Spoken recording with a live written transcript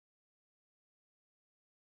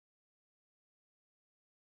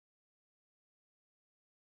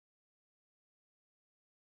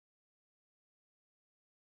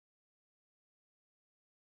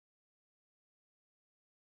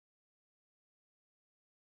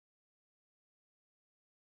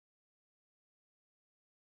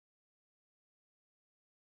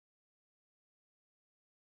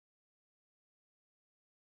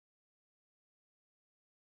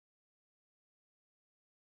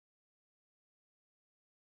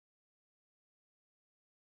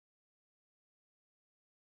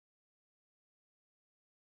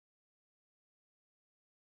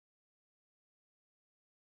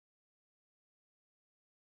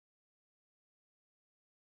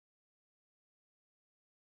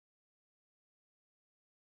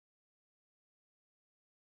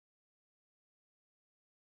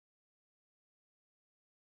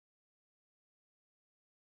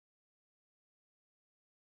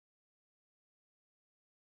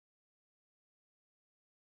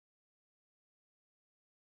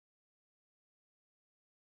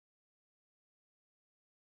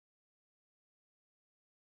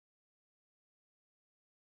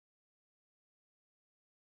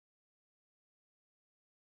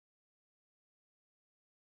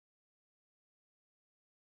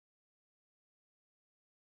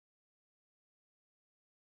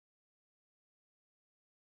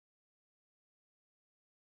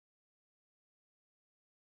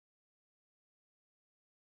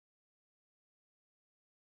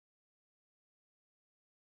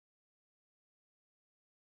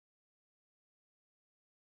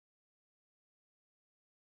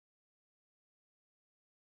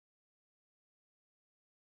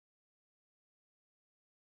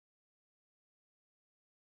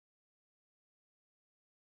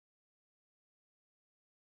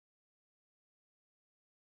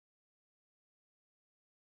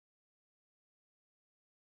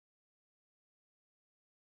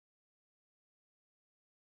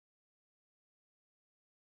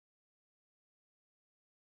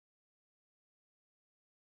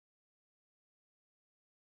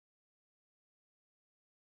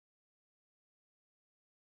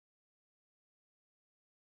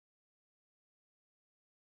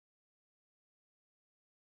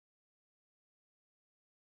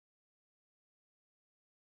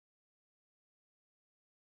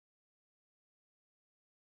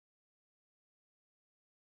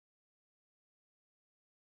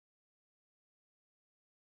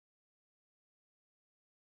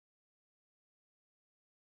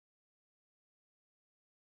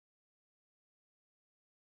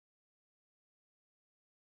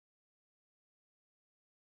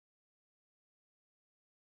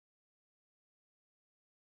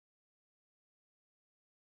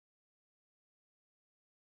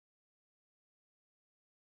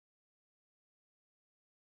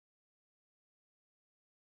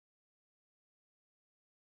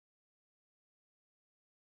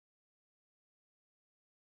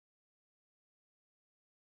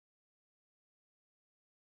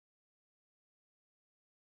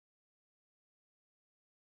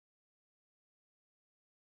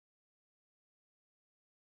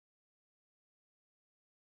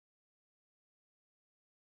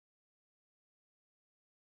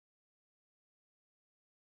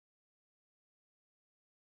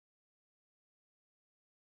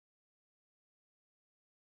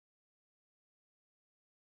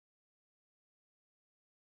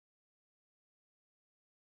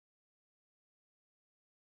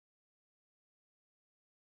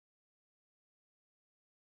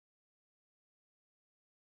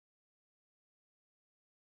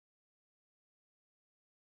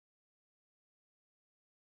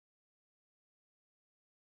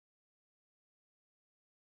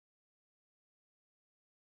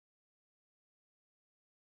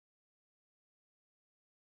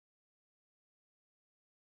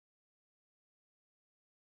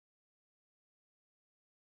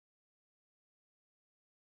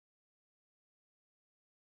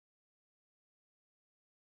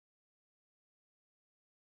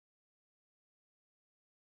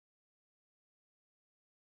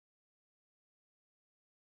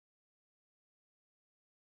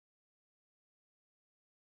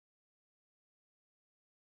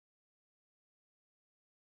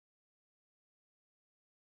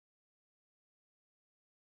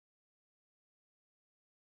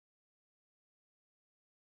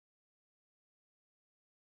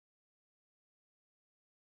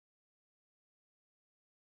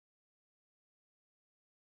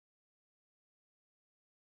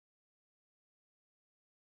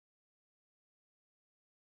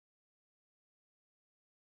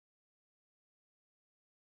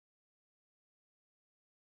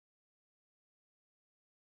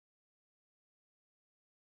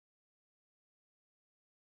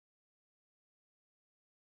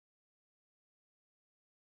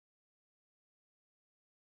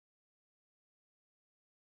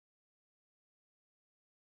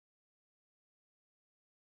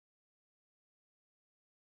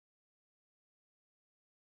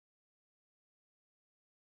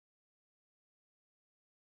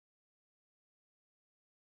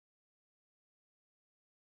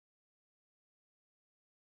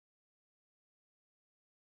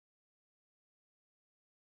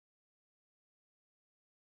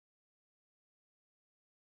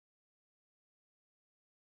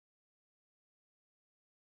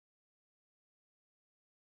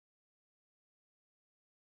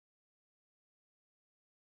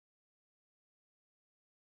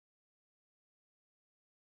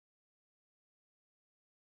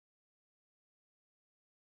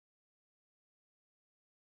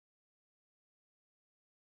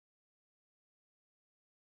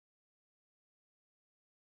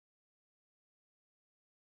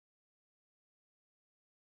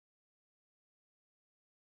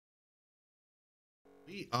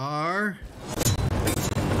We are.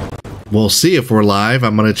 We'll see if we're live.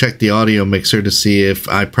 I'm going to check the audio mixer to see if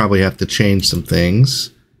I probably have to change some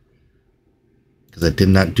things. Because I did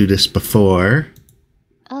not do this before.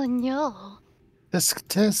 Oh no.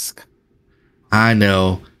 Tisk. I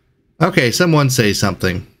know. Okay, someone say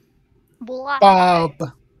something. Bob.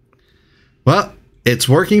 Well, it's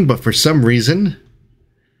working, but for some reason,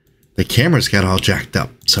 the cameras got all jacked up.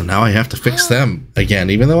 So now I have to fix them again,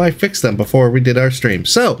 even though I fixed them before we did our stream.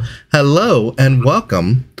 So, hello and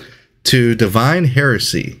welcome to Divine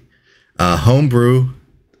Heresy, homebrew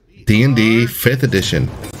D&D 5th edition.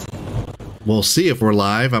 We'll see if we're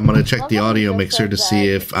live. I'm going to check the audio mixer to see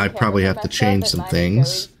if I probably have to change some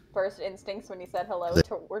things. First instincts when you said hello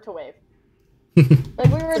were to wave. Like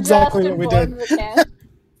we were exactly just what we did.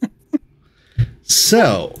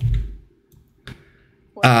 So,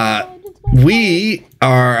 we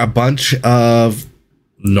are a bunch of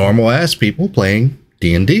normal-ass people playing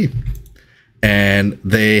D&D. And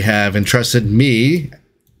they have entrusted me,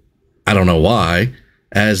 I don't know why,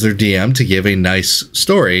 as their DM to give a nice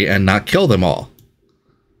story and not kill them all.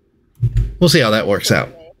 We'll see how that works out.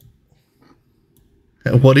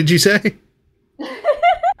 What did you say?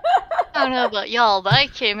 I don't know about y'all, but I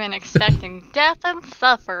came in expecting death and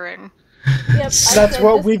suffering. Yep, That's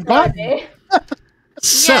what we've got.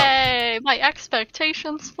 So, yay! My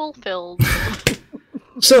expectations fulfilled.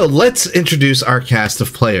 So let's introduce our cast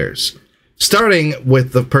of players. Starting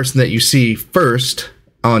with the person that you see first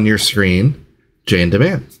on your screen, Jay in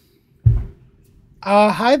Demand.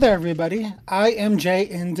 Hi there, everybody. I am Jay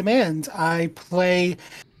in Demand. I play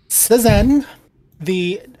Sizen,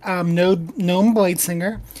 the gnome blade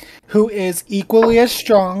singer, who is equally as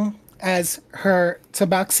strong as her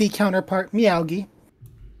Tabaxi counterpart, Meowgi.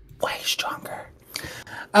 Way stronger.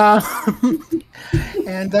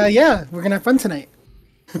 And yeah, we're gonna have fun tonight.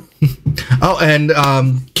 Oh,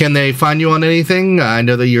 and can they find you on anything? I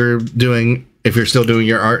know that you're doing, if you're still doing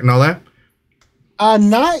your art and all that.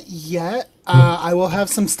 Not yet. I will have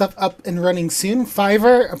some stuff up and running soon.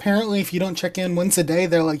 Fiverr, apparently, if you don't check in once a day,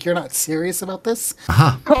 they're like, you're not serious about this.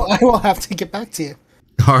 Uh-huh. So I will have to get back to you.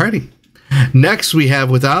 Alrighty. Next, we have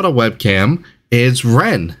without a webcam is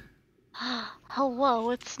Ren.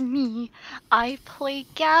 Hello, it's me. I play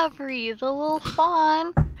Gabri, the little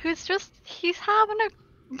fawn, he's having a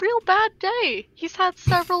real bad day. He's had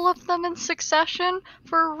several of them in succession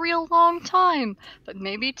for a real long time, but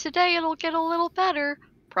maybe today it'll get a little better.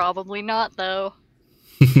 Probably not, though.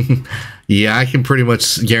 Yeah, I can pretty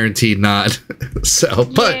much guarantee not. So,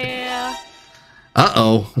 but yeah.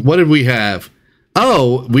 Uh-oh, what did we have?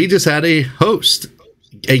 Oh, we just had a host.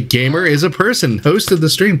 A gamer is a person hosted the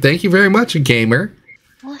stream. Thank you very much, a gamer.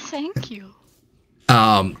 Well, thank you.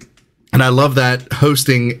 And I love that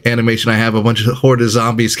hosting animation. I have a bunch of horde of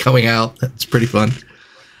zombies coming out. That's pretty fun.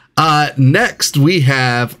 Next, we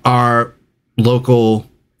have our local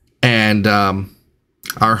and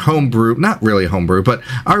our homebrew, not really homebrew, but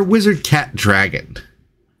our wizard cat dragon.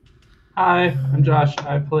 Hi, I'm Josh.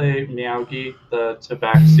 I play Meowgi, the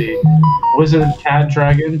Tabaxi wizard cat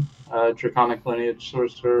dragon, draconic lineage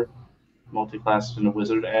sorcerer, multi-classed in a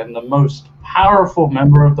wizard, and the most powerful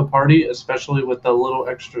member of the party, especially with the little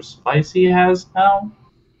extra spice he has now.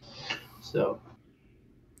 So,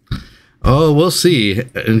 oh, we'll see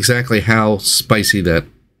exactly how spicy that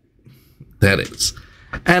is.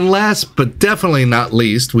 And last but definitely not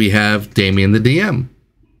least, we have Damien the DM.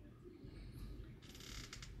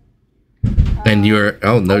 And you're,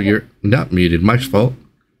 oh no, you're not muted. My fault.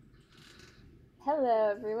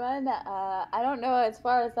 Hello, everyone. I don't know as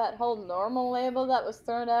far as that whole normal label that was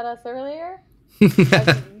thrown at us earlier.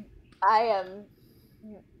 I am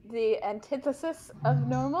the antithesis of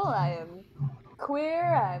normal. I am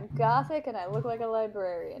queer, I'm gothic, and I look like a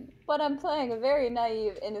librarian. But I'm playing a very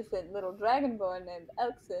naive, innocent little dragonborn named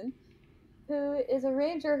Elkson, who is a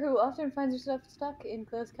ranger who often finds herself stuck in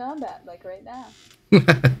close combat, like right now.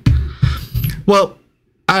 Well,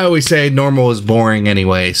 I always say normal is boring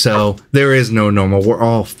anyway, so there is no normal. We're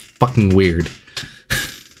all fucking weird.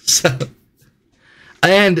 So,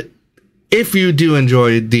 and if you do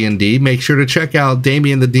enjoy D&D, make sure to check out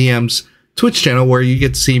Damien the DM's Twitch channel, where you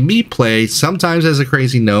get to see me play sometimes as a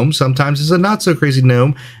crazy gnome, sometimes as a not so crazy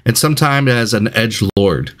gnome, and sometimes as an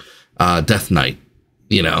edgelord, Death Knight.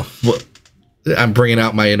 You know, I'm bringing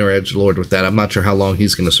out my inner edgelord with that. I'm not sure how long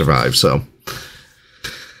he's going to survive, so.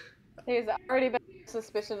 He's already been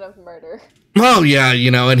suspicion of murder. Well, yeah,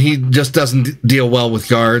 you know, and he just doesn't deal well with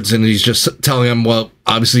guards, and he's just telling them, well,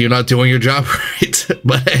 obviously you're not doing your job right.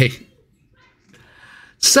 But hey.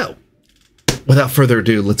 So, without further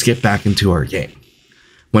ado, let's get back into our game.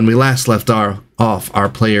 When we last left off, our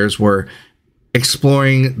players were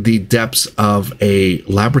exploring the depths of a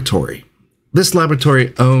laboratory. This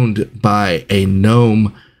laboratory owned by a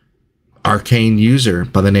gnome arcane user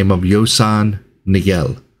by the name of Yosan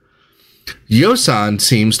Nigel. Yosan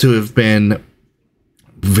seems to have been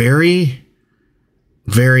very,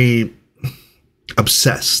 very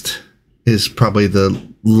obsessed, is probably the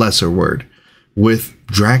lesser word, with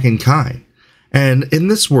dragonkind. And in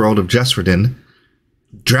this world of Jesradin,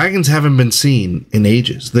 dragons haven't been seen in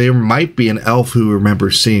ages. There might be an elf who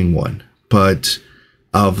remembers seeing one, but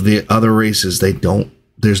of the other races, they don't.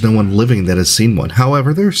 There's no one living that has seen one.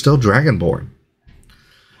 However, they're still dragonborn.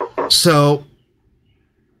 So,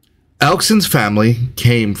 Elkson's family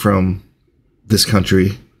came from this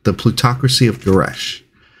country, the plutocracy of Goresh,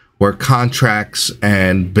 where contracts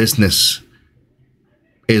and business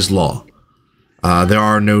is law. There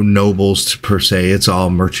are no nobles per se. It's all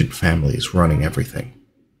merchant families running everything.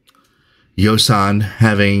 Yosan,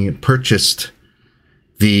 having purchased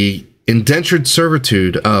the indentured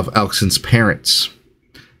servitude of Elkson's parents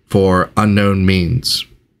for unknown means.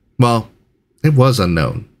 Well, it was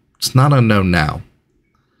unknown. It's not unknown now.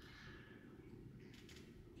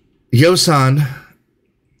 Yosan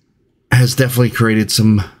has definitely created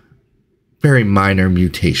some very minor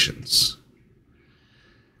mutations.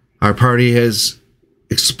 Our party has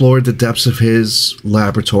explored the depths of his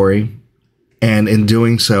laboratory, and in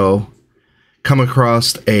doing so, come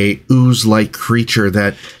across a ooze-like creature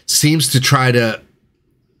that seems to try to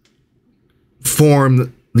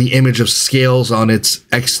form the image of scales on its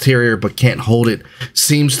exterior but can't hold it.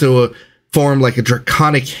 Seems to form like a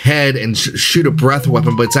draconic head and shoot a breath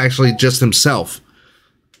weapon, but it's actually just himself.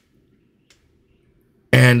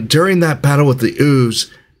 And during that battle with the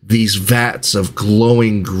ooze, these vats of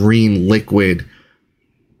glowing green liquid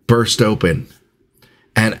burst open,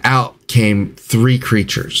 and out came 3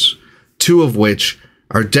 creatures, 2 of which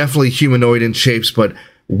are definitely humanoid in shapes, but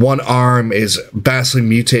one arm is vastly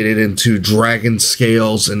mutated into dragon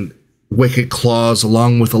scales and wicked claws,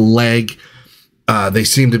 along with a leg. They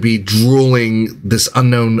seem to be drooling this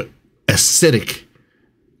unknown acidic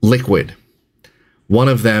liquid. One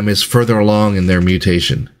of them is further along in their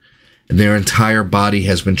mutation, and their entire body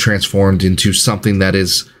has been transformed into something that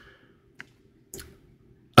is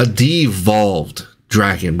a de-evolved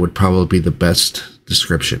dragon, would probably be the best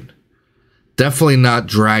description. Definitely not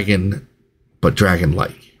dragon, but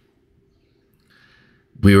dragon-like.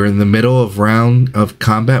 We were in the middle of round of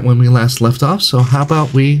combat when we last left off, so how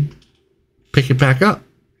about we pick it back up?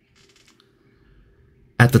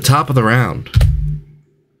 At the top of the round,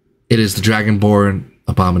 it is the Dragonborn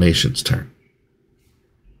Abomination's turn.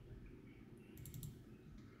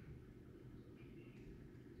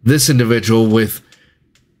 This individual with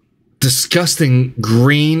disgusting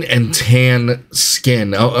green and tan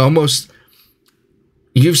skin, almost...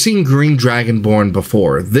 You've seen green Dragonborn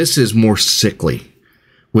before. This is more sickly,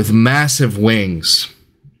 with massive wings.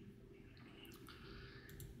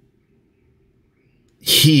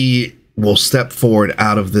 He will step forward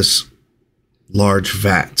out of this large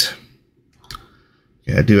vat.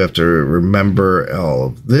 Yeah, I do have to remember all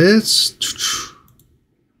of this.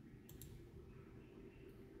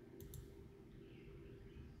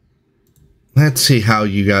 Let's see how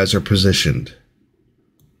you guys are positioned.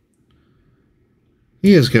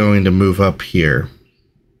 He is going to move up here.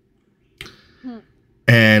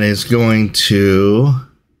 And is going to...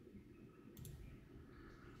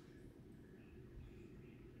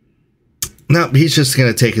 No, he's just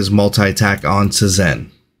going to take his multi-attack on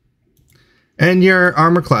Cezanne. And your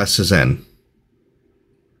armor class, Cezanne?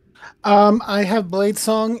 I have Blade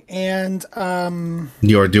Song and...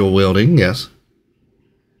 You're dual wielding, yes.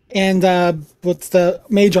 And what's the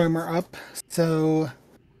mage armor up? So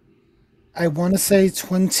I want to say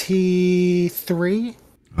 23.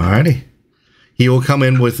 Alrighty. He will come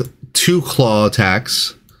in with 2 claw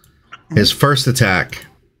attacks. His first attack.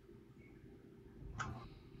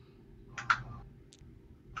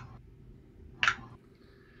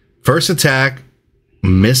 First attack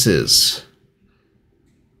misses.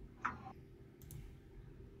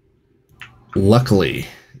 Luckily,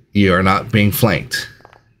 you are not being flanked.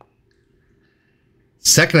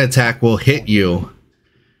 Second attack will hit you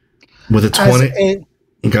with a 20.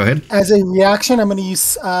 Go ahead. As a reaction, I'm going to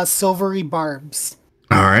use silvery barbs.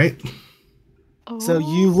 All right. So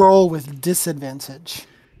you roll with disadvantage.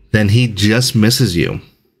 Then he just misses you.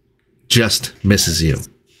 Just misses you.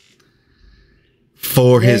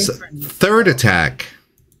 For his third attack.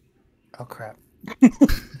 Oh, crap.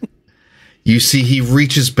 You see he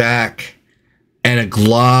reaches back and a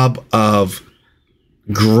glob of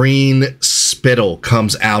green spittle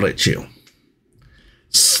comes out at you.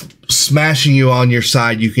 smashing you on your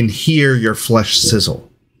side. You can hear your flesh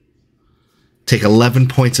sizzle. Take 11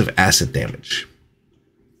 points of acid damage.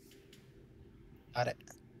 Got it.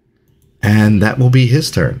 And that will be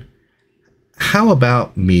his turn. How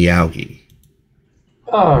about Meowgi?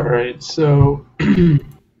 All right, so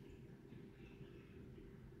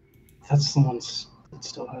that's the one that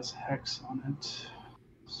still has hex on it.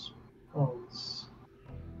 Suppose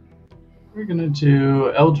we're gonna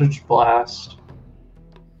do Eldritch Blast.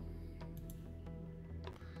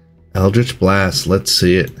 Eldritch Blast. Let's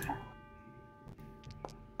see it.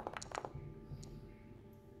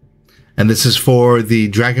 And this is for the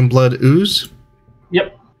Dragon Blood Ooze?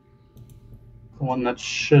 Yep, the one that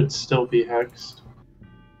should still be hexed.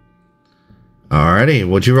 Alrighty,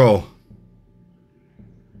 what'd you roll?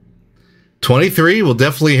 23 will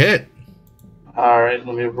definitely hit. All right,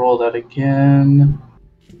 let me roll that again.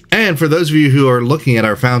 And for those of you who are looking at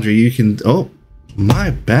our Foundry, you can... Oh,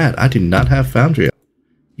 my bad. I do not have Foundry.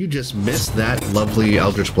 You just missed that lovely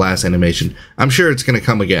Eldritch Blast animation. I'm sure it's going to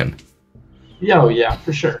come again. Yeah, oh, yeah,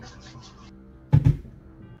 for sure.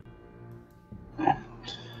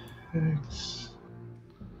 Hex.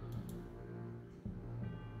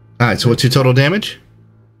 Alright, so what's your total damage?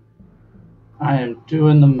 I am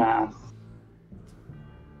doing the math.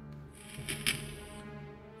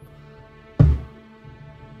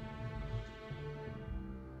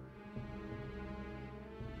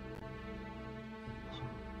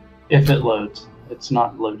 If it loads. It's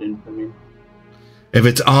not loading for me. If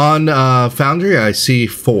it's on Foundry, I see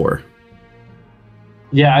 4.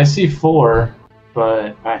 Yeah, I see 4,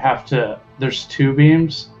 but I have to... There's 2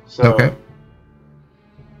 beams, so... Okay.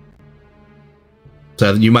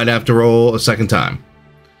 So you might have to roll a second time.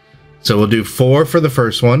 So we'll do 4 for the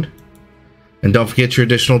first one. And don't forget your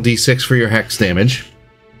additional d6 for your hex damage.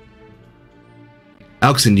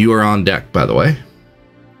 Elkson, you are on deck, by the way.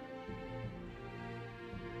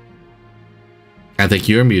 I think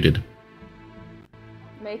you're muted.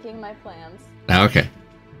 Making my plans. Okay.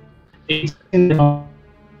 18.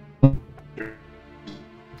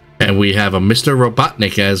 And we have a Mr.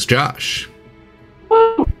 Robotnik as Josh.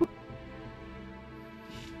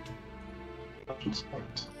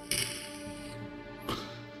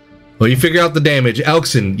 Well, you figure out the damage.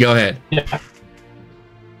 Elkson, go ahead. Yeah.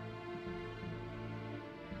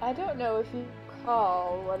 I don't know if you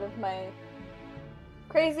recall one of my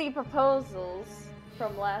crazy proposals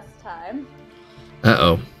from last time.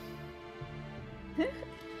 Uh-oh.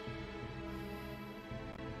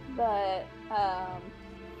 But,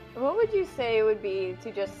 what would you say would be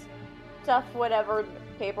to just stuff whatever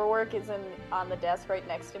paperwork is on the desk right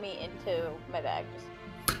next to me into my bag?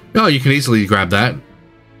 Oh, you can easily grab that.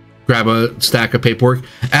 Grab a stack of paperwork.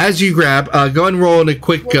 As you grab, go and roll in a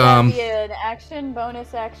quick... Would that be an action,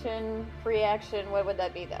 bonus action, free action? What would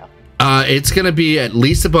that be, though? It's going to be at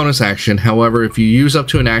least a bonus action. However, if you use up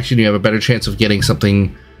to an action, you have a better chance of getting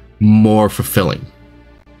something more fulfilling.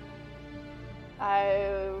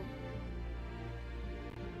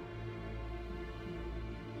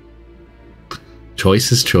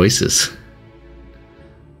 Choices.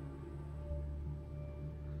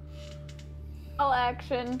 I'll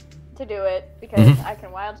action to do it because I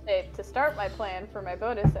can wild shape to start my plan for my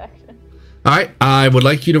bonus action. All right, I would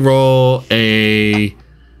like you to roll a...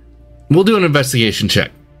 We'll do an investigation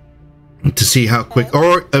check to see how quick...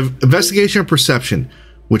 Or investigation or perception,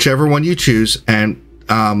 whichever one you choose, and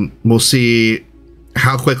we'll see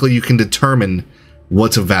how quickly you can determine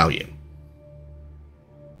what's of value.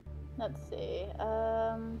 Let's see.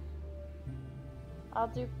 I'll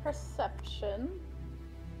do perception.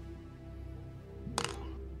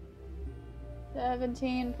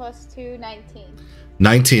 17 plus 2, 19.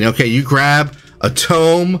 19. Okay, you grab a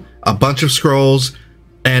tome, a bunch of scrolls,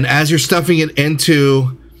 and as you're stuffing it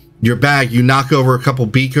into your bag, you knock over a couple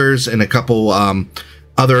beakers and a couple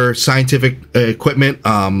other scientific equipment,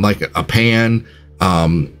 like a pan,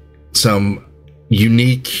 some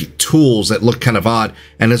unique tools that look kind of odd.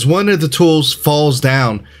 And as one of the tools falls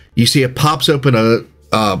down, you see it pops open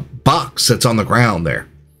a box that's on the ground there.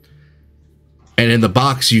 And in the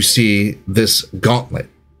box, you see this gauntlet.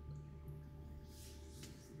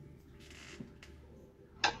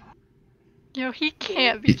 Yo, he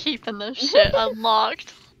can't be keeping this shit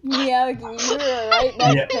unlocked. Miyagi, you were right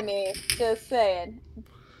next to me, just saying.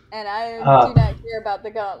 And I do not care about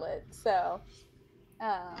the gauntlet, so...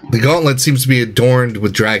 The gauntlet seems to be adorned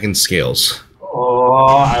with dragon scales.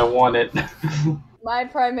 Oh, I want it. My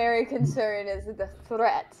primary concern is the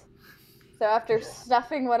threat. So after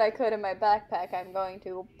stuffing what I could in my backpack, I'm going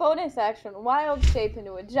to bonus action wild shape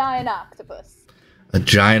into a giant octopus. A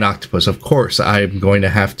giant octopus. Of course, I'm going to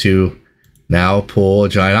have to Now pull a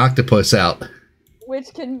giant octopus out.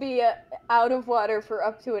 Which can be out of water for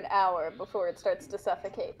up to an hour before it starts to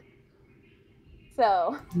suffocate.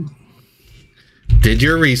 So. Did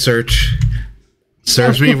your research.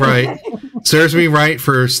 Serves me right. Serves me right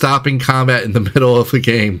for stopping combat in the middle of the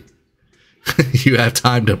game. You have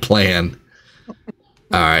time to plan.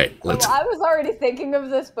 All right, let's. Well, I was already thinking of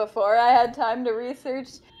this before I had time to research,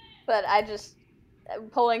 but I just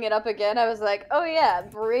pulling it up again. I was like, oh yeah,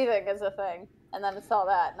 breathing is a thing, and then I saw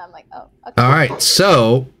that, and I'm like, oh. Okay. All right,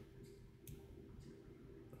 so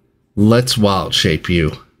let's wild shape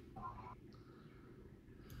you.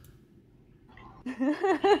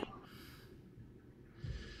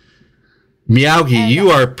 Meowgi, you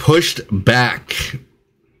are pushed back.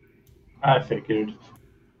 I figured.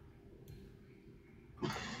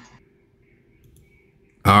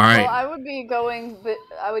 All right. Well, I would be going, but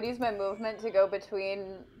I would use my movement to go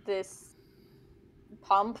between this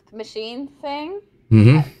pump machine thing.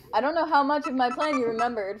 Mm-hmm. I don't know how much of my plan you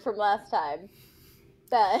remembered from last time.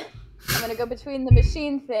 That I'm gonna go between the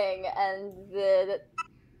machine thing and the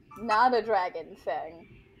not a dragon thing.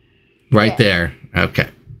 Right there. Okay.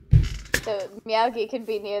 So Meowgi can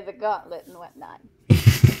be near the gauntlet and whatnot.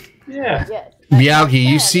 Yeah. Yes. Meowgi,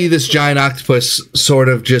 you see this giant octopus sort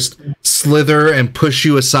of just slither and push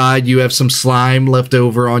you aside. You have some slime left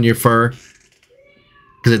over on your fur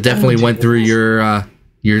because it definitely went through your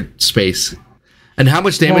space. And how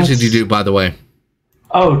much damage did you do, by the way?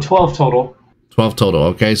 Oh, 12 total. 12 total.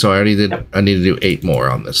 Okay, so I already did. Yep. I need to do 8 more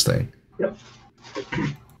on this thing. Yep.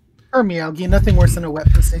 Or Meowgi, nothing worse than a wet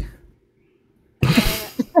pussy.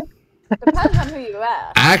 Depends on who you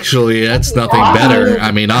ask. Actually, that's nothing better.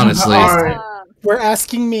 I mean, honestly. All right. We're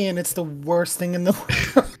asking me, and it's the worst thing in the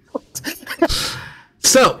world.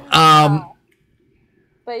 So,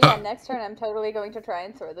 But yeah, next turn I'm totally going to try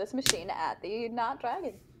and throw this machine at the not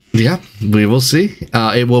dragon. yeah, we will see.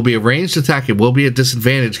 It will be a ranged attack. It will be a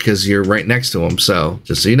disadvantage because you're right next to him. So,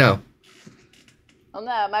 just so you know. Well,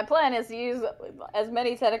 no, my plan is to use as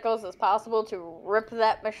many tentacles as possible to rip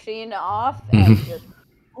that machine off and just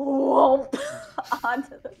whoomp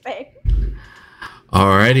onto the face.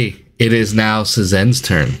 Alrighty. It is now Suzen's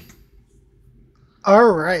turn.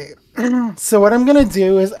 All right. So what I'm going to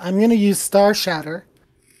do is I'm going to use Star Shatter,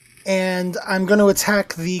 and I'm going to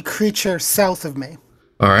attack the creature south of me.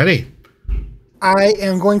 Alrighty. I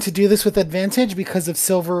am going to do this with advantage because of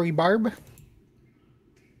Silvery Barb.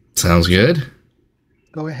 Sounds good.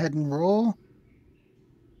 Go ahead and roll.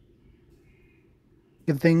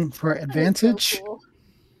 Good thing for advantage. So cool.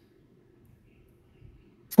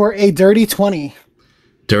 For a dirty 20.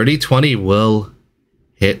 Dirty 20 will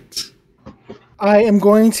hit. I am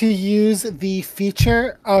going to use the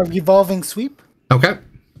feature Revolving Sweep. Okay.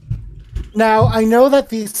 Now, I know that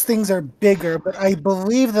these things are bigger, but I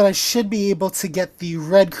believe that I should be able to get the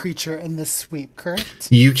red creature in this sweep, correct?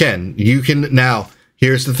 You can. You can. Now,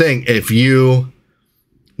 here's the thing. If you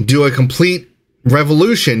do a complete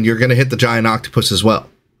revolution, you're going to hit the giant octopus as well.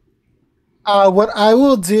 What I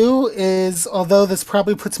will do is, although this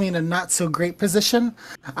probably puts me in a not so great position,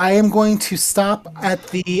 I am going to stop at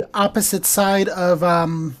the opposite side of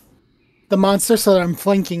the monster so that I'm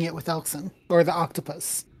flanking it with Elkson, or the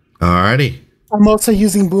octopus. Alrighty. I'm also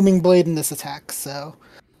using Booming Blade in this attack, so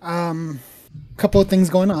a couple of things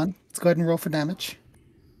going on. Let's go ahead and roll for damage.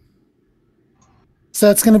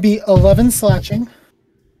 So it's going to be 11 slashing.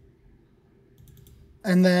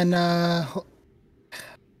 And then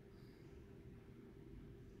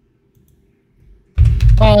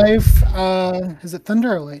 5, is it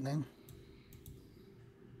thunder or lightning?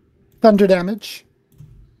 Thunder damage.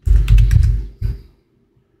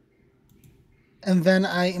 And then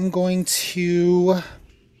I am going to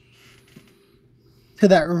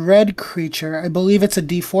that red creature. I believe it's a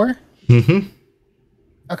D4. Mm-hmm.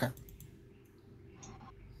 Okay.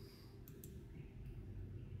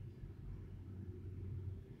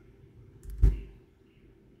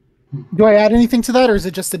 Do I add anything to that, or is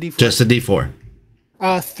it just a D4? Just a D4.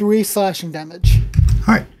 3 slashing damage.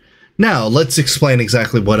 All right. Now, let's explain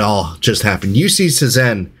exactly what all just happened. You see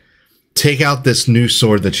Suzen take out this new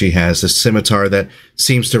sword that she has, this scimitar that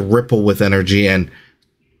seems to ripple with energy and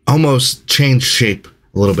almost change shape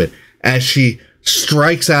a little bit. As she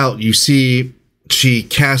strikes out, you see she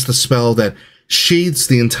casts the spell that sheathes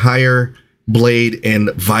the entire blade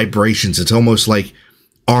in vibrations. It's almost like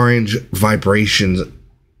orange vibrations.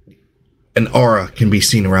 An aura can be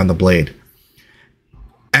seen around the blade.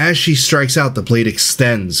 As she strikes out, the blade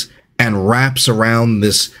extends and wraps around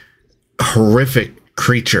this horrific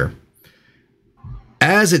creature.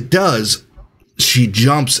 As it does, she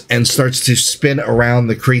jumps and starts to spin around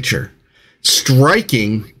the creature,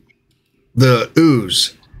 striking the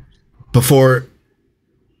ooze before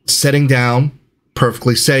setting down,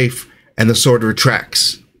 perfectly safe, and the sword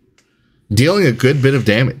retracts, dealing a good bit of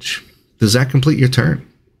damage. Does that complete your turn?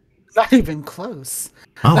 Not even close.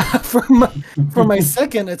 Oh. For my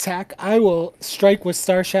second attack, I will strike with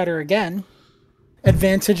Star Shatter again.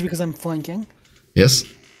 Advantage because I'm flanking. Yes.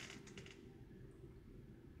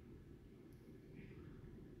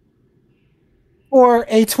 Or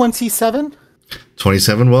a 27.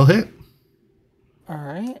 27 will hit. All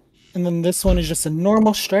right. And then this one is just a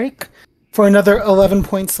normal strike for another 11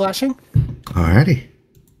 points slashing. Alrighty.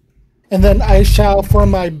 And then I shall, for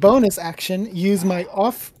my bonus action, use my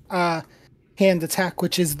off hand attack,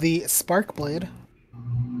 which is the Spark Blade.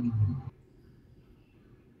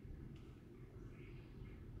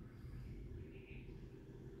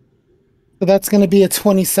 So that's going to be a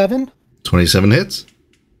 27. 27 hits.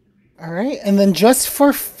 All right. And then just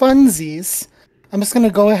for funsies, I'm just going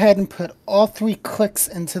to go ahead and put all 3 clicks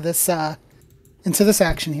into this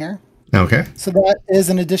action here. Okay. So that is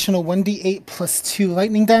an additional 1d8 plus 2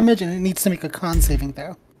 lightning damage, and it needs to make a con saving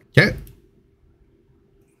throw. Okay.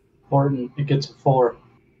 Important. It gets a 4.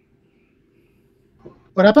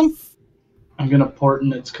 What happened? I'm gonna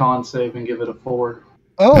portent its con save and give it a 4.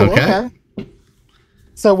 Oh, Okay. okay.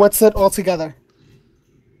 So what's it altogether?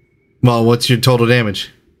 Well, what's your total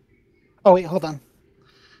damage? Oh, wait, hold on.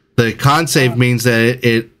 The con save means that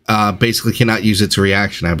it basically cannot use its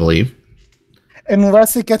reaction, I believe.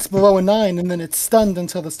 Unless it gets below a 9, and then it's stunned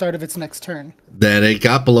until the start of its next turn. That it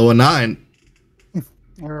got below a 9.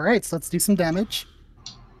 All right, so let's do some damage.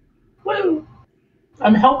 Woo!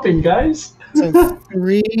 I'm helping, guys. So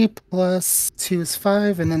 3 plus 2 is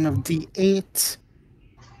 5, and then a d8.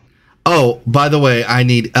 Oh, by the way, I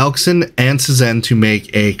need Elkson and Suzen to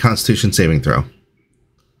make a Constitution saving throw.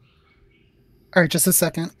 All right, just a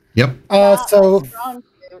second. Yep. So Strong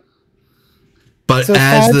suit. But So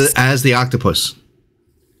as the octopus.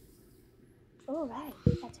 Oh, right.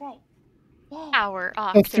 That's right. Yay. Our so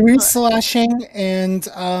octopus. 3 slashing and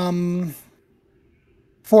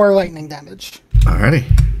 4 lightning damage. Alrighty.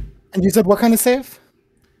 And you said what kind of save?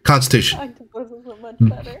 Constitution. Octopus is so much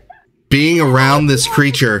better. Being around this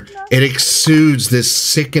creature, it exudes this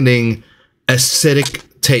sickening acidic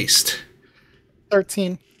taste.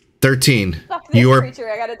 13. 13. Fuck this You are creature.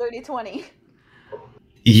 I got a dirty 20.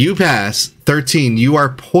 you pass. 13. You are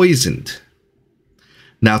poisoned.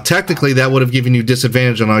 Now, technically, that would have given you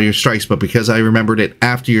disadvantage on all your strikes, but because I remembered it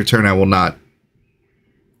after your turn, I will not.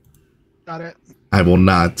 Got it. I will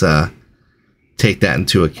not take that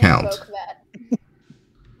into account. Invoke that.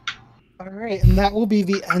 All right, and that will be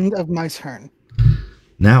the end of my turn.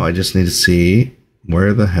 Now I just need to see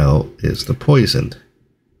where the hell is the poisoned.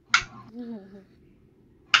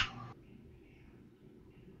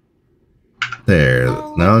 There.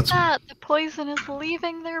 Oh, No, look it's at that. The poison is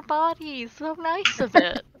leaving their bodies. So nice of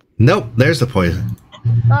it. nope. There's the poison.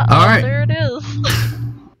 Uh-oh, All right. there it is.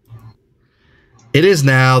 It is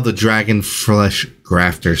now the dragon flesh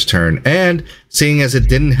grafter's turn, and seeing as it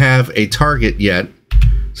didn't have a target yet,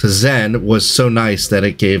 so Zen was so nice that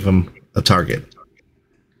it gave him a target.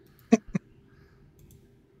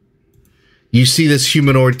 You see this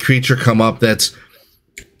humanoid creature come up that's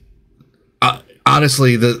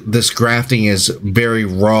honestly, this grafting is very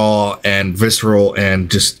raw and visceral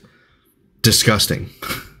and just disgusting.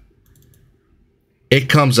 It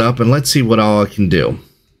comes up, and let's see what all it can do.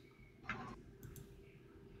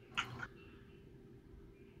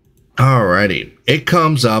 Alrighty. It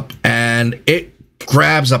comes up, and it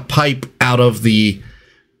grabs a pipe out of the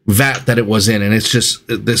vat that it was in, and it's just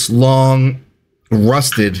this long,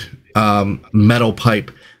 rusted metal pipe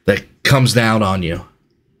that comes down on you.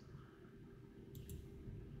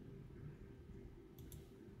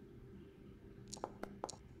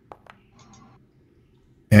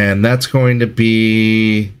 And that's going to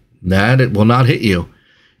be that. It will not hit you.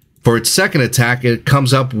 For its second attack, it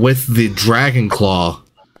comes up with the dragon claw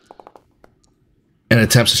and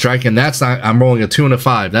attempts to strike. And that's not. I'm rolling a 2 and a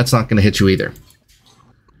 5. That's not going to hit you either.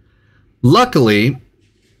 Luckily,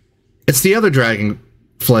 it's the other dragon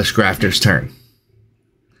flesh grafter's turn.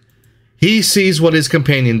 He sees what his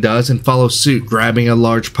companion does and follows suit, grabbing a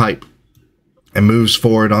large pipe, and moves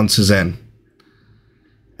forward on Suzen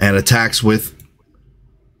and attacks with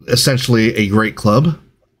essentially a great club.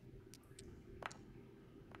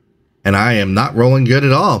 And I am not rolling good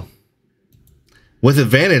at all. With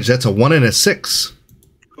advantage, that's a 1 and a 6.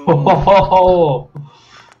 Oh.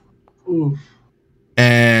 Oof.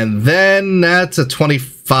 And then that's a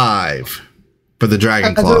 25 for the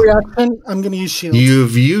dragon As claw. a reaction, I'm going to use shield.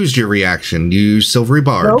 You've used your reaction. You used silvery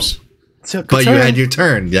barbs. Took a But you turn. had your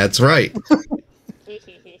turn. That's right.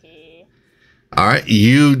 All right,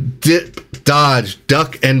 you dip, dodge,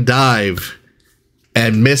 duck, and dive,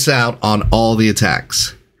 and miss out on all the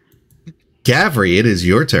attacks. Gavri, it is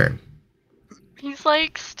your turn. He's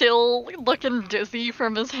like still looking dizzy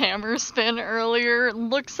from his hammer spin earlier and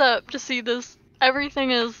looks up to see this.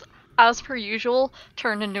 Everything is, as per usual,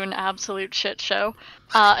 turned into an absolute shit show.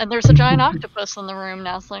 And there's a giant octopus in the room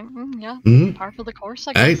now. It's like, yeah, par for the course,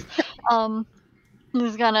 I guess.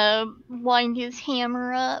 He's gonna wind his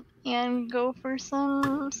hammer up and go for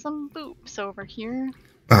some boops over here.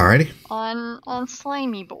 Alrighty. On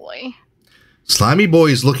Slimy Boy. Slimy Boy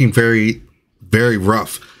is looking very, very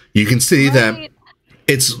rough. You can see that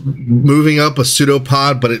it's moving up a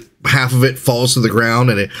pseudopod, but half of it falls to the ground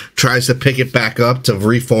and it tries to pick it back up to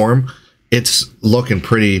reform. It's looking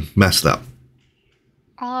pretty messed up.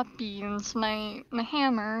 Beans, my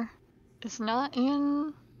hammer is not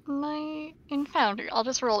in Foundry. I'll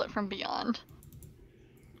just roll it from beyond.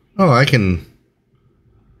 Oh, I can.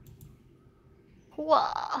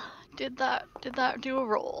 Wow. Did that do a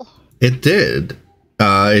roll? It did.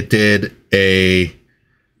 It did a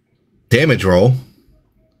damage roll.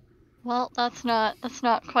 Well, that's not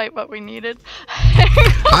quite what we needed.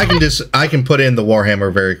 I can put in the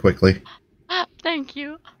Warhammer very quickly. Thank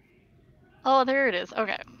you. Oh, there it is.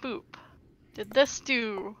 Okay, boop. Did this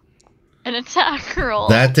do an attack roll?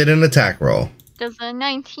 That did an attack roll. Does a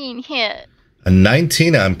 19 hit? A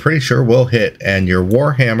 19, I'm pretty sure, will hit, and your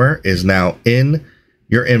Warhammer is now in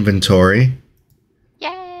your inventory.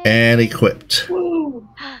 Yay! And equipped. Woo.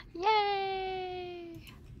 Yay!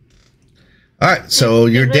 Alright, so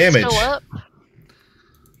your damage. Still up?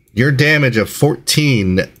 Your damage of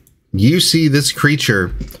 14. You see this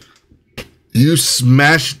creature. You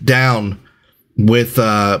smash down with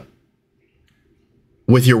your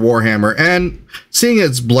Warhammer, and seeing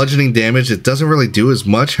its bludgeoning damage, it doesn't really do as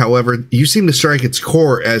much. However, you seem to strike its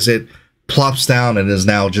core as it plops down and is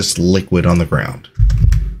now just liquid on the ground.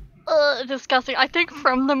 Disgusting. I think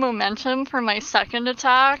from the momentum for my second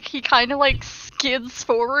attack, he kind of like skids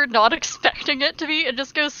forward, not expecting it to be, and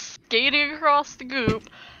just goes skating across the goop.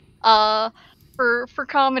 For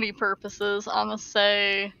comedy purposes, I'm gonna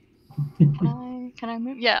say, can I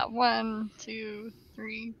move? Yeah, 1, 2,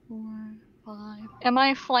 3, 4, 5. Am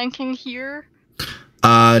I flanking here?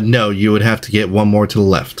 No, you would have to get one more to the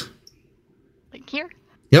left. Like here?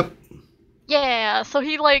 Yep. Yeah, so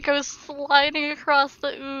he like goes sliding across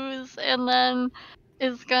the ooze and then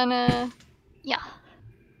is gonna,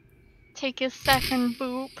 take his second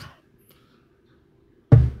boop.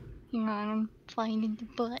 Hang on, I'm finding the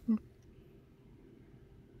button.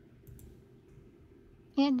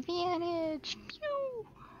 Advantage! Pew!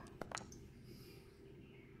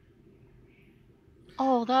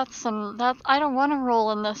 Oh, I don't want to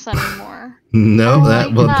roll in this anymore. No,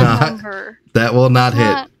 that will not. That will not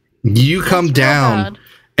hit. You come down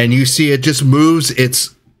and you see it just moves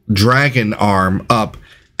its dragon arm up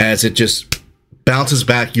as it just bounces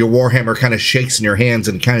back. Your Warhammer kind of shakes in your hands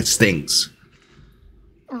and kind of stings.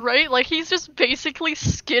 Right? Like he's just basically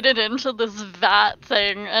skidded into this vat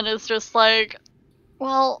thing and is just like,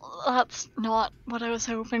 well, that's not what I was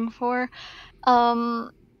hoping for.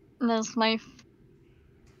 As my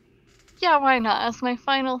why not? As my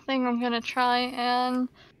final thing, I'm gonna try and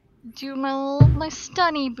do my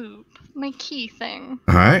stunny boop, my key thing.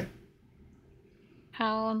 All right.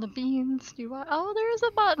 How on the beans do I? Oh, there's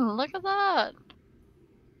a button. Look at that.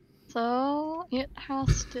 So it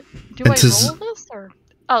has to. Do I roll this or?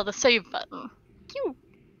 Oh, the save button. Phew.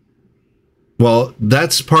 Well,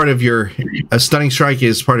 that's part of your. A stunning strike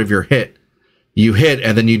is part of your hit. You hit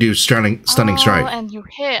and then you do stunning strike. Oh, and you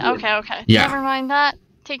hit. Okay. Yeah. Never mind that.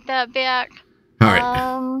 Take that back. All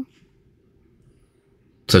right.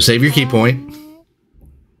 So save your key point.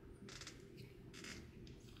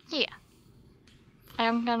 Yeah.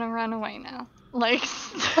 I'm gonna run away now. Like.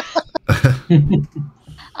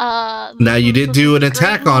 Now you did do an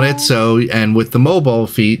attack on it, so and with the mobile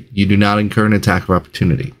feat, you do not incur an attack of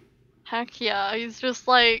opportunity. Heck yeah, he's just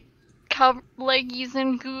like leggies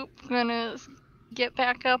and goop, gonna get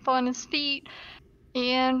back up on his feet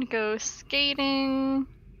and go skating.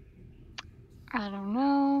 I don't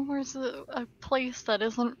know, where's a place that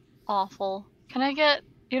isn't awful? Can I get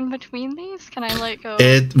in between these? Can I like go?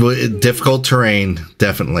 Difficult terrain,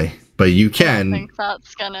 definitely, but you can. I don't think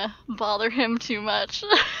that's gonna bother him too much.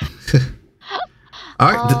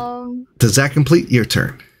 All right, does that complete your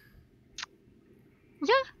turn?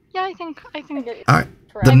 Yeah, I think. All right,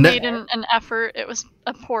 I made an effort. It was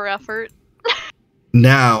a poor effort.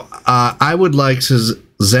 Now, I would like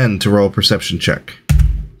Zen to roll a perception check.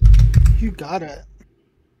 You got it.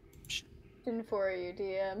 For you,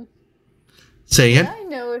 DM. Say again? I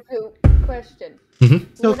know Question.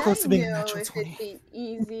 So Would close I to being a know natural if 20. it'd be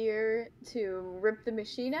easier to rip the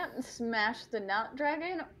machine out and smash the knot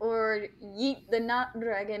dragon, or yeet the knot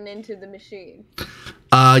dragon into the machine?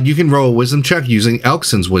 You can roll a wisdom check using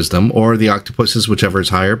Elkson's wisdom, or the octopus's, whichever is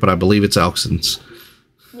higher, but I believe it's Elkson's.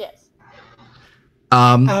 Yes.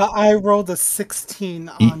 I rolled a 16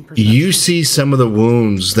 on perception. You see some of the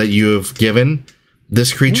wounds that you have given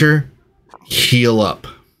this creature heal up.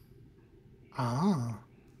 Ah.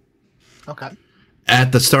 Okay.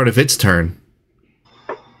 At the start of its turn.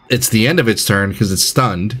 It's the end of its turn because it's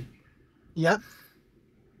stunned. Yep.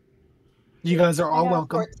 You guys are all I got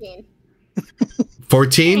welcome. 14.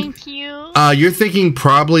 14? Thank you. You're thinking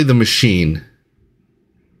probably the machine.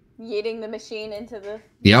 Yeeting the machine into the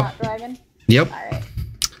Yep. knot dragon? Yep. Alright.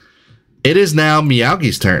 It is now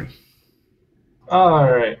Miyaugi's turn.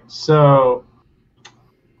 Alright, so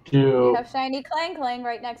You have shiny Clang Clang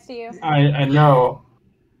right next to you. I know.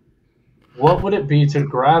 What would it be to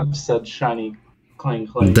grab said shiny Clang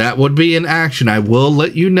Clang? That would be an action. I will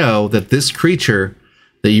let you know that this creature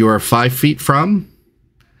that you are 5 feet from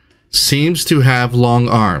seems to have long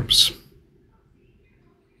arms.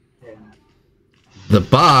 Yeah. The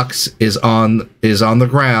box is on the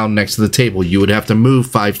ground next to the table. You would have to move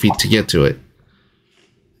 5 feet to get to it.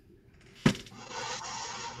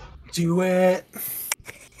 Do it.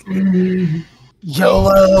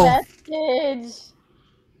 YOLO. Message.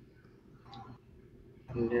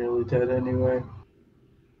 I'm nearly dead anyway.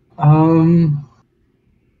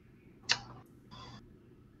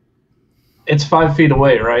 It's 5 feet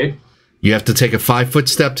away, right? You have to take a 5-foot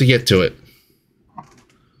step to get to it.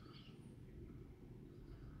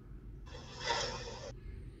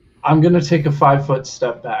 I'm gonna take a 5-foot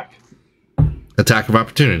step back. Attack of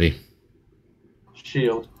opportunity.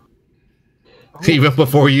 Shield. Even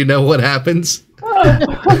before you know what happens.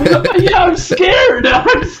 Yeah, I'm scared.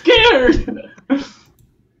 I'm scared.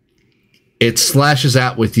 It slashes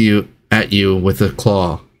out at you with a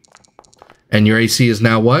claw. And your AC is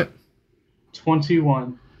now what?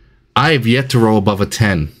 21. I have yet to roll above a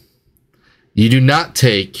 10. You do not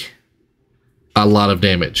take a lot of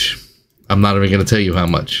damage. I'm not even going to tell you how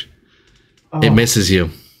much. Oh. It misses you.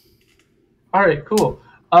 All right, cool.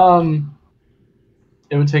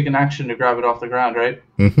 It would take an action to grab it off the ground, right?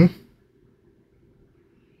 Mm-hmm.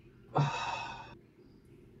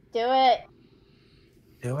 Do it.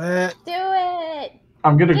 Do it. Do it.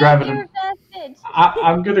 I'm gonna Get grab it. your message.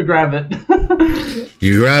 I'm gonna grab it.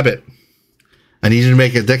 You grab it. I need you to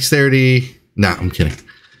make a dexterity. Nah, I'm kidding.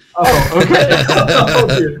 Oh, okay. Oh,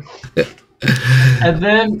 dear. And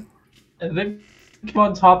then come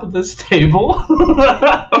on top of this table,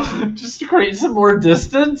 just to create some more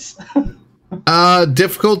distance.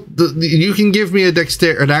 Difficult. You can give me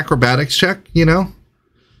an acrobatics check,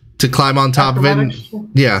 to climb on top of Acrobatics? it.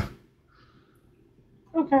 Yeah.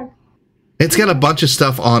 Okay. It's got a bunch of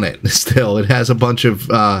stuff on it still. It has a bunch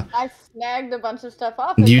of... I snagged a bunch of stuff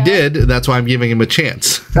off. you did. That's why I'm giving him a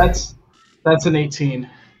chance. That's an 18.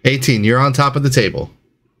 18. You're on top of the table.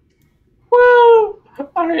 Woo!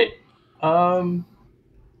 All right. So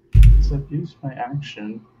I've used my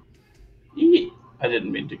action. Eat. I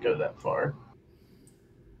didn't mean to go that far.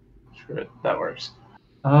 Screw it. That works.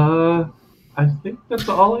 I think that's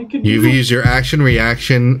all I can You've do. used your action,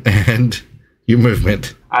 reaction, and your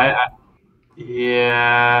movement.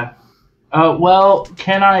 Yeah. Well,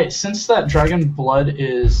 can I, since that dragon blood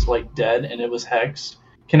is like dead and it was hexed,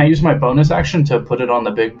 can I use my bonus action to put it on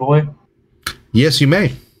the big boy? Yes, you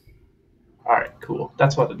may. All right, cool.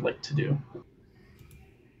 That's what I'd like to do.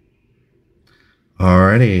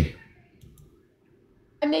 Alrighty.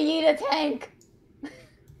 I'm gonna eat a tank.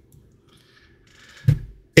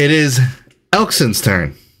 It is Elkson's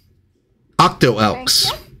turn. Octo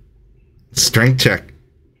Elks. Strength check.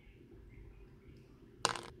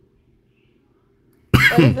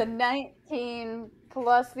 That is a 19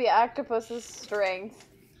 plus the octopus's strength.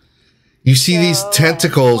 You see these So,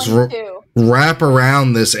 tentacles 22. wrap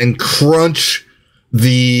around this and crunch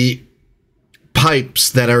the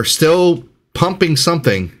pipes that are still pumping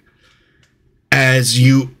something as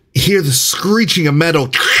you hear the screeching of metal.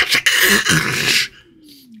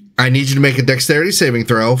 I need you to make a dexterity saving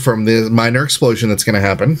throw from the minor explosion that's going to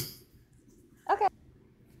happen. Okay.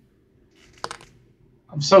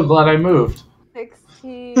 I'm so glad I moved.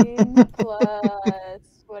 16 plus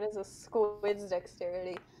what is a squid's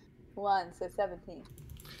dexterity? 1, so 17.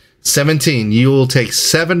 17. You will take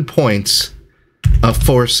 7 points of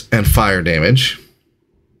force and fire damage.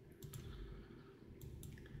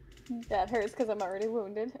 That hurts because I'm already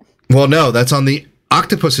wounded. Well, no, that's on the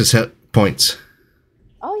octopus's hit points.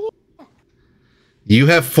 Oh yeah. You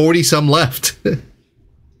have 40 some left.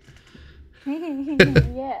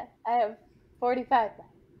 Yeah, I have 45.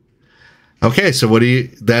 Okay, so what do you...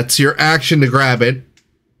 That's your action to grab it.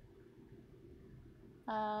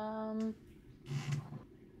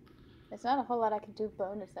 There's not a whole lot I can do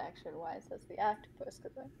bonus action wise as the octopus,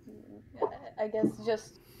 because I guess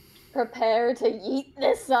just prepare to yeet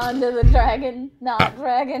this onto the dragon, not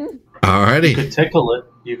dragon. You Alrighty. could tickle it.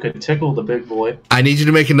 You could tickle the big boy. I need you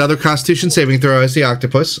to make another Constitution saving throw as the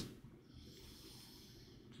octopus.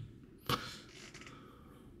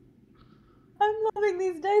 I'm loving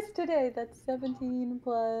these dice today. That's 17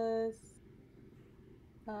 plus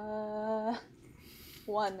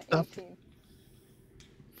 1, 18.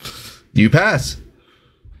 You pass.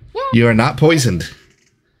 Yeah. You are not poisoned.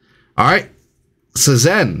 All right. So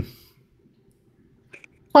Zen.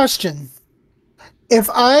 Question. If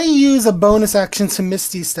I use a bonus action to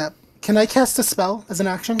Misty Step, can I cast a spell as an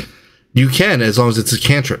action? You can, as long as it's a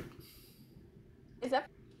cantrip. Is that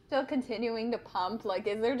still continuing to pump? Like,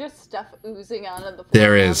 is there just stuff oozing out of the floor?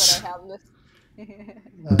 There now is. that I have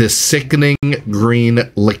this? The sickening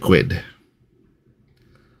green liquid.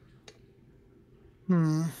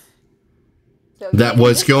 So That maybe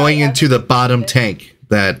was this going might into have the to- bottom tank.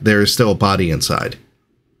 That there is still a body inside.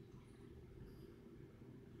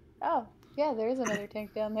 Oh, yeah, there is another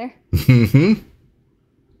tank down there. Mm-hmm.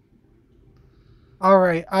 All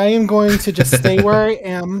right, I am going to just stay where I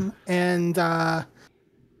am and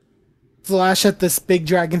flash at this big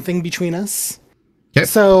dragon thing between us. Okay.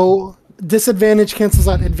 So disadvantage cancels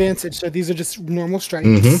out advantage, so these are just normal strikes.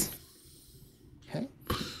 Mhm. Okay.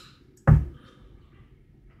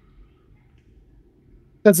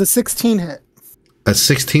 Does a 16 hit? A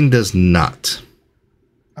 16 does not.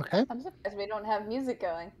 Okay. I'm surprised we don't have music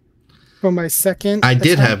going. For my second, I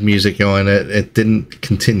did attack. have music going. It didn't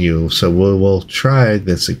continue, so we'll try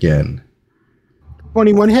this again.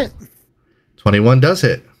 21 hit. 21 does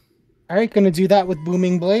hit. All right, gonna do that with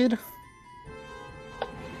booming blade.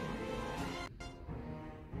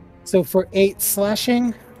 So for 8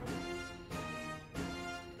 slashing,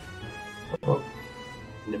 Oh,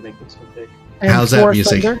 need to make it so big. and How's that 4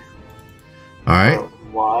 music? thunder. All right.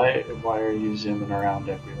 Why are you zooming around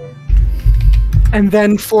everywhere? And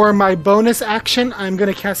then for my bonus action, I'm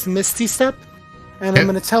gonna cast Misty Step, and Okay. I'm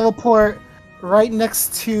gonna teleport right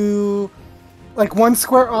next to, like, 1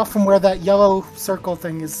 square off from where that yellow circle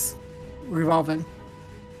thing is revolving.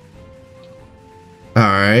 All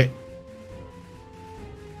right.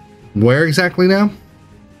 Where exactly now?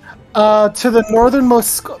 To the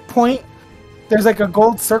northernmost point, there's like a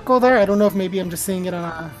gold circle there. I don't know if maybe I'm just seeing it on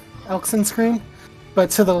a Elkson screen, but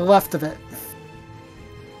to the left of it.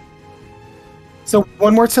 So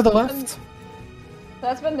one more to the left.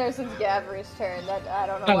 That's been there since Gavri's turn. That I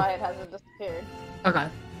don't know Oh. why it hasn't disappeared. Okay.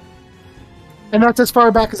 And that's as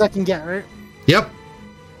far back as I can get, right? Yep.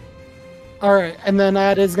 All right, and then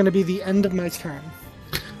that is going to be the end of my turn.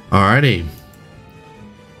 Alrighty.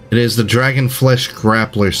 It is the Dragon Flesh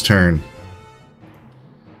Grappler's turn.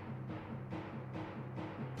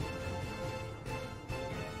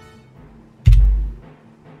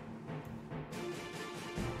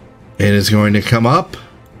 It is going to come up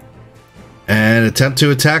and attempt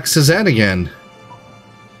to attack Suzanne again.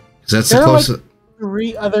 'Cause that's the There are, like, closest.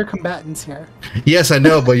 3 other combatants here. Yes, I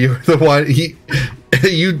know, but you're the one.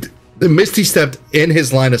 Misty stepped in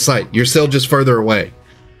his line of sight. You're still just further away.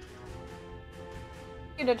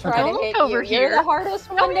 I'm gonna try Don't to look hit over you. here. You're the hardest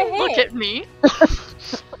one Don't to even hit. look at me.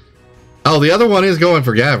 Oh, the other one is going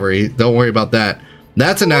for Gavri. Don't worry about that.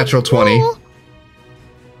 That's a natural 20 Of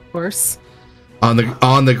course. on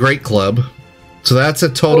the Great Club. So that's a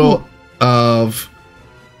total of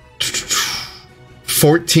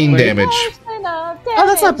 14 Wait. damage. Oh,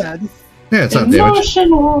 that's not bad. Yeah, it's not damage.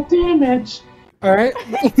 Emotional damage. All right.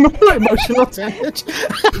 Emotional damage.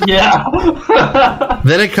 Yeah.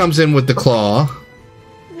 Then it comes in with the claw.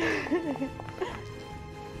 You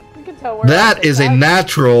can tell we're That like is a that.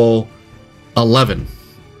 natural 11.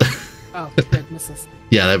 Oh, good, misses.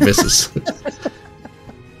 Yeah, that misses.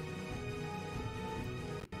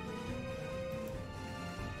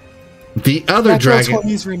 The other Natural dragon.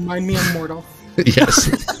 20s remind me I'm mortal. Yes.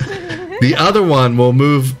 The other one will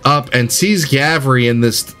move up and sees Gavri in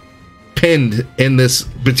this pinned in this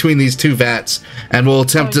between these two vats and will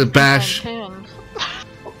attempt to bash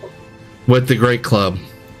with the Great Club.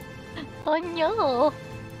 Oh no.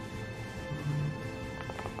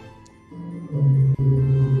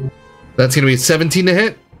 That's going to be 17 to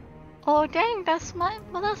hit. Oh dang, that's my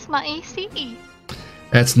AC.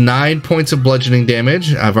 That's 9 points of bludgeoning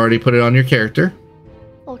damage. I've already put it on your character.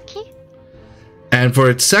 Okay. And for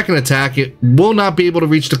its second attack, it will not be able to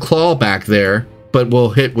reach the claw back there, but will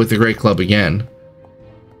hit with the Great Club again.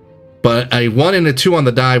 but a 1 and a 2 on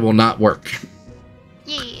the die will not work.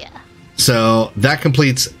 Yeah. So that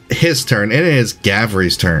completes his turn. It is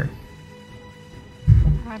Gavri's turn.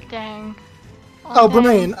 Oh, dang. Oh, dang.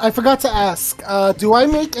 Brian, I forgot to ask. Do I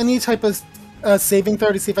make any type of saving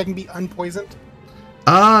throw to see if I can be unpoisoned?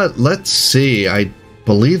 Let's see. I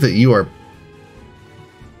believe that you are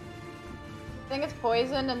I think it's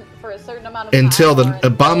poison and for a certain amount of until time. the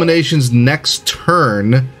abomination's next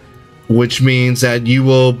turn, which means that you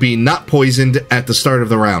will be not poisoned at the start of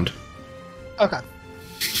the round. Okay.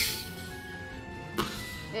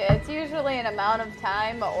 Yeah, it's usually an amount of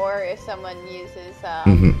time, or if someone uses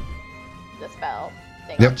Mhm. the spell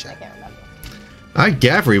thing. Yep. I can't remember. All right,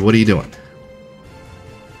 Gavri, what are you doing?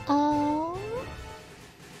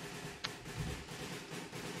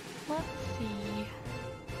 Let's see.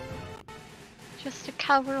 Just to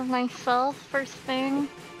cover myself, first thing,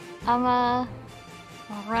 I'll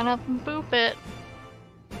run up and boop it.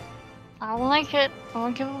 I don't like it. I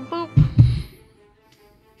want to give it a boop.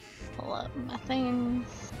 Pull up my things.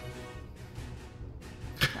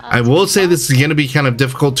 I will say this is going to be kind of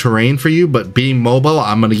difficult terrain for you, but being mobile,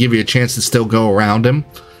 I'm going to give you a chance to still go around him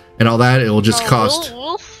and all that. It will just cost.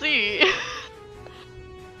 We'll see.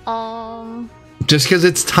 Just because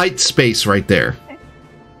it's tight space right there.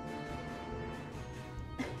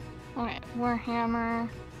 Okay, Warhammer.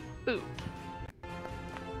 Boop.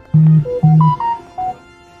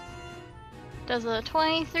 Does a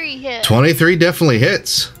 23 hit? 23 definitely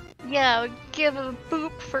hits. Yeah, I would give a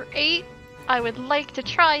boop for 8. I would like to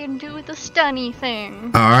try and do the stunny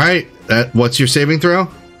thing. All right. What's your saving throw?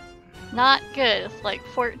 Not good. It's like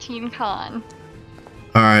 14 con.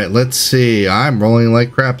 All right. Let's see. I'm rolling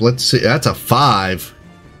like crap. Let's see. That's a 5.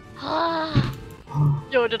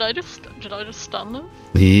 Yo, did I just stun them?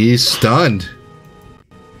 He's stunned.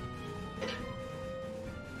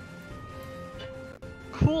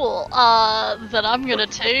 Cool. Then I'm gonna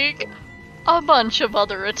take a bunch of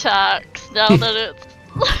other attacks now that it's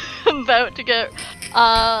about to get.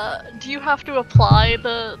 Do you have to apply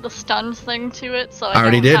the stun thing to it? So I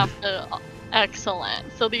already don't did. Have to.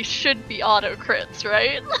 Excellent. So these should be auto crits,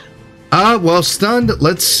 right? Well, stunned.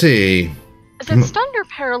 Let's see. Is it stunned or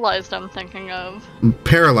paralyzed? I'm thinking of.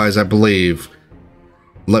 Paralyzed, I believe.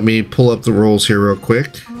 Let me pull up the rules here real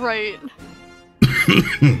quick. Right.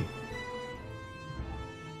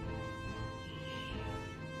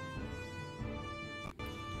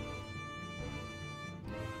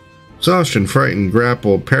 Exhaustion, frightened,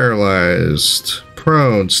 grappled, paralyzed,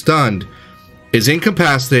 prone, stunned. Is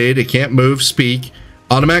incapacitated. It can't move, speak.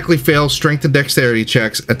 Automatically fails strength and dexterity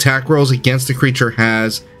checks. Attack rolls against the creature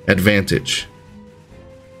has advantage.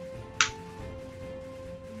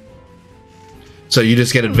 So you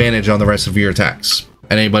just get advantage on the rest of your attacks.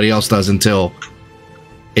 And anybody else does until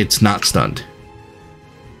it's not stunned.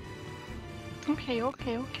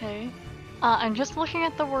 Okay. I'm just looking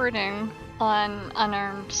at the wording on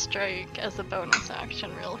unarmed strike as a bonus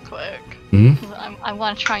action real quick. I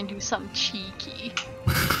want to try and do something cheeky.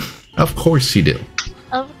 Of course you do.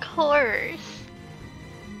 Of course.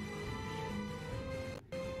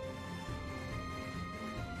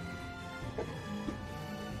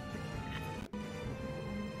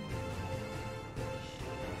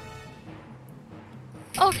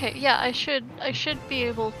 Okay, yeah, I should be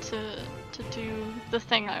able to do the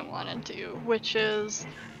thing I want to do, which is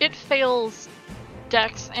it fails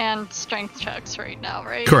dex and strength checks right now,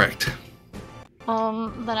 right? Correct.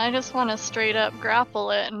 Then I just want to straight up grapple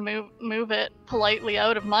it and move it politely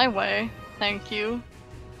out of my way. Thank you.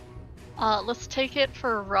 Let's take it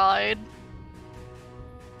for a ride.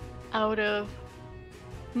 Out of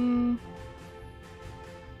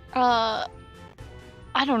I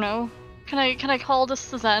don't know. Can I call this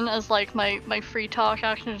to Zen as like my free talk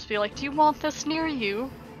action and just be like, do you want this near you?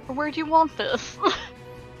 Or where do you want this?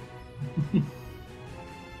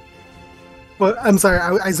 Well, I'm sorry,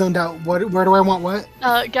 I zoned out. Where do I want what?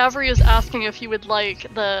 Gavri is asking if you would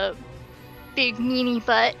like the big meanie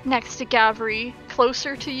butt next to Gavri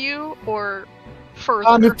closer to you or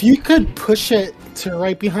further. If you could push it to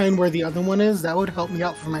right behind where the other one is, that would help me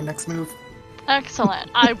out for my next move.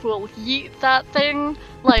 Excellent. I will yeet that thing.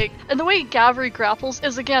 Like, and the way Gavri grapples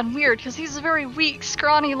is again weird because he's a very weak,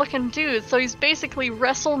 scrawny looking dude. So he's basically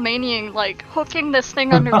WrestleManiaing, like hooking this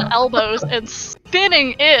thing under the elbows and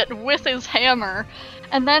spinning it with his hammer.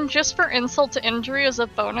 And then just for insult to injury as a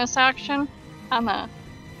bonus action, I'm a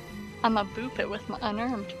boop it with my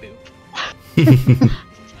unarmed boop.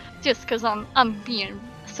 Just because I'm being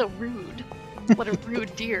so rude. What a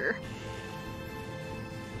rude deer.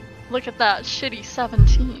 Look at that shitty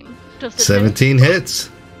 17. Does it 17 hits.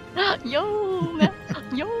 Yo, man.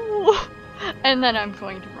 Yo. And then I'm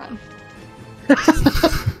going to run.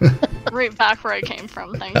 Right back where I came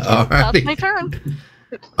from, thank you. Alrighty. That's my turn.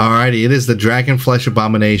 Alrighty, it is the dragon flesh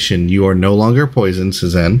abomination. You are no longer poisoned,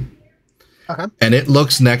 Suzanne. Okay. And it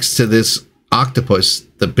looks next to this octopus,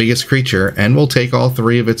 the biggest creature, and will take all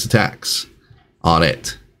 3 of its attacks on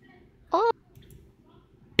it. Oh.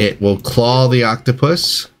 It will claw the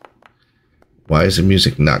octopus. Why is the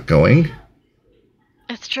music not going?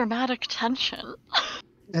 It's dramatic tension.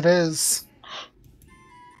 It is.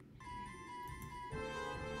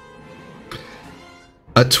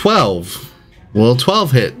 A 12. Will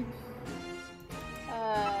 12 hit?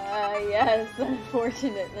 Yes,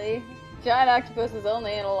 unfortunately. Giant octopus is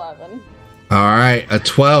only an 11. Alright, a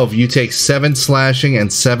 12. You take 7 slashing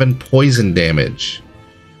and 7 poison damage.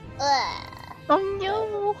 Oh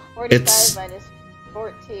no. 45 It's- minus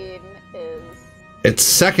 14 is... Its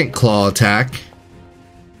second claw attack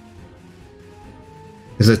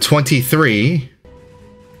is a 23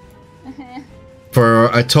 for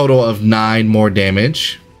a total of 9 more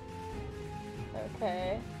damage.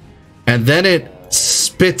 Okay. And then it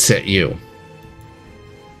spits at you.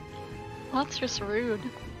 That's just rude.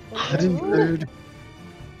 That is rude.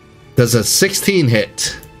 Does a 16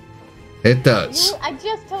 hit? It does. I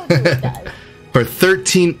just told you it does. For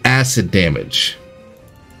 13 acid damage.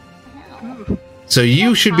 Ow. So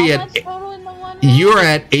you should be How at... much total in the one round? You're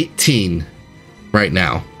at 18 right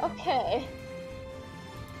now. Okay.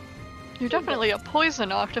 You're definitely a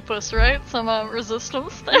poison octopus, right? Some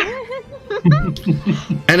resistance there.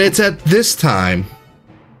 And it's at this time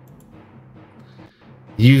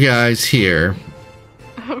you guys hear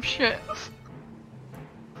Oh shit.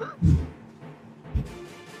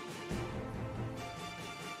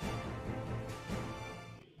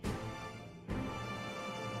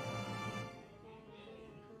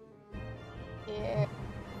 Yeah.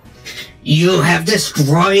 You have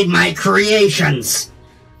destroyed my creations.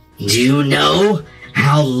 Do you know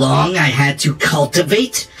how long I had to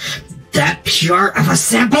cultivate that pure of a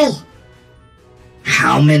sample?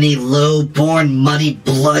 How many low-born,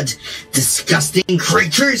 muddy-blood, disgusting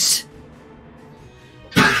creatures?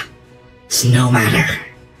 Bah, it's no matter.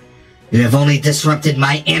 You have only disrupted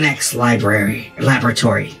my annex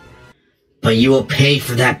laboratory. But you will pay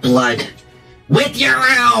for that blood with your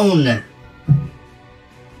own!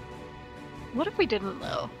 What if we didn't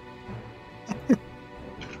though?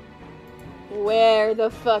 Where the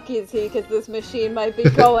fuck is he? Because this machine might be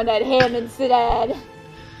going at him instead.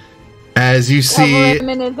 as you Cover see him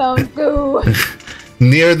in his own goo.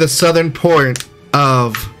 near the southern point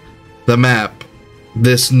of the map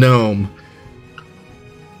this gnome.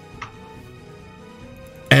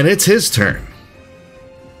 And it's his turn.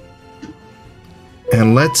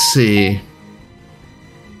 And let's see.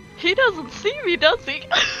 He doesn't see me, does he?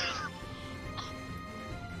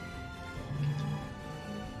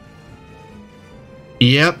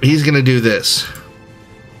 Yep, he's gonna do this.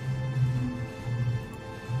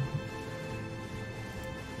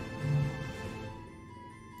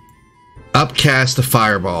 Upcast a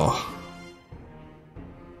fireball.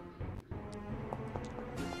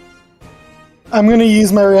 I'm gonna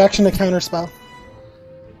use my reaction to counterspell.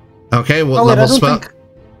 Okay, what Oh wait, level spell?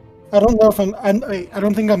 I don't know if wait, I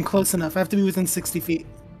don't think I'm close enough. I have to be within 60 feet.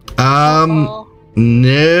 Oh.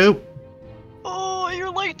 Nope. Oh,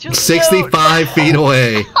 you're like just 65 feet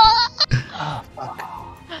away. Oh, fuck.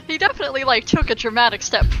 He definitely like took a dramatic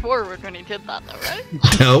step forward when he did that, though,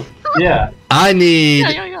 right? Nope. Yeah. I need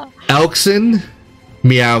Yeah. Elkson,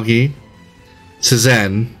 Meowgi,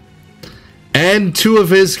 Suzanne, and 2 of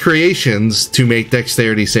his creations to make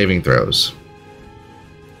dexterity saving throws.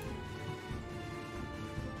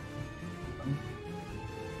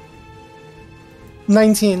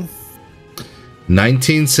 $19.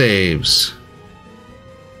 19 saves.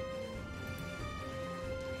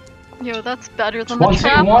 Yo, that's better than the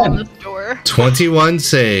trap 21. on this door. 21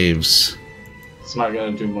 saves. It's not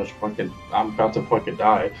gonna do much fucking. I'm about to fucking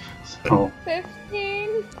die. So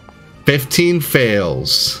 15. 15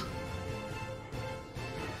 fails.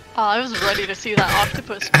 Oh, I was ready to see that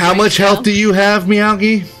octopus. How break much health down. do you have,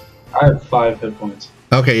 Meowgi? I have 5 hit points.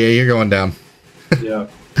 Okay, yeah, you're going down. Yeah.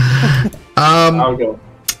 Um, I'll go.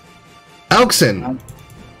 Elkson,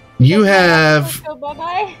 you have... Go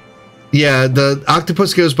bye-bye. Yeah, the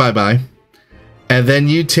octopus goes bye-bye. And then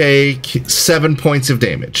you take 7 points of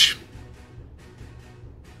damage.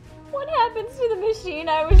 What happens to the machine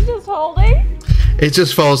I was just holding? It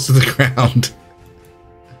just falls to the ground.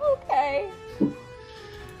 Okay.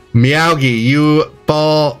 Meowgi, you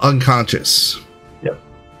fall unconscious. Yep.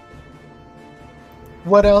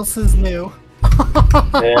 What else is new?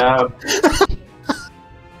 Yeah.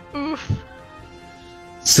 Oof.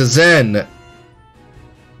 So then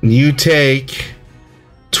you take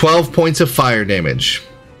 12 points of fire damage.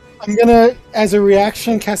 I'm gonna, as a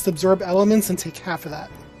reaction, cast Absorb Elements and take half of that.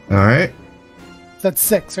 All right. That's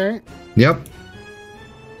 6, right? Yep.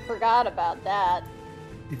 Forgot about that.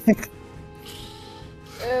 Oops.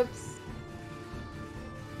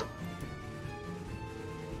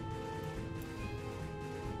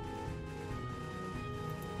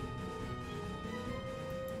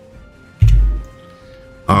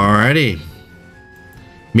 Alrighty.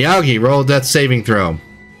 Miyagi, roll a death saving throw.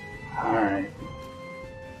 Alright.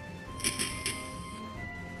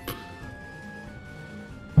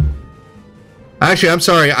 Actually, I'm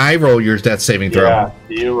sorry. I roll your death saving throw. Yeah,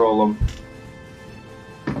 you roll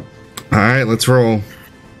them. Alright, let's roll.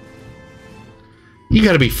 You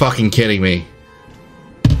gotta be fucking kidding me.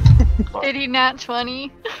 Did he nat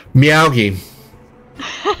 20? Miyagi.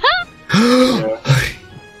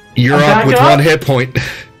 You're I'm up back with up? 1 hit point.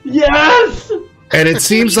 Yes! And it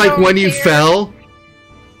seems You like when don't you care. fell,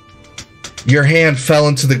 your hand fell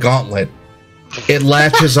into the gauntlet. It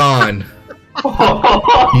latches on.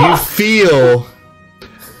 You feel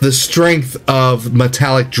the strength of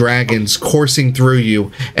metallic dragons coursing through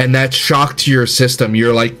you, and that shock to your system.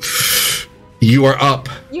 You're like, you are up.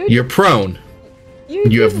 You're prone. You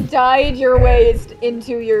You just have- died your ways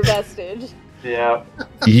into your vestige. Yeah.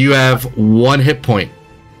 You have 1 hit point.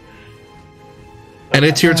 And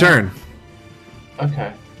it's your turn.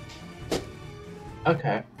 Okay.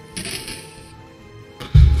 Okay.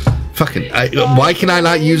 Fucking, why can I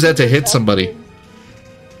not use that to hit somebody?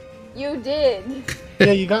 You did.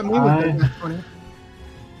 Yeah, you got me with that 20.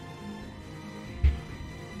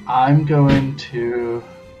 I'm going to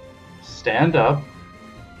stand up,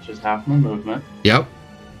 which is half my movement, Yep.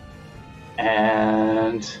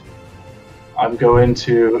 and I'm going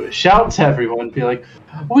to shout to everyone, be like,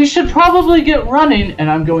 we should probably get running, and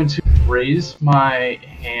I'm going to raise my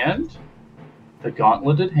hand, the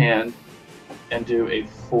gauntleted hand, and do a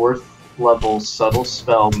 4th level subtle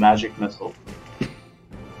spell magic missile.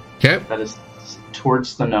 Okay. That is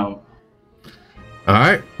towards the gnome.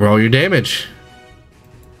 Alright, roll your damage.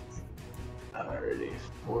 Alrighty,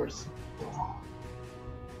 4th level.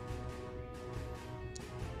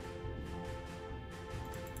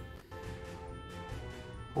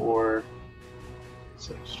 Four,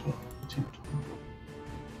 6, 12, 15, 20.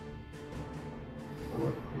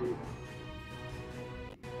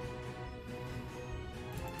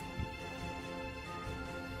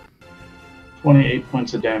 28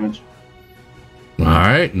 points of damage.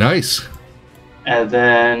 Alright, nice. And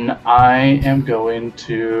then I am going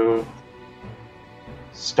to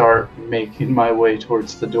start making my way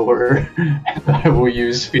towards the door, and I will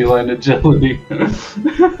use feline agility.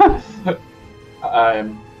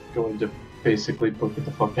 I'm going to basically book it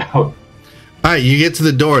the fuck out. Alright, you get to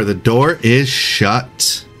the door. The door is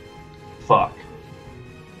shut. Fuck.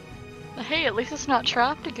 Hey, at least it's not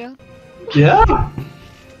trapped again. Yeah.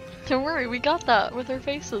 Don't worry, we got that with our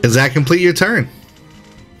faces. Does that complete your turn?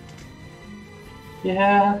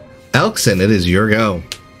 Yeah. Elkson, it is your go.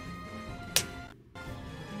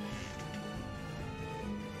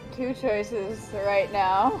 2 choices right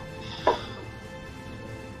now.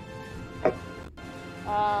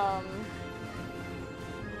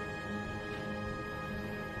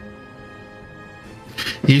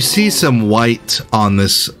 You see some white on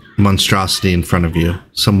this monstrosity in front of you.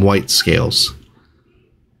 Some white scales.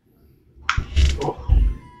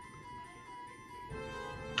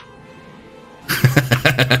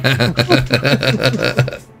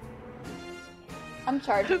 I'm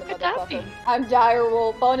charging the Who could that be? motherfucker. I'm dire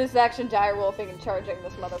wolf, bonus action dire wolfing and charging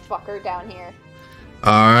this motherfucker down here.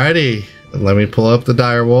 Alrighty. Let me pull up the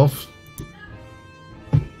dire wolf.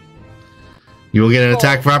 You will get an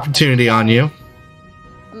attack of opportunity on you.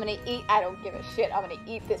 I'm gonna eat. I don't give a shit. I'm gonna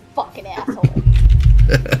eat this fucking asshole. Like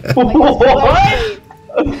it's What?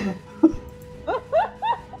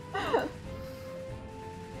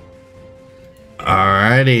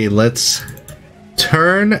 Alrighty, let's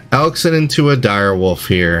turn Elkson into a dire wolf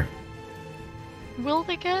here. Will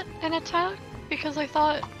they get an attack? Because I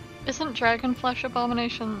thought, isn't Dragon Flesh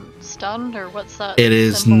Abomination stunned, or what's that? It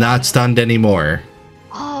is symbol not on it? stunned anymore.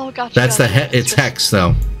 Oh, gotcha. That's the gotcha. it's hex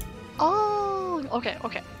though. Oh, okay,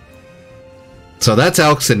 okay. So that's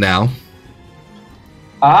Elkson now.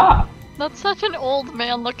 Ah. That's such an old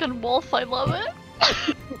man looking wolf. I love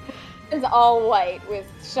it. It's all white with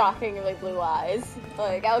shockingly blue eyes.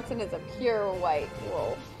 Like Alexon is a pure white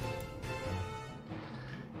wolf.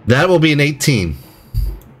 That will be an 18.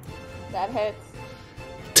 That hits.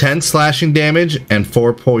 10 slashing damage and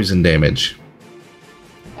 4 poison damage.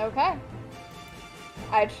 Okay.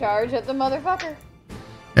 I charge at the motherfucker.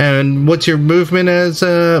 And what's your movement as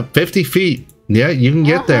 50 feet? Yeah, you can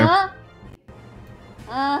get there.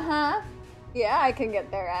 Yeah, I can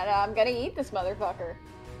get there, and I'm gonna eat this motherfucker.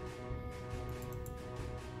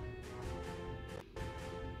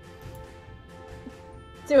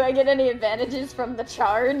 Do I get any advantages from the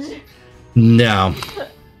charge? No.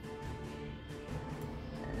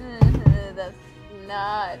 That's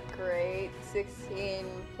not great. 16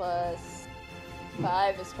 plus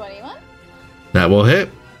 5 is 21. That will hit.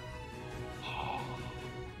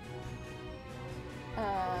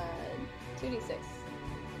 2d6.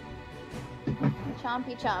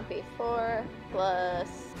 Chompy chompy. 4 plus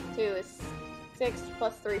 2 is 6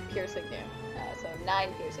 plus 3 piercing damage. So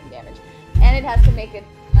 9 piercing damage. And it has to make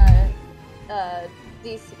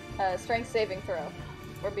a strength saving throw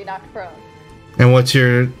or be knocked prone. And what's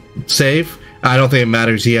your save? I don't think it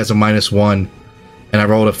matters. He has a -1, and I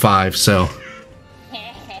rolled a 5, so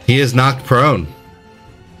he is knocked prone.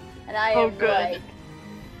 And I am like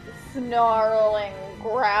snarling,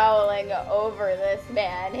 growling over this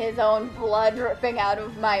man, his own blood dripping out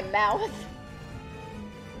of my mouth.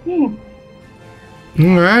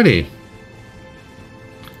 Alrighty.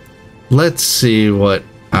 Let's see what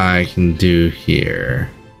I can do here.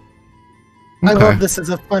 I Okay. love this as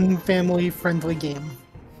a fun, family-friendly game.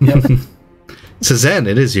 Suzanne,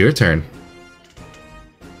 it is your turn.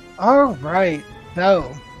 All right,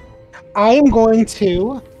 so I am going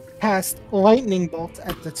to cast lightning bolt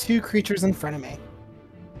at the 2 creatures in front of me.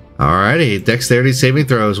 Alrighty, dexterity saving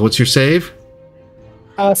throws. What's your save?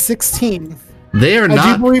 16. They are I do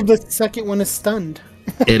not. believe the second one is stunned.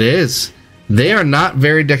 It is. They are not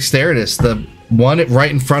very dexterous. The one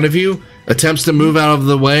right in front of you attempts to move out of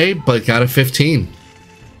the way, but got a 15.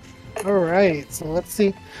 All right, so let's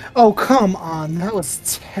see. Oh, come on, that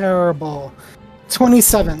was terrible.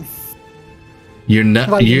 27. You're not.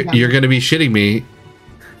 Lightning You're going to be shitting me.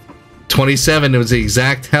 27 was the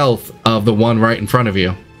exact health of the one right in front of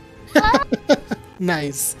you.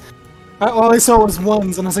 Nice. All I saw was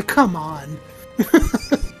ones, and I was like, come on.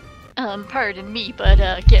 Pardon me, but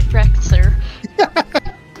get wrecked, sir.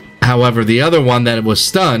 However, the other one that was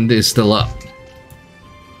stunned is still up.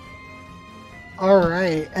 All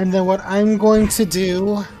right, and then what I'm going to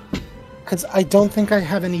do, because I don't think I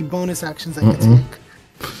have any bonus actions I can take,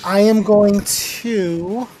 I am going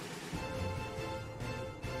to...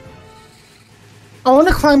 I want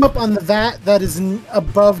to climb up on the vat that is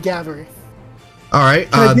above Gathery. All right,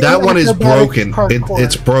 Can I do that one is acrobatics broken. parkour?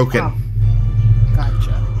 It's broken. Oh,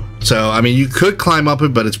 gotcha. So, I mean, you could climb up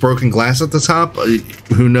it, but it's broken glass at the top.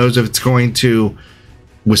 Who knows if it's going to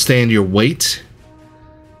withstand your weight?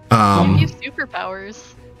 You have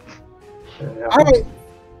superpowers. All right.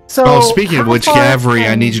 So, Oh, speaking of how which, far Gavri, I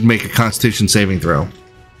can- need you to make a Constitution saving throw.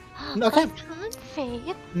 Okay. Good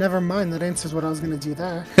faith. Never mind, that answers what I was going to do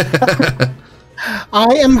there. I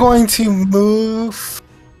am going to move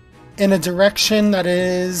in a direction that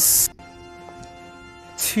is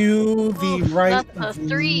to the right. That's a of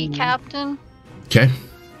 3, me. Captain. Okay.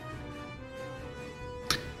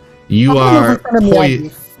 You I'm gonna move are in front of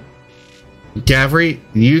Miyagi. Gavri,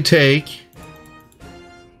 you take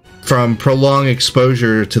from prolonged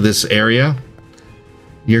exposure to this area,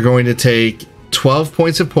 you're going to take 12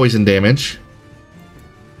 points of poison damage,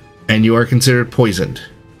 and you are considered poisoned.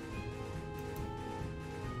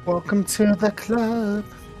 Welcome to the club.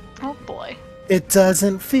 Oh boy. It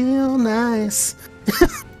doesn't feel nice.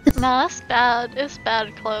 Nah, it's bad. It's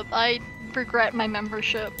bad, club. I regret my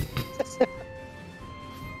membership.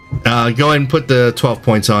 Go ahead and put the 12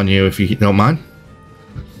 points on you if you don't mind.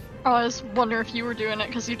 I was wondering if you were doing it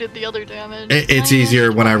because you did the other damage. It's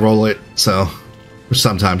easier when I roll it, so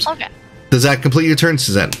sometimes. Okay. Does that complete your turn,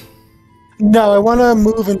 Suzanne? No, I want to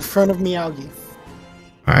move in front of Miyagi.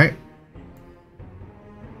 All right.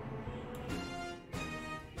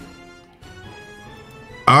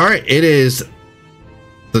 All right, it is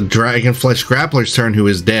the Dragonflesh Grappler's turn, who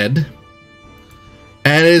is dead.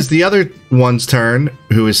 And it is the other one's turn,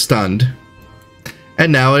 who is stunned.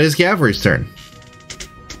 And now it is Gavri's turn.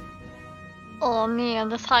 Oh man,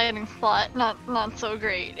 this hiding spot, not so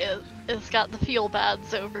great. It's got the feel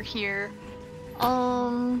bads over here.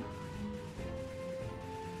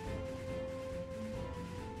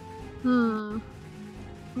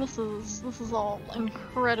 This is all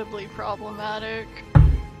incredibly problematic.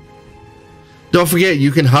 Don't forget,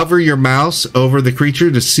 you can hover your mouse over the creature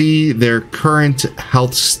to see their current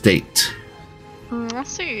health state. I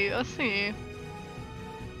see.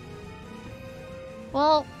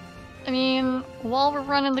 Well, I mean, while we're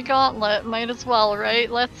running the gauntlet, might as well, right?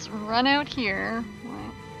 Let's run out here.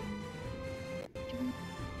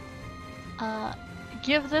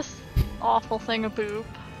 Give this awful thing a boop.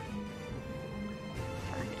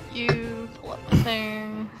 you, pull up the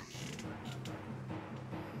thing.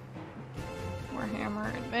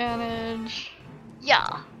 Warhammer advantage.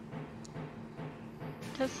 Yeah.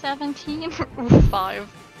 To 17? Ooh,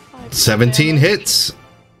 5. 17 damage. hits.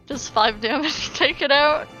 Just 5 damage to take it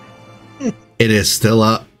out. It is still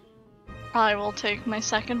up. I will take my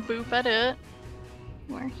second boop at it.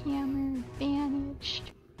 Warhammer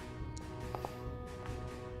advantaged.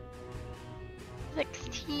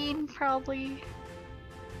 16 probably.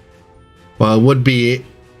 Well, it would be.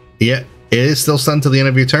 Yeah, it is still stunned to the end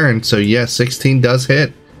of your turn. So, yeah, 16 does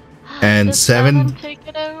hit. And Does 7. Take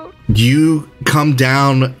it out. You come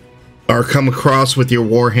down or come across with your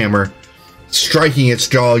warhammer, striking its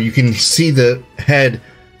jaw. You can see the head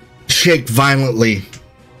shake violently,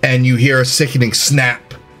 and you hear a sickening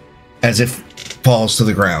snap as it falls to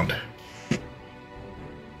the ground.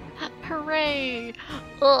 Hooray!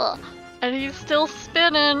 Ugh. And he's still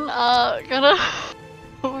spinning. Gonna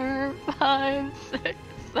 4, 5, 6,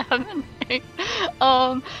 7, 8.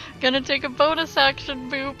 Gonna take a bonus action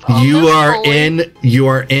boop. On You this are bully. you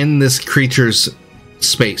are in this creature's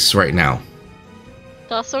space right now.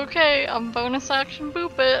 That's okay. I'm bonus action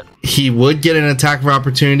boop it. He would get an attack of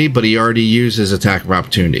opportunity, but he already used his attack of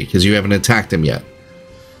opportunity because you haven't attacked him yet.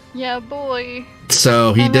 Yeah, boy.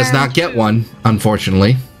 So he And does not there's get 2. one,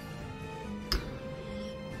 unfortunately.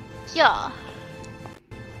 Yeah.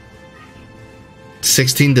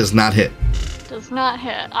 16 does not hit. Does not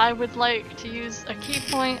hit. I would like to use a key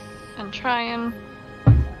point and try and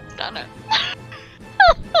stun it.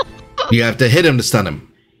 You have to hit him to stun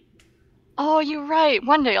him. Oh, you're right.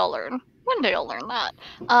 One day I'll learn. One day I'll learn that.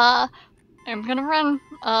 I'm gonna run,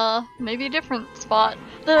 maybe a different spot.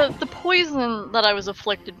 The poison that I was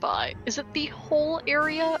afflicted by, is it the whole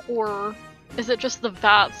area, or is it just the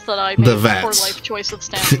vats that I made The the vats. poor life choice of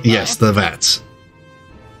standing Yes, by? the vats.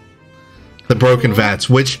 The broken vats,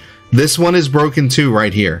 which this one is broken too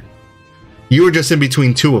right here. You were just in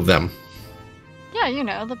between 2 of them. Yeah, you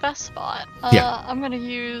know, the best spot. Yeah. I'm gonna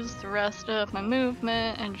use the rest of my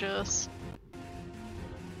movement and just...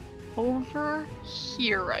 over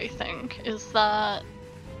here, I think. Is that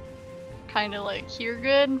kind of like here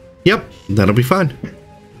good? Yep, that'll be fine.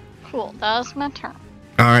 Cool, that's my turn.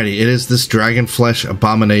 Alrighty, it is this dragon flesh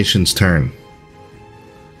abomination's turn.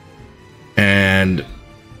 And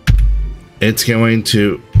it's going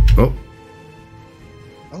to... Oh,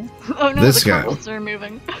 Oh no, This the guy. carpets are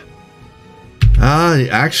moving.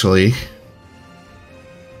 actually...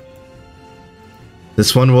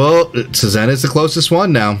 This one will... Susanna is the closest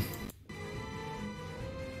one now.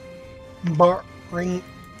 Boring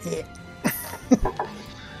it.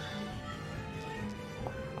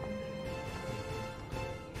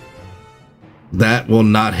 That will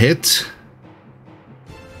not hit.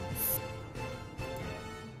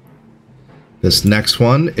 This next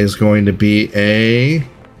one is going to be a...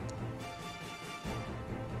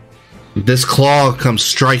 This claw comes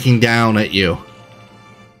striking down at you.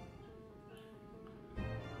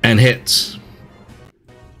 And hits.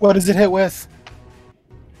 What does it hit with?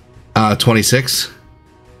 26.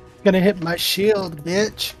 Gonna hit my shield,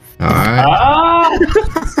 bitch. Alright. Ah!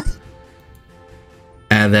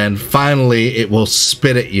 And then finally, it will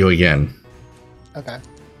spit at you again. Okay.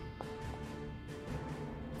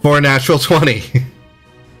 For a natural 20.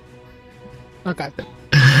 Okay.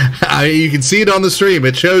 You can see it on the stream.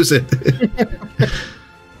 It shows it.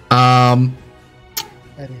 I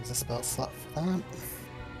need a spell slot for that.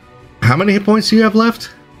 How many hit points do you have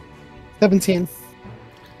left? 17.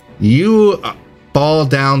 You fall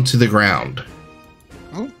down to the ground.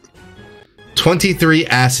 Oh. 23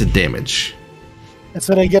 acid damage. That's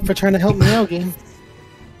what I get for trying to help Miyagi.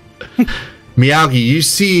 Miyagi, you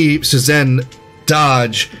see Suzanne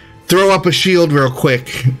dodge, throw up a shield real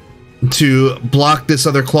quick to block this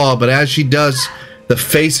other claw, but as she does, the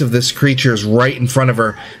face of this creature is right in front of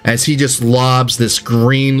her as he just lobs this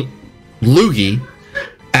green loogie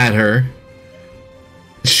at her.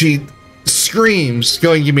 She screams.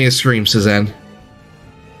 Go and give me a scream, Suzanne.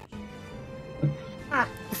 I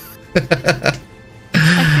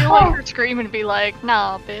feel like her screaming to be like,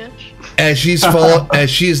 nah, bitch. As she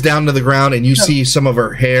is down to the ground, and you see some of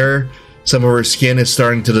her hair, some of her skin is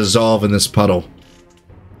starting to dissolve in this puddle.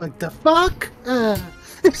 Like the fuck? And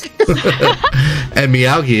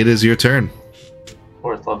Miyagi, it is your turn.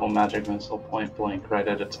 4th level magic missile, point blank, right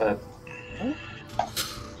at its head.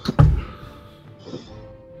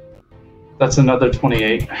 That's another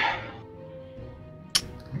 28.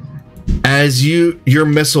 As your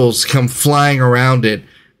missiles come flying around it,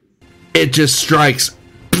 it just strikes.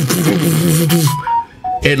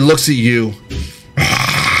 It looks at you.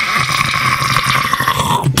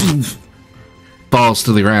 falls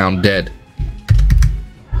to the ground dead.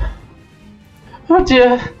 Oh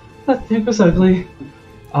dear, that thing was ugly.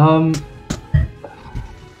 And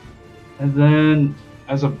then,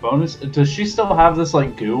 as a bonus, does she still have this,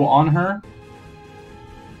 like, goo on her?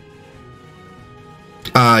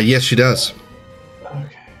 Yes, she does.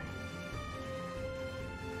 Okay.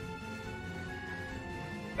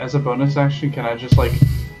 As a bonus action, can I just, like,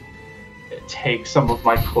 take some of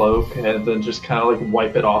my cloak and then just kind of, like,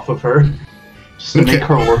 wipe it off of her? Just to make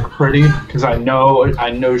her look pretty? Because I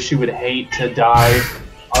know she would hate to die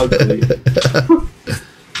ugly.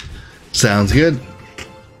 Sounds good.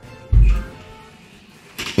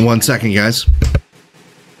 1 second, guys.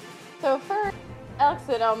 So first,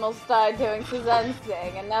 Elxin almost died doing Suzanne's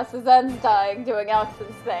thing, and now Suzanne's dying doing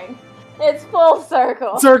Elxin's thing. It's full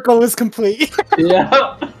circle. Circle is complete.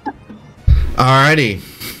 Yeah. Alrighty.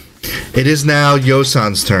 It is now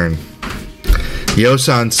Yosan's turn.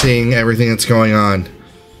 Yosan, seeing everything that's going on.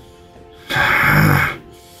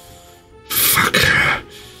 Fuck.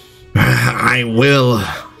 I will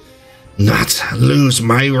not lose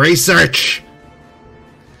my research.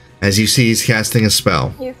 As you see, he's casting a spell.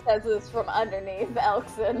 He says this from underneath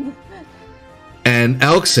Elxin. And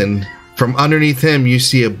Elxin, from underneath him, you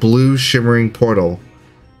see a blue shimmering portal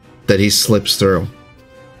that he slips through.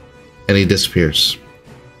 And he disappears.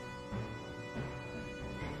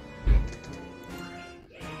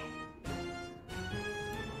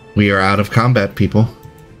 We are out of combat, people.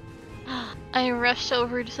 I rush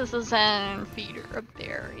over to Suzanne and feed her a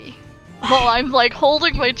berry. While I'm like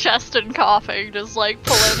holding my chest and coughing, just like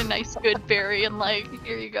pull out a nice good berry and like,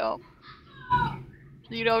 here you go.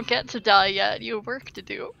 You don't get to die yet, you have work to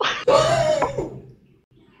do.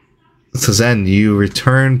 Suzanne, you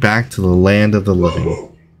return back to the land of the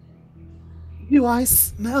living. Do I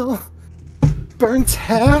smell burnt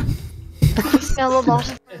hair? I smell a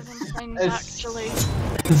lot of things actually.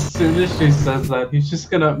 As soon as she says that,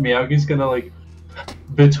 Miyagi's gonna, like,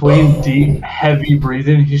 between deep, heavy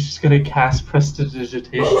breathing, he's just gonna cast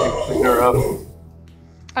Prestidigitation and clean her up.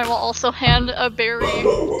 I will also hand a berry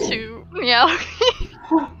to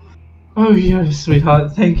Miyagi. Oh, yeah,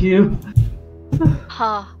 sweetheart, thank you.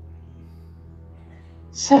 Huh.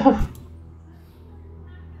 So,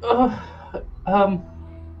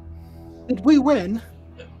 Did we win?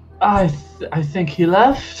 I think he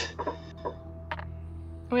left.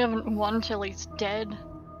 We haven't won till he's dead.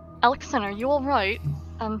 Alexander, are you alright?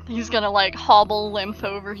 And he's gonna like hobble limp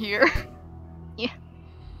over here. Yeah.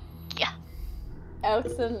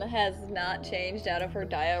 Elxin has not changed out of her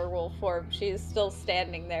direwolf form. She's still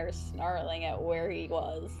standing there snarling at where he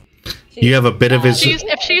was. You have a bit of his...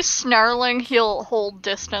 If she's snarling, he'll hold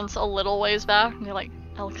distance a little ways back and be like,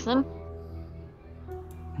 Elxin?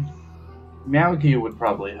 Miyagi would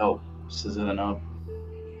probably help Suzanne up.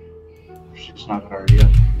 She's not hurt yet.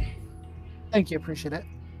 Thank you, appreciate it.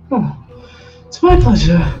 Oh, it's my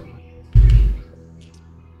pleasure.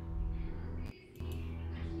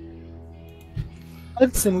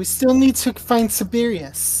 Listen, we still need to find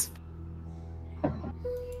Siberius.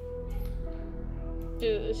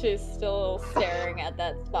 She's still staring at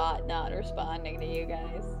that spot, not responding to you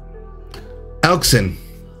guys. Elxin,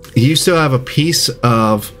 you still have a piece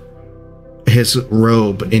of his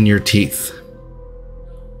robe in your teeth,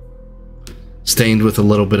 stained with a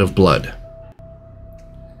little bit of blood.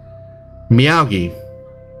 Miyagi,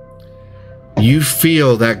 you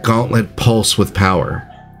feel that gauntlet pulse with power,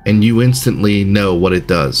 and you instantly know what it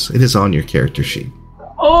does. It is on your character sheet.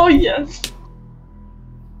 Oh, yes.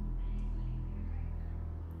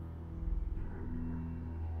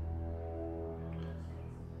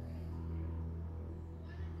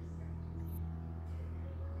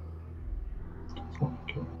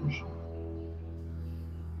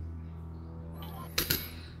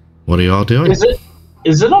 What are y'all doing?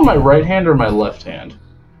 Is it on my right hand or my left hand?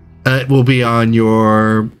 It will be on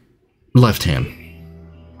your left hand.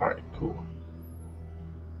 Alright, cool.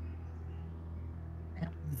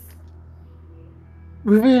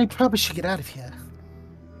 We really probably should get out of here.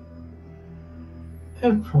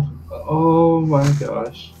 Oh my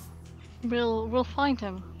gosh. We'll find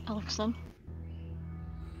him, Alexan.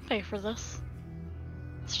 Pay for this.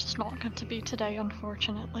 It's just not going to be today,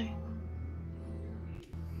 unfortunately.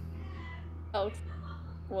 Alex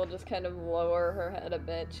will just kind of lower her head a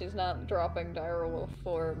bit. She's not dropping direwolf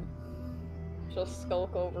form. She'll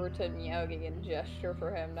skulk over to Miyagi and gesture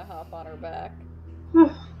for him to hop on her back.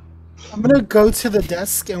 I'm gonna go to the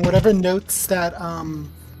desk and whatever notes that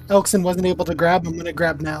Elxin wasn't able to grab, I'm gonna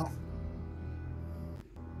grab now.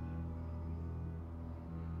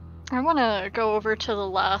 I want to go over to the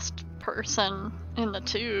last person in the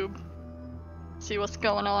tube. See what's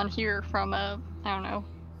going on here from a I don't know,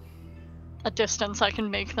 a distance I can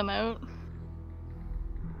make them out.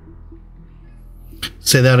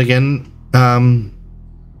 Say that again, Gavri.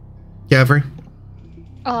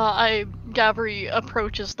 Gabri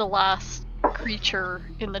approaches the last creature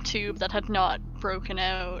in the tube that had not broken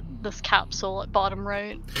out, this capsule at bottom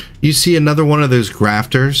right. You see another one of those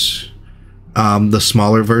grafters. The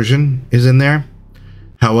smaller version is in there.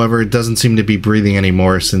 However, it doesn't seem to be breathing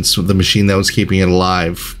anymore since the machine that was keeping it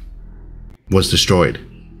alive was destroyed.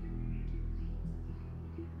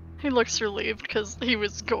 He looks relieved because he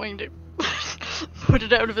was going to put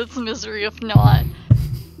it out of its misery if not.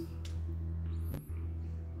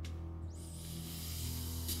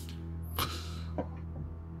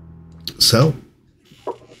 So,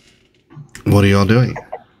 what are y'all doing?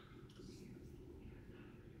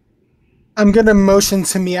 I'm gonna motion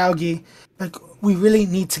to Miyagi, like, we really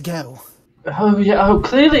need to go. Oh, yeah. Oh,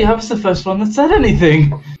 clearly I was the first one that said anything.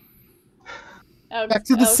 Back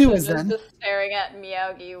to the sewers, then. Just staring at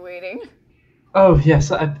Miyagi, waiting. Oh,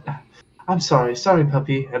 yes. I'm sorry. Sorry,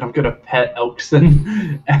 puppy. And I'm gonna pet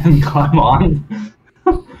Elkson and climb on.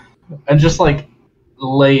 And just, like,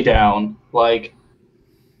 lay down. Like,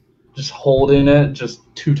 just holding it, just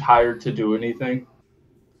too tired to do anything.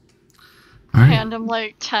 All right. Hand him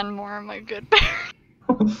like 10 more of my good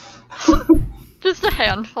berries. Just a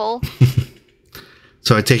handful.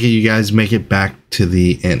 So I take it you guys make it back to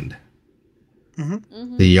the inn.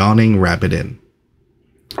 Mm-hmm. The Yawning Rabbit Inn.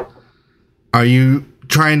 Are you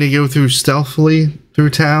trying to go through stealthily through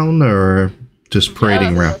town, or just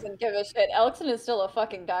parading Elkson around? doesn't give a shit. Elkson is still a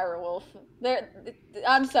fucking direwolf.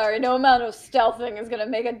 I'm sorry, no amount of stealthing is gonna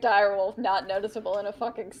make a direwolf not noticeable in a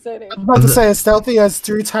fucking city. I'm about to say, as stealthy as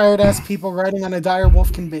 3 tired-ass people riding on a dire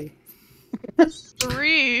wolf can be.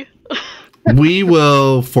 3. We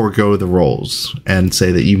will forego the rolls and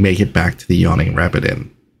say that you make it back to the Yawning Rabbit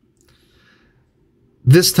Inn.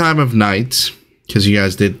 This time of night, because you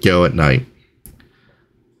guys did go at night,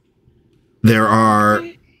 there are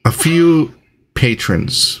a few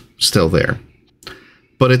patrons still there,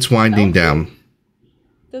 but it's winding down.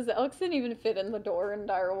 Does Elkson even fit in the door in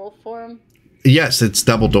direwolf form? Yes, it's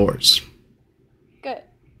double doors. Good.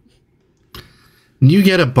 You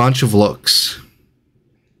get a bunch of looks.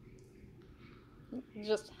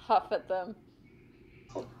 Just huff at them.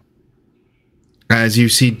 As you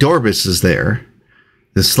see Dorbus is there,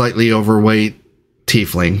 the slightly overweight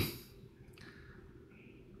tiefling.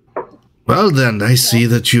 Well then, I see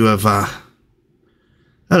that you have a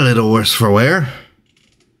little worse for wear.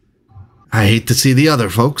 I hate to see the other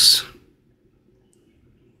folks.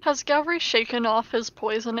 Has Gavri shaken off his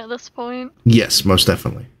poison at this point? Yes, most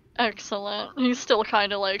definitely. Excellent. He's still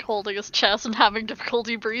kind of like holding his chest and having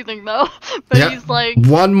difficulty breathing though. But Yep. he's like,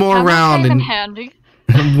 One more "I'm round okay, I'm and handy."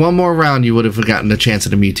 one more round you would have gotten a chance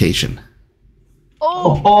at a mutation.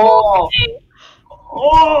 Oh,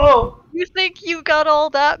 Oh! you think you got all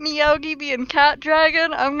that, Miyagi, being cat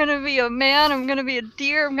dragon? I'm gonna be a man, I'm gonna be a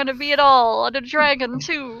deer, I'm gonna be it all, and a dragon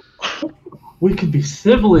too. We could be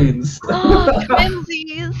siblings.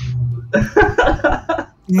 Twinsies!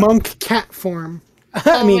 Monk cat form.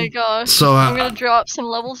 Oh my gosh. So, I'm gonna drop some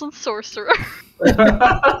levels in sorcerer.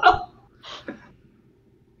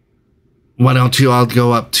 Why don't you all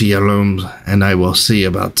go up to your rooms and I will see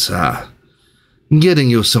about getting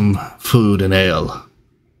you some food and ale.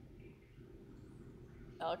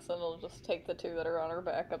 Elkson will just take the 2 that are on her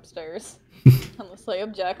back upstairs. Unless they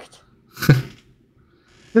object.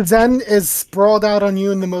 The Zen is sprawled out on you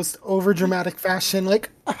in the most overdramatic fashion, like,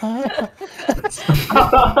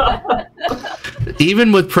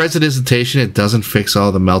 Even with prestidigitation, it doesn't fix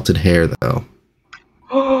all the melted hair, though.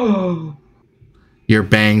 Your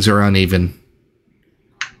bangs are uneven.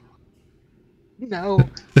 no.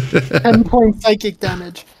 10-point psychic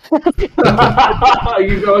damage. Are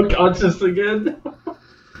you going conscious again?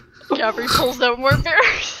 Gabri pulls out more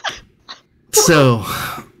berries. So,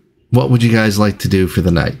 what would you guys like to do for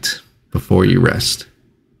the night before you rest?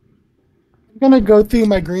 I'm gonna go through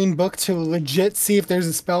my green book to legit see if there's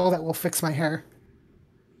a spell that will fix my hair.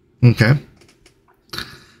 Okay.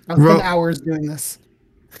 I've spent hours doing this.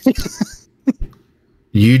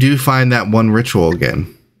 You do find that one ritual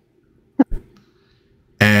again.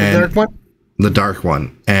 And The dark one? The dark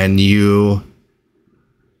one. And you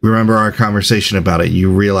remember our conversation about it.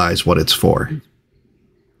 You realize what it's for.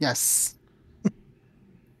 Yes.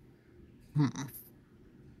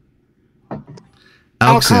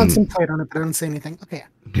 I'll Elkson, contemplate on it, but I don't say anything. Okay.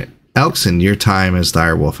 Elkson, your time as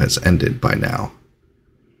direwolf has ended by now.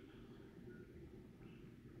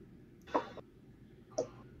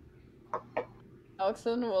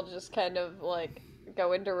 Elkson will just kind of like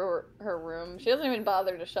go into her room. She doesn't even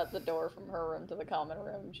bother to shut the door from her room to the common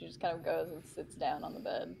room. She just kind of goes and sits down on the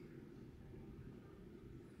bed.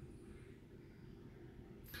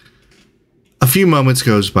 A few moments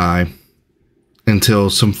goes by until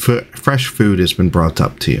some fresh food has been brought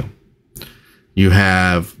up to you. You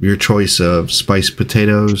have your choice of spiced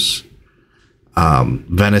potatoes,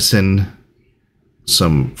 venison,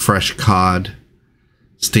 some fresh cod,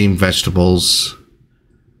 steamed vegetables,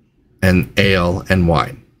 and ale and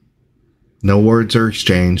wine. No words are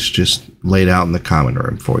exchanged, just laid out in the common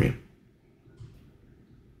room for you.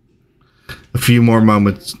 A few more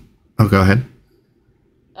moments. Oh, go ahead.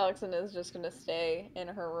 Alexin is just going to stay in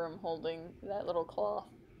her room holding that little cloth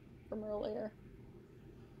from earlier.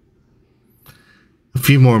 A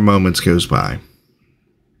few more moments goes by,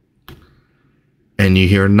 and you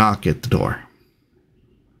hear a knock at the door.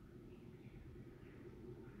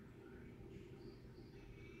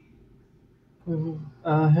 Who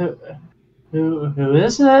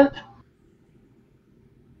is it?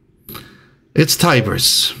 It's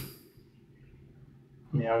Tibers.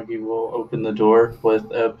 Miyagi will open the door with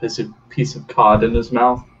a piece of cod in his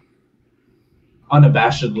mouth,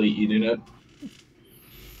 unabashedly eating it.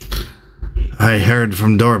 I heard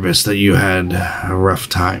from Dorbis that you had a rough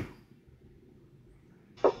time.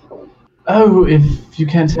 Oh, if you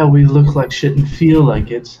can't tell, we look like shit and feel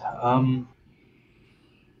like it.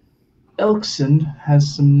 Elkson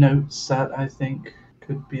has some notes that I think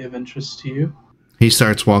could be of interest to you. He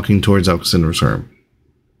starts walking towards Elkson's room.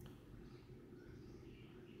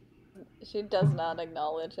 She does not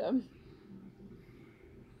acknowledge him.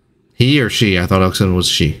 He or she? I thought Elkson was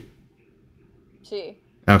she. She.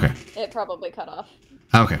 Okay. It probably cut off.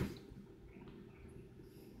 Okay.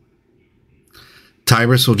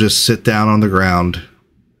 Tibers will just sit down on the ground,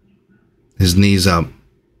 his knees up,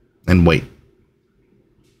 and wait.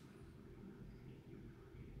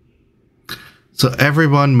 So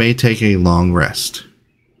everyone may take a long rest.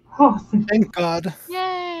 Oh, Thank God.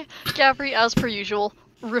 Yay! Gabri, as per usual,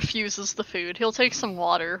 refuses the food. He'll take some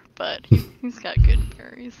water, but he's got good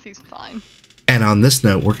berries. He's fine. And on this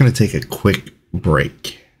note, we're going to take a quick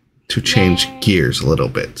break to change Yay. gears a little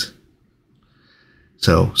bit.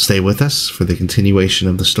 So stay with us for the continuation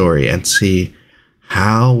of the story and see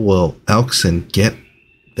how will Elkson get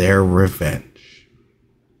their revenge.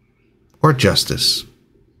 Or justice.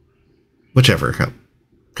 Whichever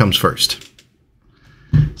comes first.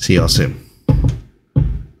 See y'all soon.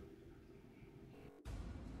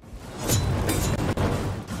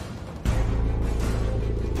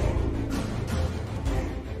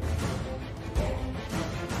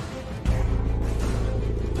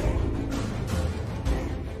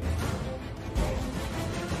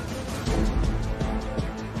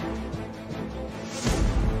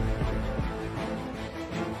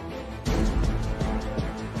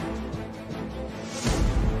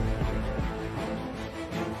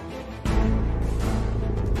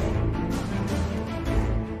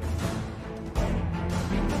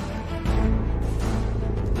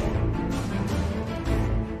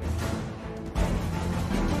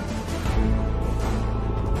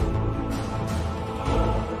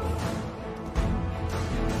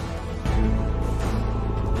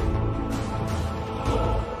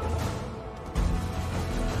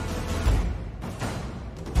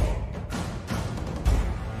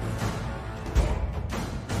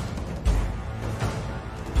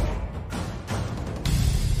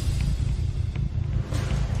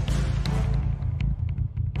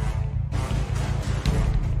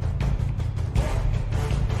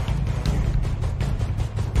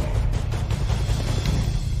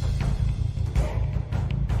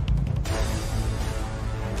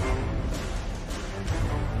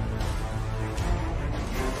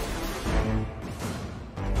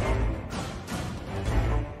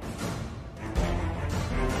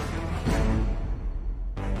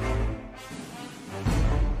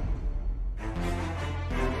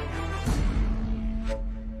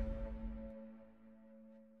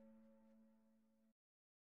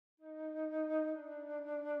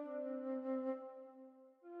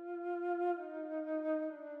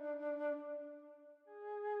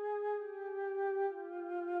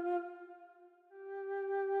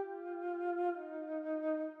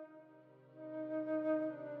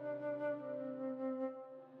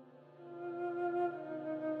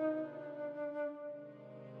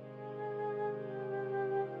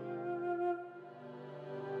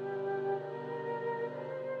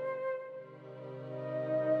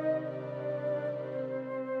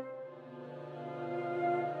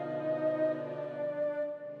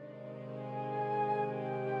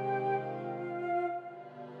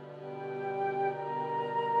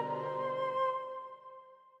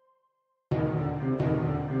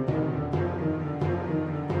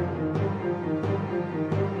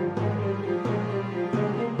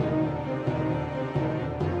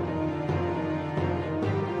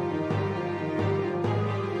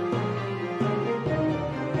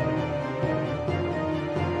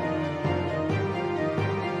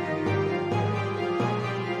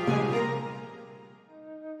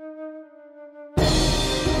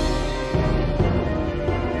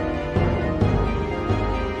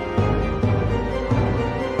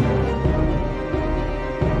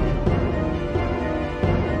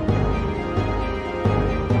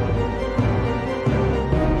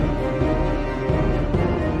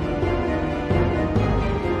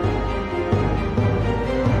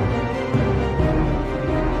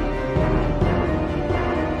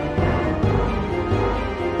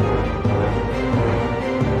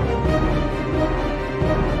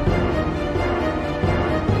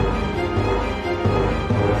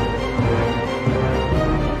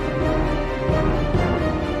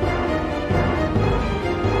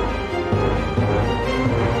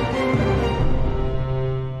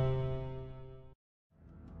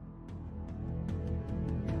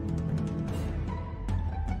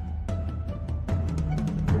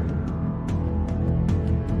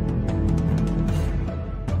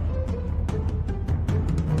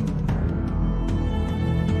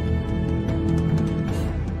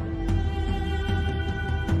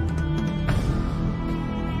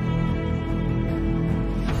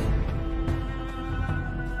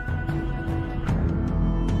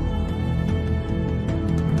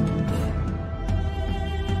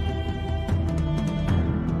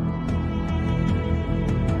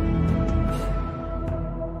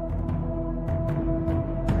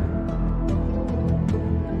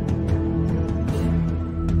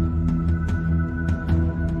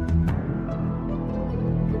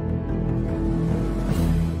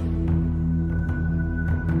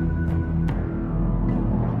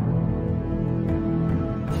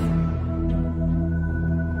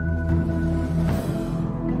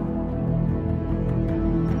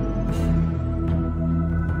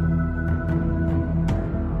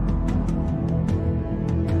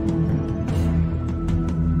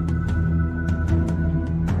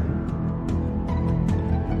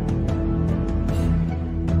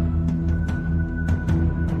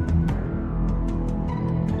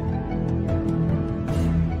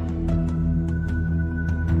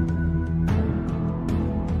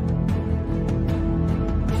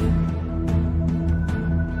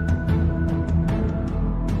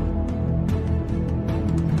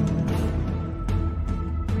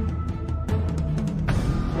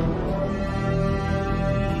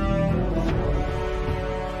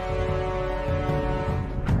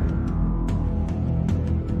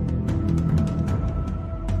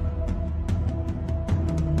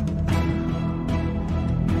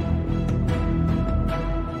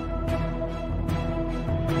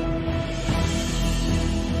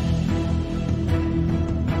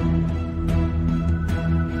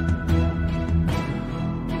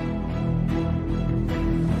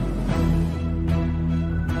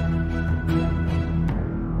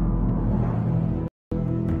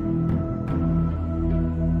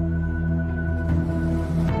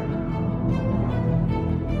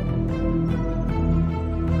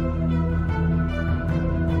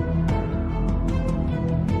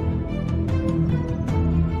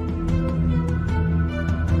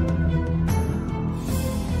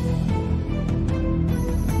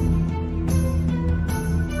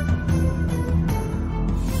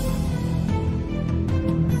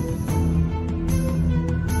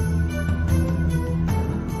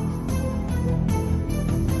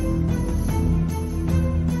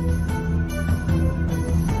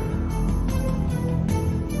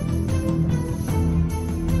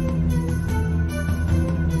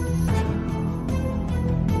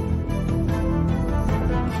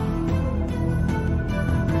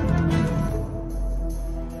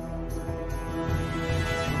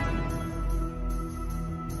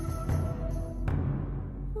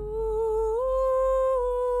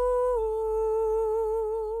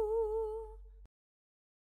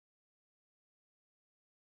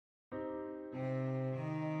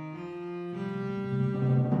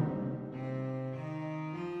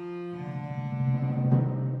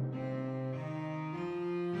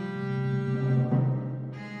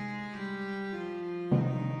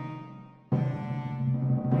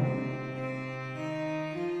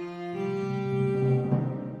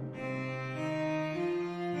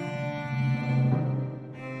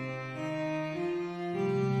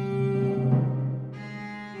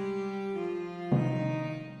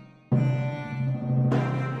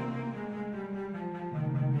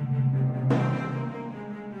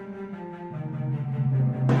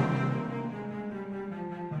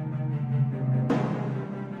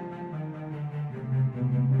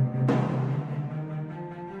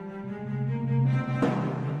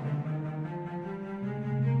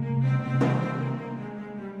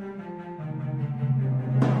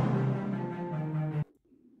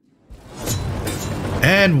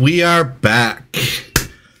 And we are back.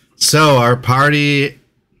 So our party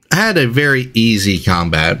had a very easy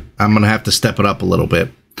combat. I'm going to have to step it up a little bit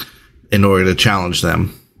in order to challenge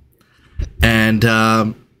them. And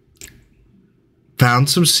found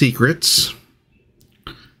some secrets.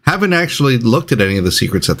 Haven't actually looked at any of the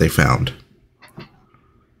secrets that they found.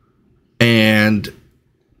 And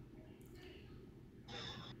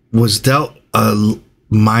was dealt a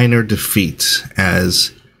minor defeat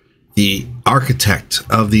as the architect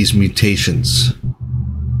of these mutations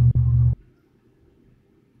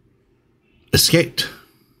escaped.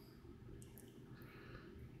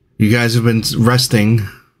 You guys have been resting.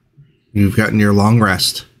 You've gotten your long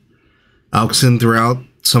rest. Alxin, throughout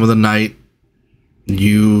some of the night,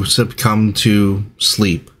 you succumb to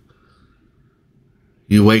sleep.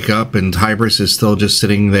 You wake up and Hybris is still just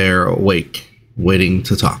sitting there awake, waiting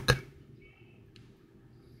to talk.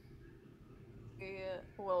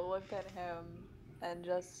 Will look at him and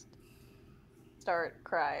just start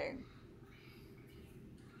crying.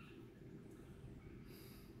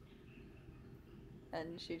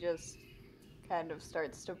 And she just kind of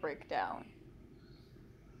starts to break down.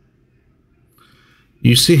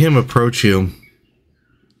 You see him approach you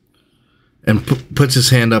and puts his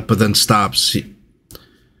hand up, but then stops. He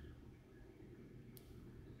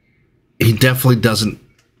definitely doesn't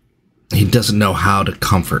know how to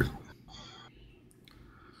comfort.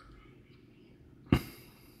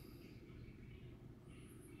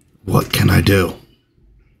 What can I do?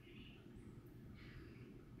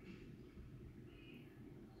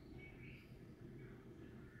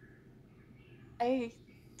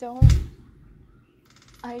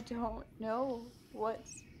 I I don't know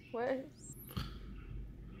what's worse.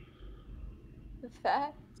 The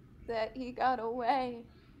fact that he got away,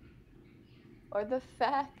 or the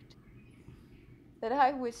fact that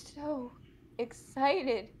I was so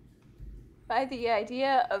excited by the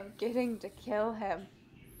idea of getting to kill him.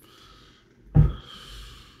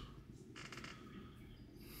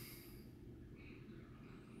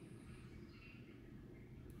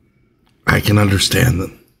 I can understand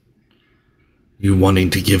that. You wanting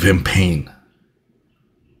to give him pain.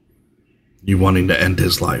 You wanting to end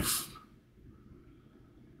his life.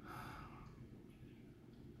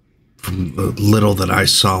 From the little that I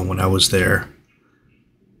saw when I was there,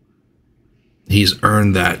 he's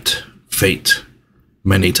earned that fate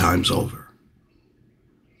many times over.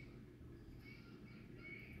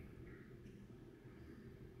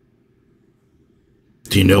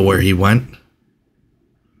 Do you know where he went?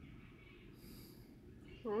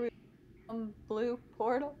 Blue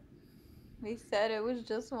portal. He said it was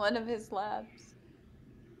just one of his labs.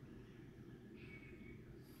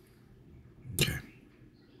 Okay.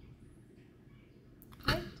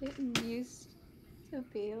 I didn't used to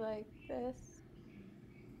be like this.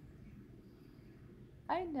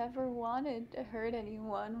 I never wanted to hurt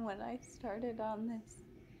anyone when I started on this.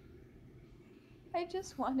 I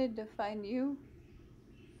just wanted to find you.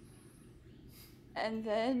 And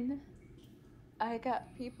then I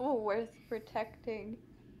got people worth protecting.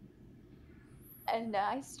 And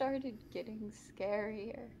I started getting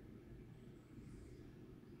scarier.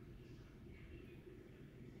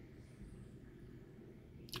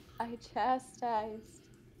 I chastised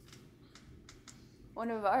one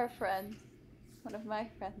of my friends,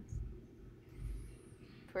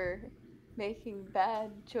 for making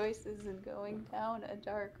bad choices and going down a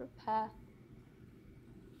dark path.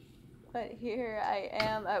 But here I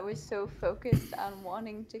am. I was so focused on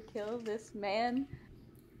wanting to kill this man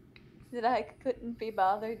that I couldn't be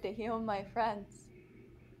bothered to heal my friends.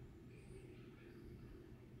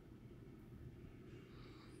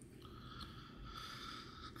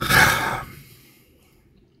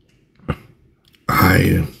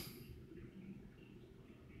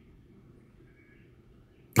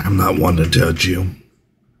 I'm not one to judge you.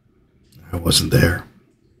 I wasn't there.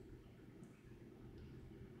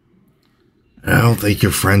 I don't think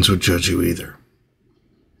your friends would judge you either.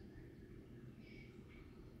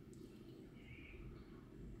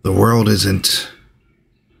 The world isn't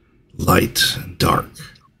light and dark.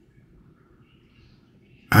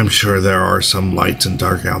 I'm sure there are some lights and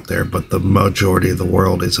dark out there, but the majority of the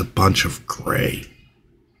world is a bunch of gray.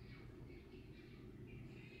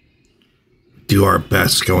 Do our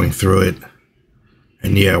best going through it,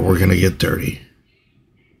 and yeah, we're gonna get dirty.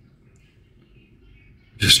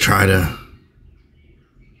 Just try to...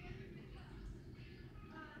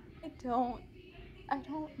 I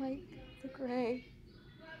don't like the gray.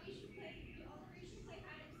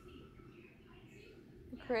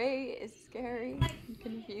 The gray is scary and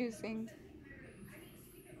confusing.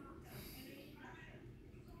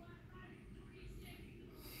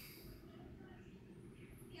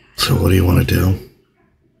 So what do you want to do?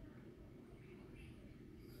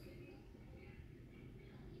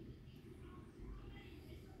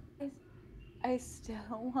 I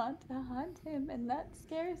still want to hunt him, and that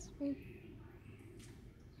scares me.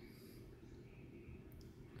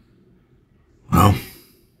 Well,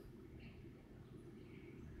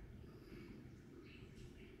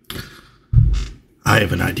 I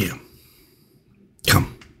have an idea.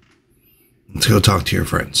 Come. Let's go talk to your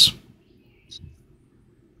friends.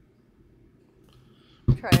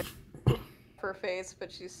 Try her face,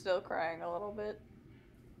 but she's still crying a little bit.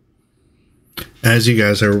 As you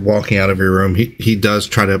guys are walking out of your room, he does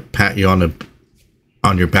try to pat you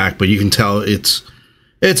on your back, but you can tell it's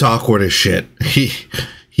awkward as shit.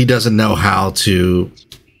 He doesn't know how to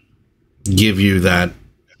give you that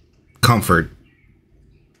comfort.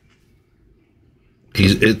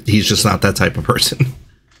 He's just not that type of person.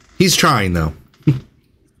 He's trying though.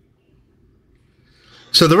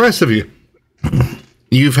 So the rest of you,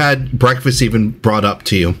 you've had breakfast even brought up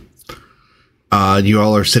to you. You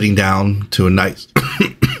all are sitting down to a nice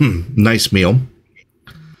nice meal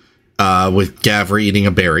with Gavri eating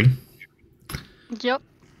a berry. Yep.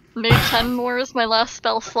 Made 10 more as my last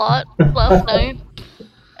spell slot last night.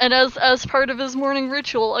 And as part of his morning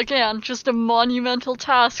ritual, again, just a monumental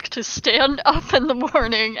task to stand up in the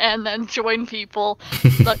morning and then join people.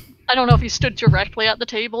 But I don't know if he stood directly at the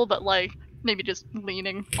table, but like maybe just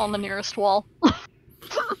leaning on the nearest wall.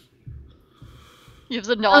 Gives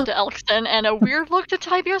a nod to Elkston and a weird look to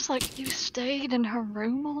Tiberius, like, you stayed in her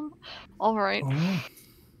room? Alright. Oh,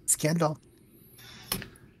 scandal.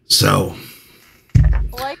 So,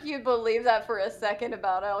 Like you believe that for a second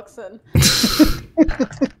about Elkson.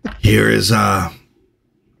 Here's the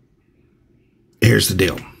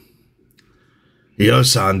deal.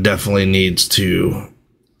 Yosan definitely needs to.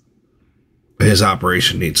 His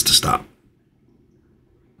operation needs to stop.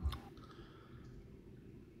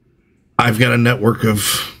 I've got a network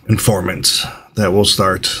of informants that will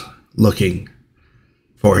start looking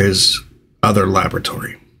for his other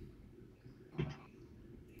laboratory.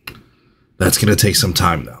 That's going to take some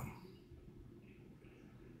time, though.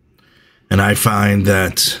 And I find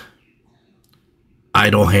that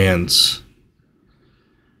idle hands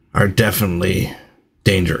are definitely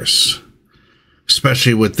dangerous,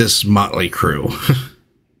 especially with this motley crew.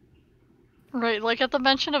 Right, like at the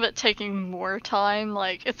mention of it taking more time,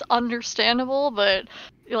 like it's understandable, but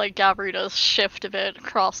like Gabri does shift a bit,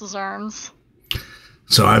 cross his arms.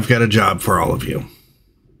 So I've got a job for all of you.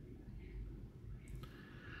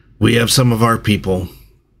 We have some of our people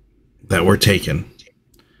that were taken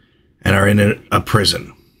and are in a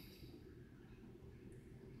prison.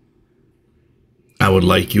 I would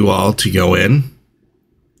like you all to go in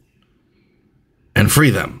and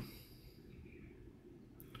free them.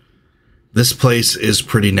 This place is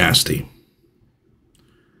pretty nasty.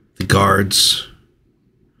 The guards,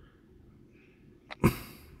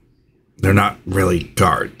 they're not really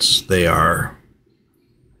guards. They are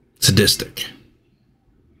sadistic.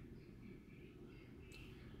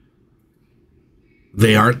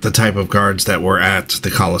 They aren't the type of guards that were at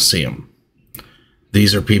the Colosseum.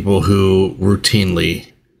 These are people who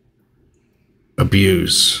routinely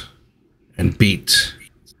abuse and beat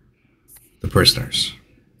the prisoners.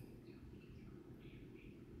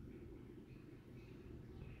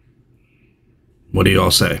 What do you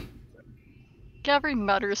all say? Gabri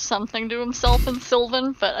mutters something to himself in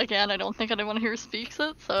Sylvan, but again, I don't think anyone here speaks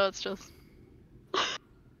it, so it's just...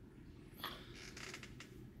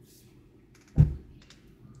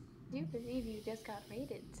 You believe you just got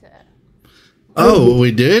raided, sir. Oh,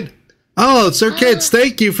 we did? Oh, Sir Kids,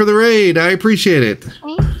 thank you for the raid. I appreciate it.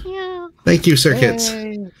 Thank you. Thank you, Sir Kids.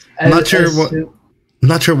 I'm not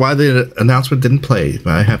sure why the announcement didn't play,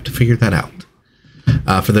 but I have to figure that out.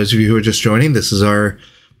 For those of you who are just joining, this is our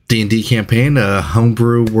D&D campaign, a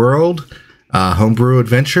homebrew world, homebrew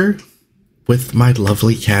adventure with my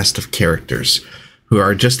lovely cast of characters who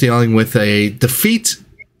are just dealing with a defeat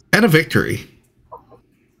and a victory.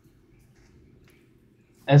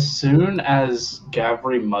 As soon as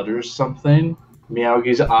Gavri mutters something,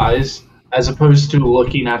 Miyagi's eyes, as opposed to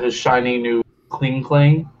looking at his shiny new Kling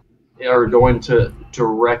Kling, are going to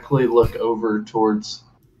directly look over towards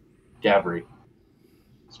Gavri.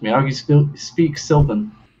 So Miyagi speaks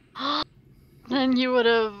Sylvan. Then you would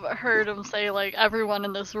have heard him say, like, everyone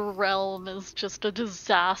in this realm is just a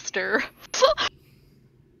disaster.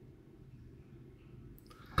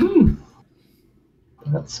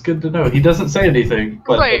 That's good to know. He doesn't say anything,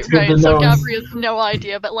 but right, it's good right. to So know. Gabri has no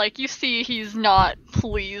idea, but like you see, he's not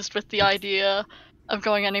pleased with the idea of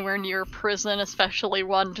going anywhere near prison, especially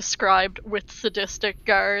one described with sadistic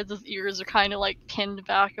guards. His ears are kind of like pinned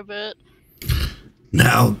back a bit.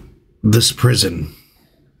 Now, this prison,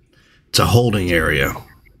 it's a holding area.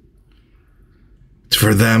 It's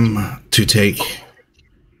for them to take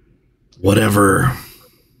whatever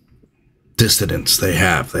dissidents they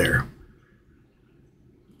have there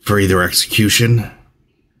for either execution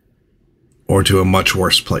or to a much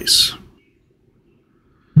worse place.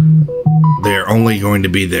 They're only going to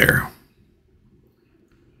be there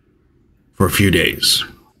for a few days.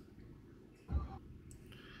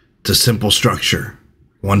 It's a simple structure.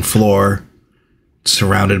 One floor,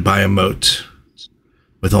 surrounded by a moat,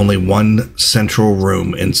 with only one central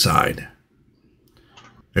room inside.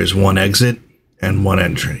 There's one exit and one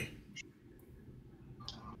entry.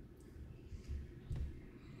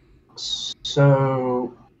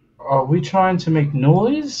 So, are we trying to make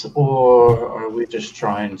noise, or are we just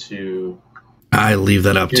trying to... I leave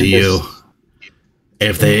that up to you.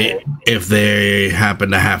 If they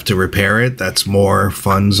happen to have to repair it, that's more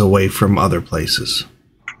funds away from other places.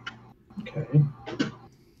 Okay.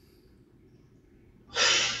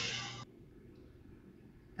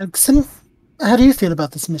 Exon, how do you feel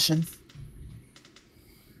about this mission?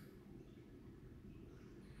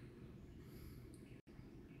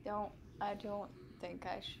 I don't think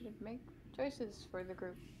I should make choices for the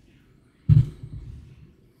group. I'm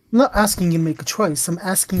not asking you to make a choice. I'm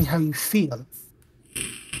asking how you feel.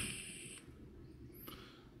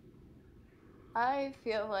 I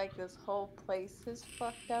feel like this whole place is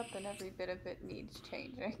fucked up and every bit of it needs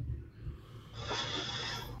changing.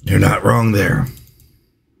 You're not wrong there.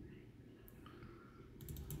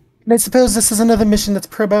 And I suppose this is another mission that's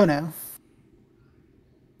pro bono.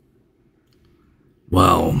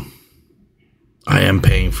 Well, I am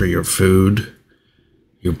paying for your food,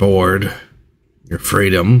 your board, your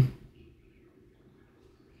freedom.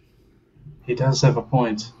 He does have a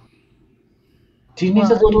point. Do you need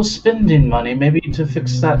a little spending money, maybe to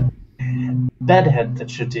fix that bedhead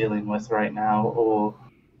that you're dealing with right now, or...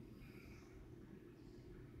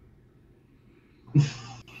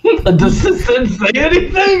 Does this say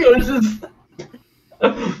anything, or is this...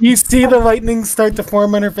 You see the lightning start to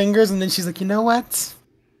form on her fingers, and then she's like, you know what?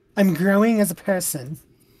 I'm growing as a person.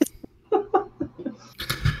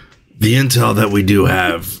 The intel that we do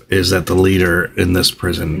have is that the leader in this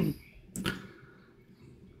prison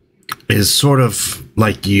is sort of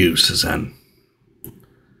like you, Suzanne.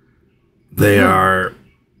 They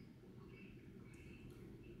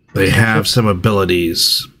have some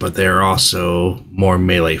abilities, but they're also more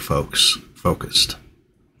melee focused.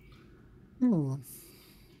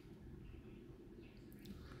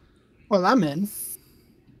 Well, I'm in.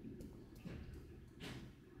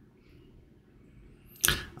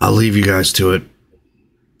 I'll leave you guys to it.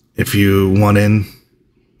 If you want in,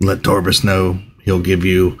 let Dorbus know. He'll give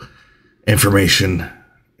you information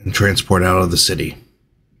and transport out of the city.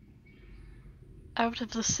 Out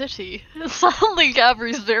of the city? Suddenly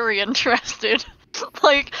Gabri's very interested.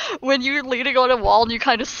 Like, when you're leaning on a wall and you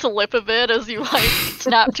kind of slip a bit as you, like,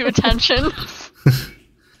 snap to attention.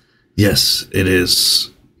 Yes, it is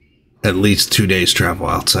at least 2 days travel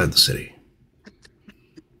outside the city.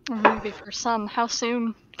 Maybe for some. How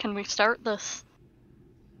soon can we start this?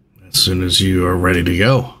 As soon as you are ready to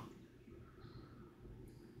go.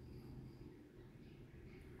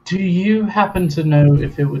 Do you happen to know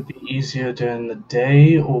if it would be easier during the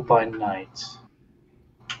day or by night?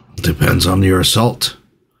 Depends on your assault.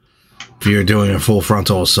 If you're doing a full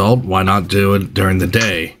frontal assault, why not do it during the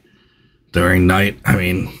day? During night, I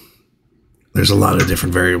mean, there's a lot of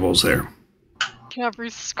different variables there.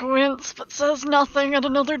 Gabri squints, but says nothing at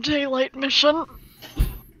another daylight mission.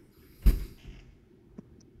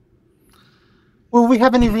 Will we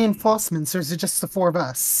have any reinforcements, or is it just the four of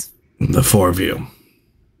us? The four of you.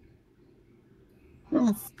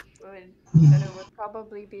 Then it would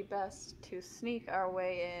probably be best to sneak our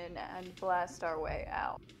way in and blast our way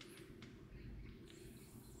out.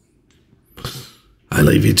 I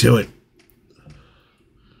leave you to it.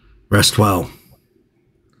 Rest well.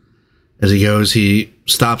 As he goes, he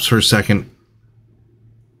stops for a second.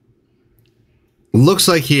 Looks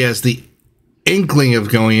like he has the inkling of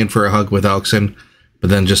going in for a hug with Elkson, but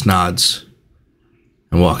then just nods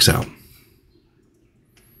and walks out.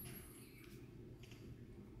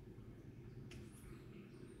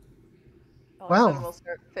 Wow. We'll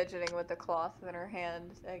start fidgeting with the cloth in her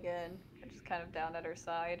hand again, just kind of down at her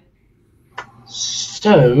side.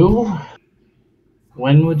 So,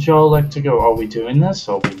 when would y'all like to go? Are we doing this?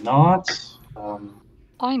 Are we not?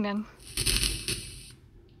 I'm in.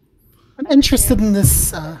 I'm interested in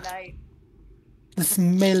this, At night. this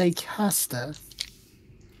melee caster.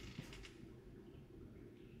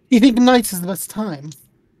 You think night is the best time?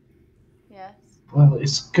 Yes. Well,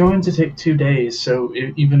 it's going to take 2 days, so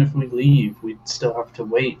even if we leave, we'd still have to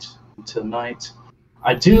wait until night.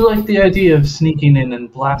 I do like the idea of sneaking in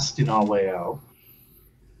and blasting our way out.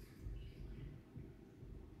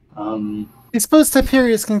 I suppose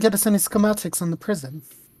Tiberius can get us any schematics on the prison.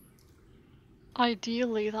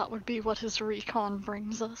 Ideally, that would be what his recon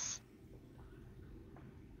brings us.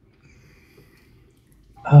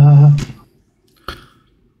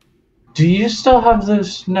 Do you still have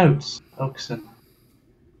those notes, Elkson?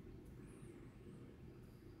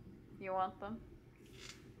 You want them?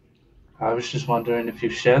 I was just wondering if you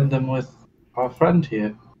shared them with our friend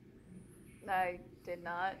here. I did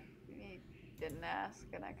not. He didn't ask,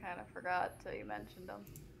 and I kind of forgot till you mentioned them.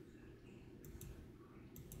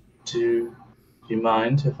 Do you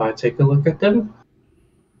mind if I take a look at them?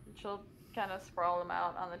 She'll kind of sprawl them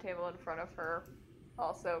out on the table in front of her,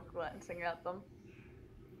 also glancing at them,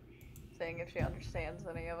 seeing if she understands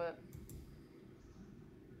any of it.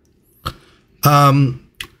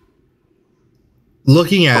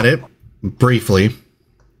 Looking at it briefly,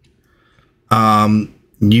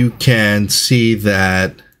 you can see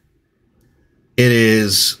that it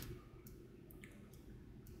is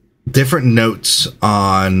different notes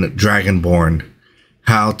on Dragonborn,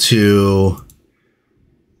 how to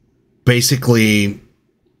basically,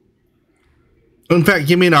 in fact,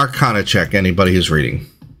 give me an Arcana check, anybody who's reading.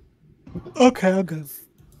 Okay, I'll go.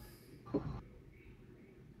 Oh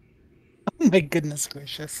my goodness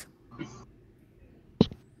gracious.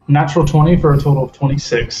 Natural 20 for a total of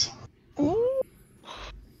 26. A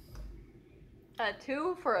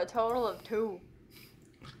 2 for a total of 2.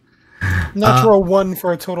 Natural 1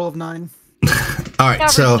 for a total of 9. All right,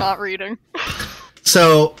 Gabri's so not reading.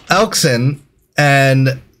 Elkson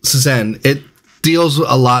and Suzen, it deals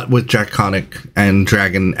a lot with draconic and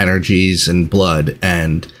dragon energies and blood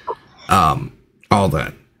and all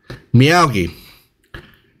that. Miyagi,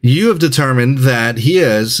 you have determined that he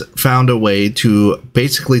has found a way to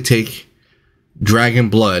basically take dragon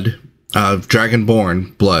blood,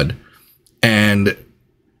 dragonborn blood, and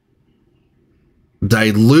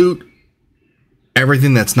dilute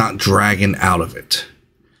everything that's not dragon out of it,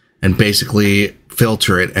 and basically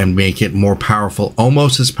filter it and make it more powerful,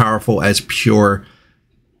 almost as powerful as pure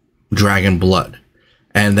dragon blood.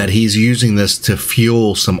 And that he's using this to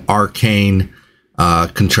fuel some arcane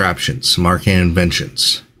contraptions, some arcane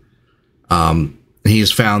inventions.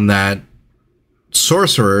 He's found that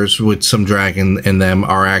sorcerers with some dragon in them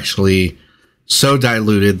are actually so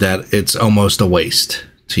diluted that it's almost a waste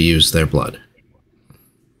to use their blood.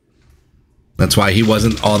 That's why he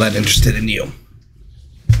wasn't all that interested in you.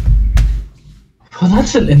 Well,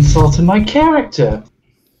 that's an insult to my character.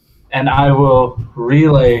 And I will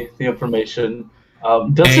relay the information.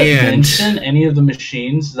 Does it mention any of the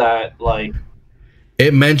machines that, like...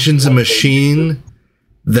 It mentions a machine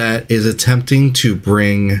that is attempting to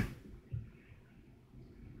bring...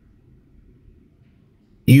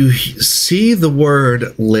 You see the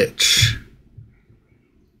word lich,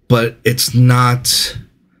 but it's not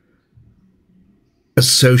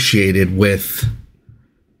associated with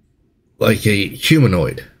like a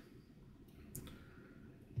humanoid.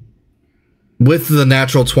 With the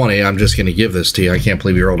natural 20, I'm just going to give this to you. I can't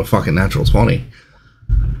believe you rolled a fucking natural 20.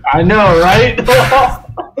 I know, right?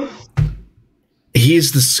 He's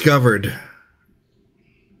discovered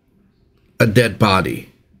a dead body,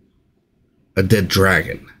 a dead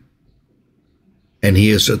dragon, and he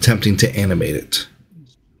is attempting to animate it.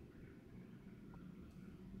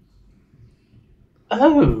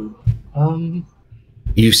 Oh,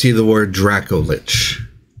 You see the word Dracolich.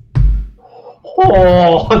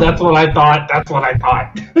 Oh, that's what I thought. That's what I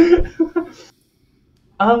thought.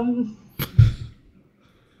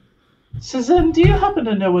 Susan, do you happen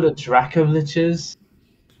to know what a Dracolich is?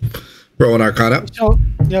 Roll an Arcana. Oh,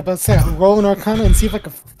 yeah, but say I'll roll an Arcana and see if I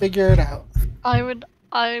can figure it out. I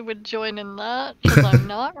would join in that because I'm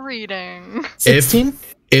not reading. 16?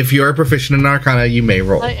 If you are proficient in Arcana, you may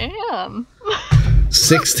roll. I am.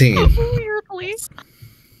 16. Weirdly.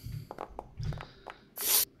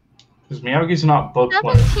 Because Miyagi's not book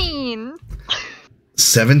 17.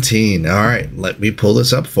 17. All right, let me pull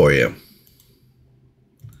this up for you.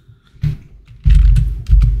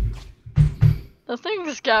 The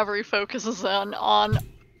things Gabri focuses on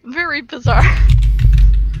very bizarre.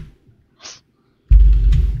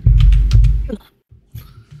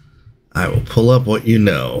 I will pull up what you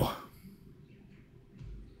know.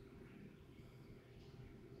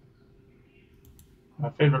 My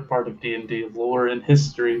favorite part of D&D, lore and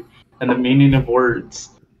history, and the meaning of words.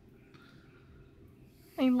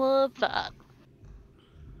 I love that.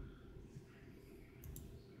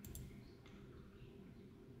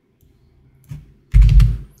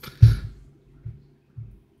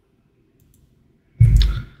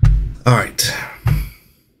 All right.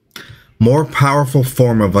 More powerful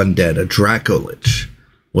form of undead, a Dracolich,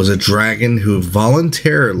 was a dragon who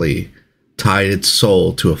voluntarily tied its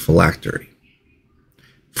soul to a phylactery,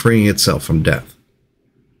 freeing itself from death.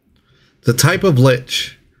 The type of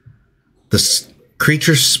lich, the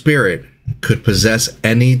creature's spirit could possess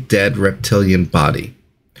any dead reptilian body,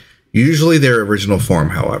 usually their original form,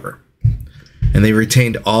 however, and they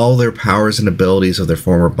retained all their powers and abilities of their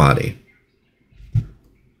former body.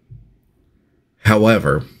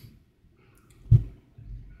 However,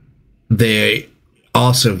 they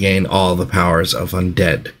also gain all the powers of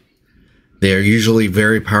undead. They are usually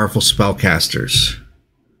very powerful spellcasters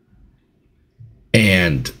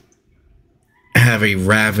and have a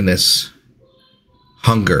ravenous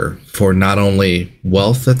hunger for not only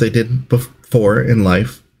wealth that they did before in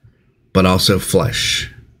life, but also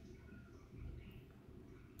flesh.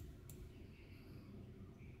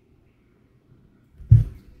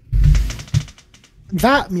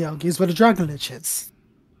 That, Miyagi, is what a dragon lich is.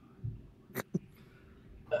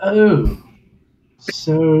 Oh,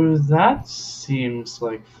 so that seems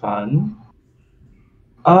like fun.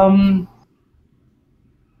 Now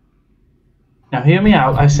hear me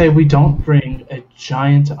out. I say we don't bring a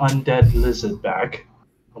giant undead lizard back,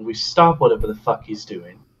 and we stop whatever the fuck he's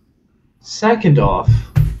doing. Second off,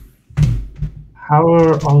 how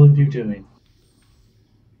are all of you doing?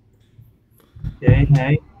 Yay,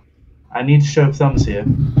 nay? I need to show thumbs here.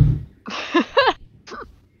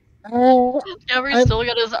 Gabri's still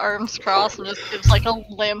got his arms crossed and just gives like a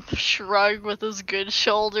limp shrug with his good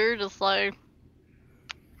shoulder, just like...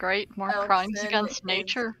 Great, more crimes against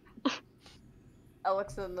nature.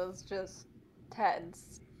 Elixon is just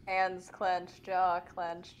tense. Hands clenched, jaw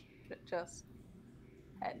clenched, just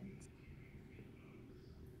tense.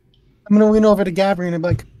 I'm gonna lean over to Gabri and be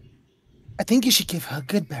like, I think you should give her a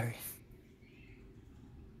good berry.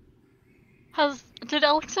 Did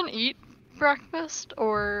Elixon eat breakfast,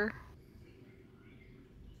 or...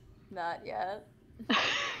 Not yet.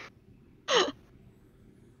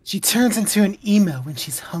 She turns into an emo when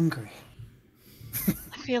she's hungry.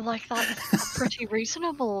 I feel like that's a pretty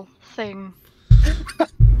reasonable thing.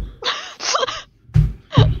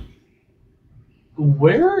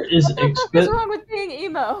 Where is What the fuck is Xbit? wrong with being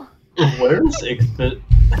emo? Where is Xbit?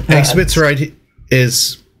 Xbit's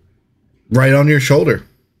is right on your shoulder.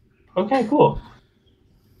 Okay, cool.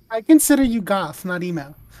 I consider you goth, not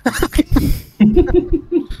emo.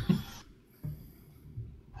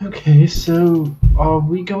 Okay, so are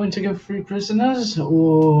we going to go free prisoners,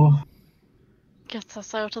 or... Gets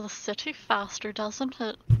us out of the city faster, doesn't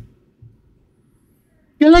it? I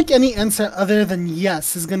feel like any answer other than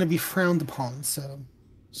yes is gonna be frowned upon, so...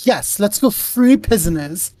 Yes, let's go free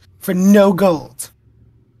prisoners for no gold.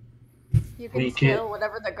 You can We steal can-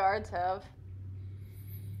 whatever the guards have.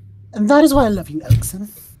 And that is why I love you, Elixon.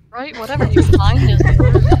 Right, whatever you find is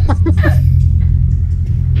good.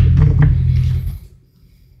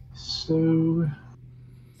 So...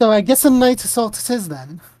 So I guess a night assault it is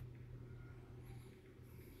then.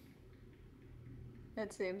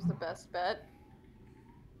 It seems the best bet.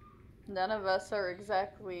 None of us are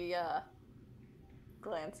exactly,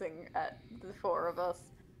 glancing at the four of us.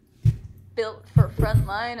 Built for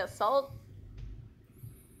frontline assault?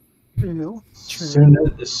 True.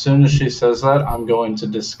 As soon as she says that, I'm going to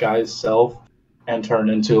disguise self and turn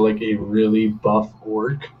into like a really buff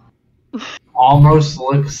orc. Almost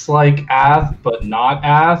looks like Ath, but not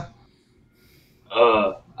Ath.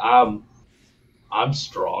 I'm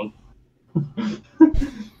strong.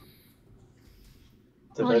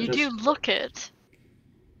 Well, you do look it.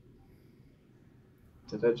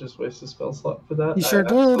 Did I just waste a spell slot for that? You sure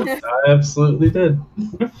did. I absolutely did.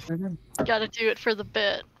 Gotta do it for the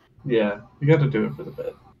bit. Yeah, you got to do it for the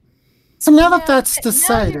bit. So now that Yeah, that's now you've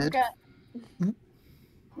decided... got-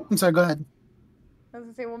 I'm sorry, go ahead. I was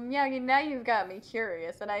gonna say, well, Miyagi, now you've got me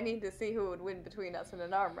curious, and I need to see who would win between us in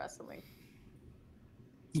an arm wrestling.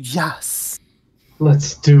 Yes.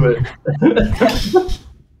 Let's do it.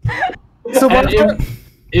 So And what...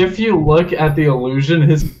 if you look at the illusion,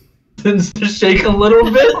 his tends to shake a little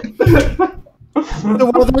bit. So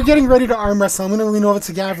while they're getting ready to arm wrestle, I'm gonna lean over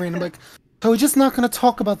to Gavri and I'm like, so we're just not gonna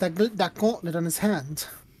talk about that gauntlet on his hand.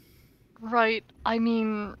 Right, I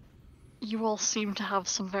mean, you all seem to have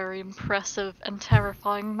some very impressive and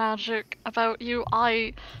terrifying magic about you.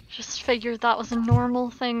 I just figured that was a normal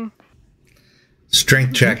thing.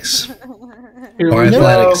 Strength checks Here or we go.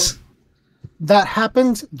 athletics. That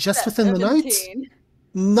happened just That's within the night, 17.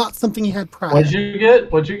 not something he had prior. What'd you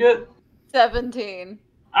get? What'd you get? 17.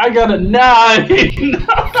 I got a 9.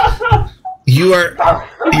 You're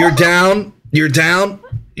down,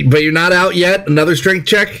 but you're not out yet. Another strength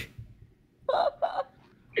check.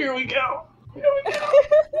 Here we go.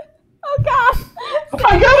 Oh god!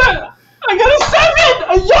 I got a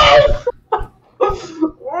 7.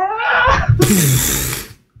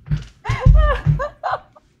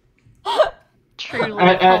 Truly.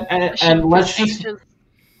 And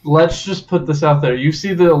let's just put this out there. You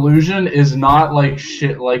see, the illusion is not like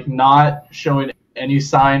shit, like not showing any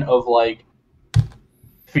sign of like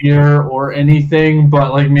fear or anything,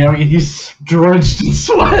 but like Mary, he's drenched in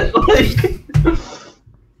sweat. Like,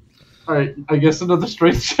 all right, I guess another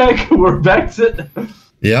strength check. We're back to.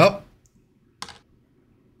 Yep.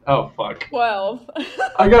 Oh fuck! 12.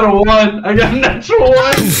 I got a 1. I got a natural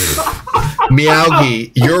 1.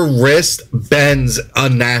 Miyagi, your wrist bends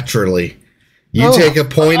unnaturally. You Oh. take a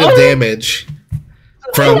point of damage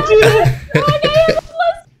from.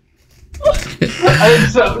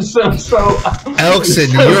 Elkson, so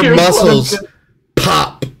your here's what I'm muscles gonna-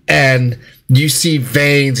 pop and you see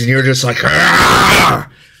veins and you're just like, "Argh!"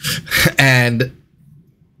 And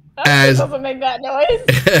as doesn't make that noise.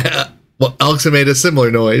 well, Elkson made a similar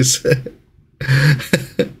noise.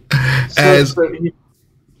 As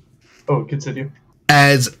continue.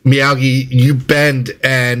 as Miyagi, you bend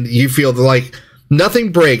and you feel like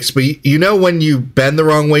nothing breaks, but you know when you bend the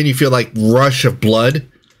wrong way and you feel like rush of blood?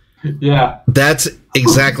 Yeah. That's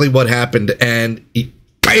exactly what happened. And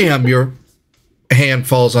bam, your hand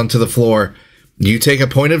falls onto the floor. You take a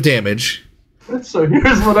point of damage. So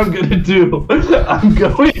here's what I'm gonna do. I'm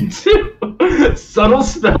going to subtle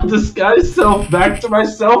spell disguise self back to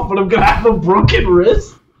myself, but I'm gonna have a broken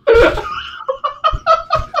wrist.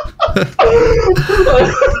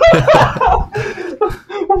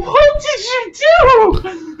 What did you do?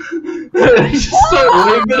 I just start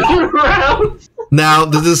waving it around. Now,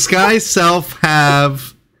 does the disguise self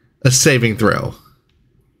have a saving throw?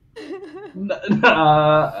 Let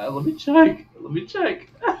me check.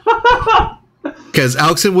 Because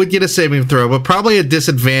Alexon would get a saving throw, but probably a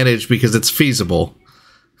disadvantage because it's feasible.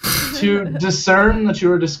 To discern that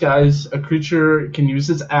you are disguised, a creature can use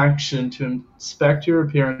its action to inspect your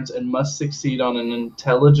appearance and must succeed on an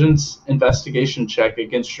intelligence investigation check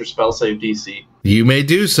against your spell save DC. You may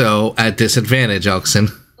do so at disadvantage, Alexon.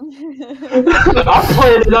 I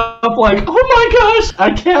played it up like, oh my gosh, I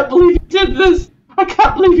can't believe you did this. I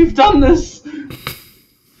can't believe you've done this.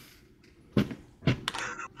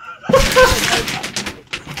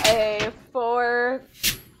 A 4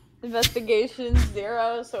 investigation,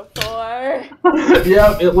 0, so 4.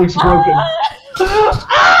 Yep, it looks broken.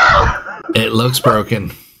 It looks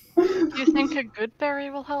broken. Do you think a good berry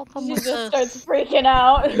will help him She with just this? starts freaking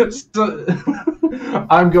out. So,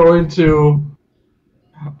 I'm going to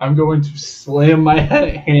slam my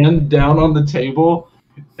hand down on the table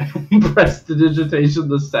and prestidigitation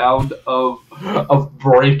the sound of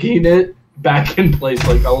breaking it back in place,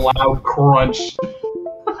 like a loud crunch.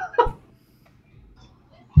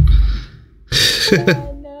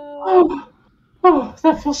 Oh no. Oh,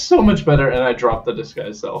 that feels so much better, and I dropped the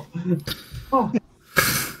disguise self. Oh.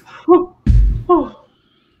 Oh.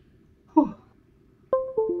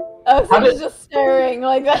 Oh, he's just staring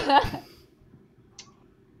like that.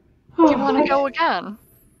 Do you want to go again?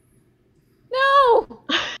 No!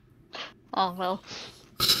 Oh, well.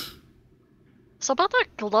 So about that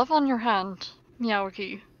glove on your hand,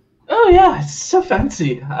 Meowki. Oh yeah, it's so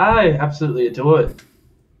fancy. I absolutely adore it.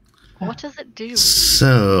 What does it do?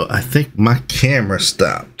 So, I think my camera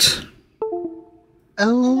stopped.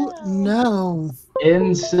 Oh no.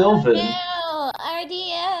 In Sylvan. No!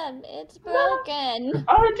 RDM, it's broken.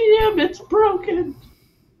 RDM, it's broken.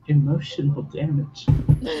 Emotional damage.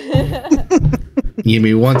 Give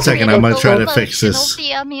me 1 second, I'm gonna try to fix this.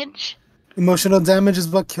 Damage. Emotional damage is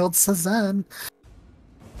what killed Cezanne.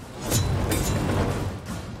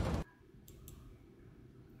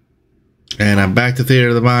 And I'm back to Theater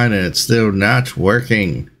of the Mind, and it's still not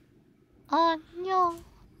working. Oh no.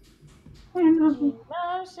 Emotional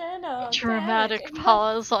Dramatic damage.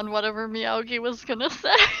 pause on whatever Meowgi was gonna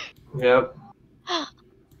say. Yep.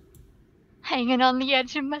 Hanging on the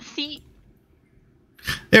edge of my seat.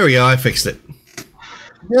 There we go, I fixed it.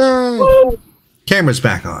 Yay! Camera's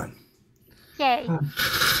back on. Yay.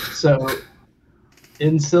 So,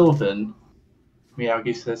 in Sylvan,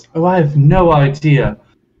 Miyagi says, "Oh, I have no idea,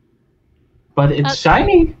 but it's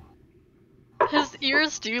shiny." His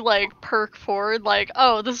ears do like perk forward, like,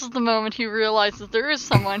 oh, this is the moment he realizes there is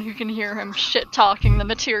someone who can hear him shit talking the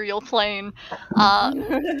material plane.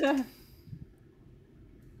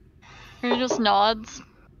 He just nods.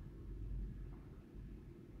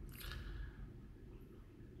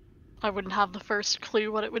 I wouldn't have the first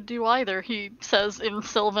clue what it would do either, he says in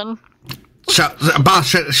Sylvan. Boss,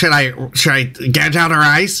 should I gouge out her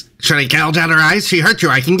eyes? Should I gouge out her eyes? She hurt you,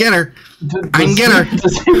 I can get her. I can get her.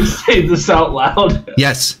 Does he say this out loud?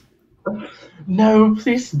 Yes. No,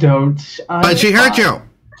 please don't. But she hurt you.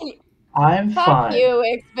 I'm Fuck fine.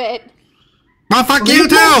 you, Xbit. Well, fuck you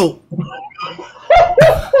too!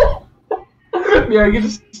 Miyagi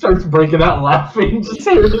just starts breaking out laughing just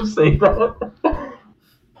hearing him say that.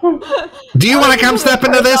 Do you want to come step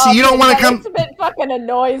into this? You don't want to come... Xbit fucking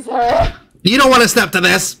annoys her. You don't want to step to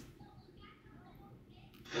this?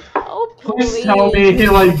 Oh, Please please. tell me he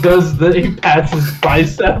he pats his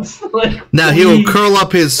biceps. Like, Now he will please. curl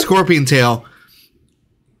up his scorpion tail.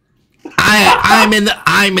 I'm in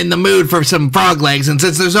the mood for some frog legs, and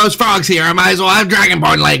since there's those frogs here, I might as well have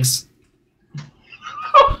dragonborn legs.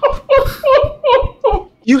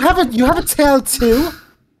 You have a tail too?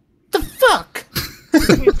 The fuck?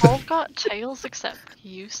 We've all got tails except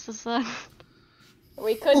you, Susan.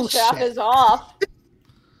 We could Oh, chop shit. his off.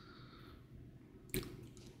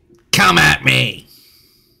 Come at me.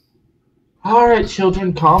 All right,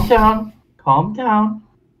 children, calm down. Calm down.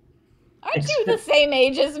 Aren't you the same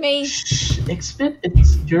age as me? Shh,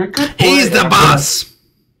 Xbit, you're a good boy. He's the boss.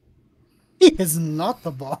 He is not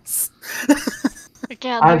the boss.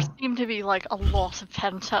 Again, there seemed to be like a lot of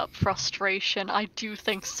pent-up frustration. I do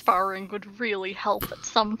think sparring would really help at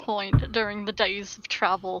some point during the days of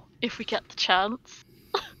travel, if we get the chance.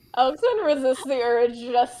 Oxen resists the urge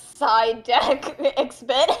to just side deck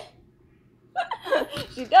Xbit.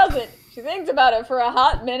 She doesn't. She thinks about it for a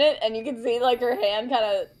hot minute, and you can see like her hand kind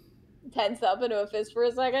of tense up into a fist for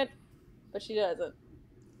a second, but she doesn't.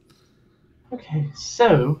 Okay,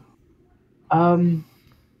 so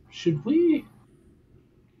Should we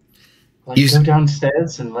You s- go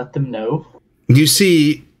downstairs and let them know? You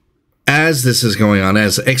see, as this is going on,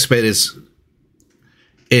 as Exped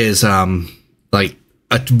is like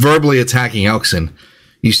verbally attacking Elkson,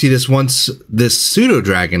 you see this pseudo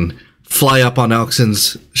dragon fly up on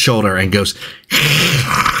Elkson's shoulder and goes.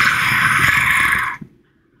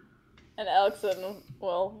 And Elkson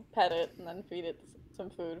will pet it and then feed it some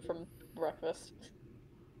food from breakfast.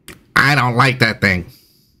 I don't like that thing.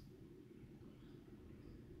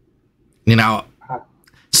 You know,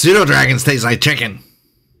 pseudo dragons taste like chicken.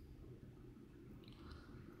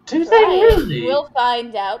 Do they Right. really? We'll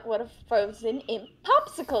find out what a frozen imp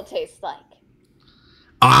popsicle tastes like.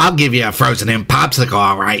 Oh, I'll give you a frozen in popsicle,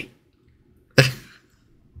 all right.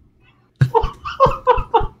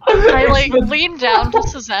 I like lean down to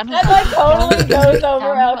Suzanne. That like totally goes over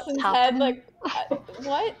What's Elkson's head. happening? Like,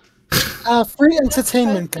 what? Free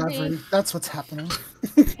entertainment, supposed to be- Gavin. That's what's happening.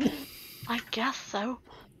 I guess so.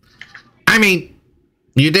 I mean,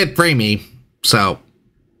 you did free me, so.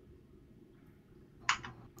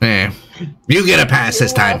 You get a pass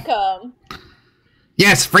this time. Welcome.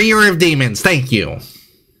 Yes, freer of demons, thank you.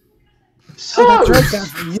 Oh, that's right,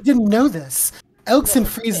 Gavin. You didn't know this. Elkson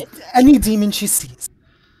frees any demon she sees.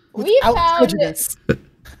 We Without found it.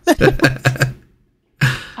 prejudice.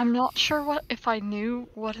 I'm not sure if I knew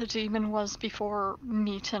what a demon was before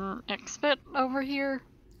meeting Expert over here.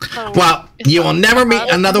 So Well, is you that will never meet bad?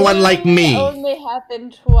 another one like me. It only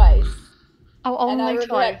happened twice. Oh, And I only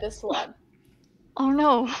regret twice. this one. Oh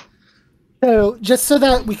no. So, just so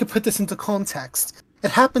that we could put this into context, it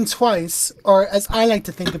happened twice, or as I like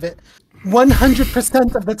to think of it,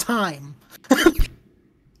 100% of the time.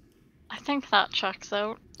 I think that checks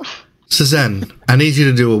out. Suzanne, I need you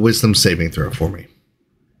to do a wisdom saving throw for me.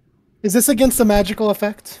 Is this against the magical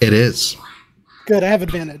effect? It is. Good, I have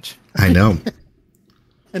advantage. I know.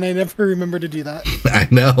 And I never remember to do that. I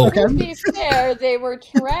know. Okay. To be fair, they were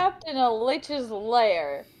trapped in a lich's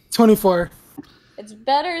lair. 24. It's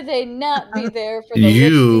better they not be there for the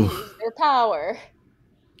You- lich to use their power.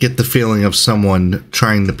 Get the feeling of someone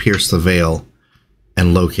trying to pierce the veil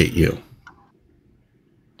and locate you.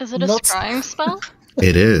 Is it a Not- scrying spell?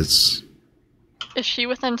 It is. Is she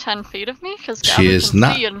within 10 feet of me? Because She is can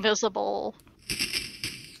not. see invisible.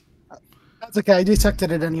 That's okay, I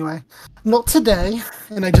detected it anyway. Not today,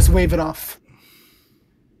 and I just wave it off.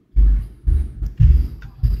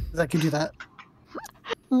 'Cause I can do that.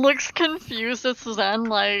 Looks confused at Suzanne,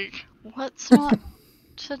 like, what's not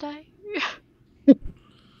today?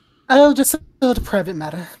 Oh, just a little private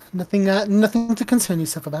matter. Nothing to concern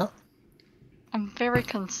yourself about. I'm very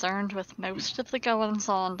concerned with most of the goings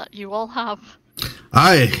on that you all have.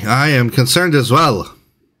 I am concerned as well.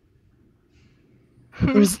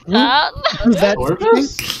 Who's who- that? Who's that?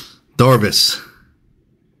 Orvis? Dorbus.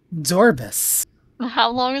 Dorbus. How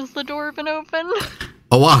long has the door been open?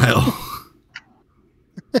 A while.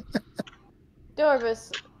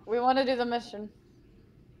 Dorvis, we want to do the mission.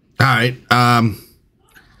 Alright,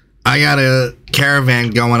 I got a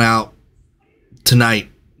caravan going out tonight.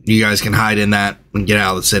 You guys can hide in that and get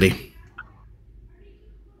out of the city.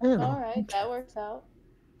 Alright, that works out.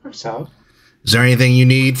 Works out. Is there anything you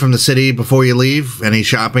need from the city before you leave? Any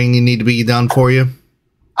shopping you need to be done for you?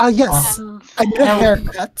 Yes. And I need a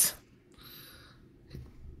haircut.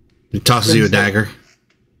 He tosses you a dagger.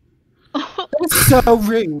 That was so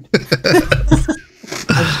rude.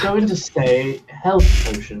 I was going to say health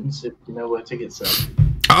potions if you know where to get some.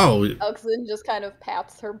 Oh, Elkson just kind of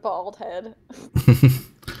pats her bald head.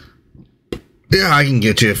 yeah, I can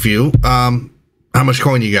get you a few. How much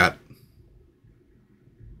coin you got?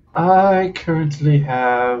 I currently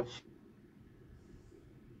have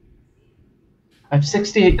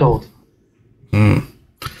 68 gold.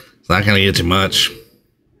 It's not gonna get you much.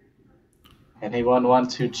 Anyone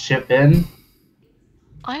want to chip in?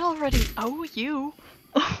 I already owe you.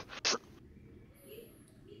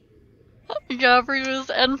 Gabri was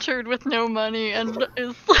entered with no money and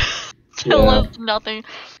is still Yeah. has nothing.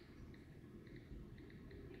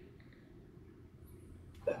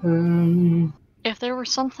 If there were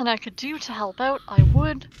something I could do to help out, I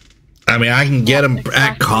would. I mean, I can get them at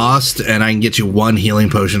Exactly. cost, and I can get you one healing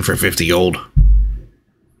potion for 50 gold.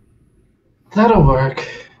 That'll work.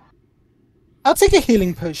 I'll take a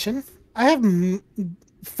healing potion. I have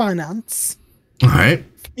finance. All right.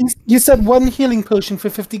 You said one healing potion for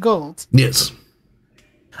 50 gold. Yes.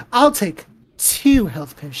 I'll take 2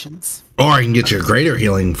 health potions. Or I can get you a greater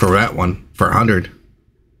healing for that one for 100.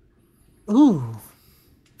 Ooh,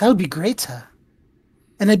 that would be greater.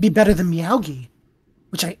 And I'd be better than Meowgi,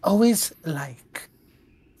 which I always like.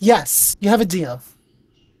 Yes, you have a deal.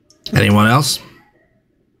 Anyone else?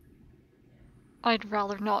 I'd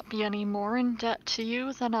rather not be any more in debt to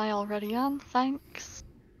you than I already am, thanks.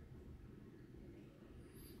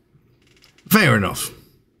 Fair enough.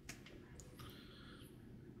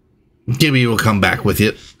 Gibby will come back with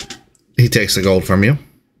you. He takes the gold from you.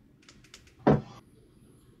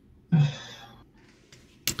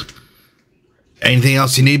 Anything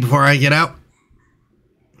else you need before I get out?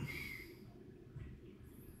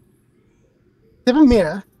 Have a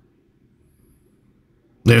mirror.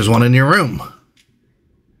 There's one in your room.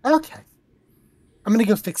 Okay. I'm gonna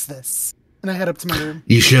go fix this. And I head up to my room.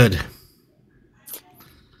 You should.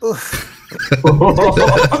 Oof.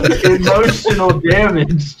 Emotional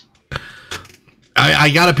damage. I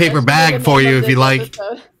got a paper That's bag the for name you of if you this like.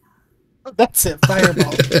 episode. That's it.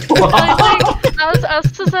 Fireball. I think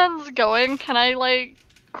as Suzanne's going, can I like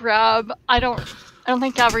grab? I don't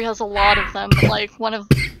think Gabri has a lot of them, but like one of.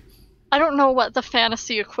 I don't know what the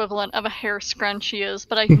fantasy equivalent of a hair scrunchie is,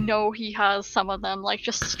 but I know he has some of them, like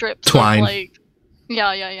just strips Twine. of like.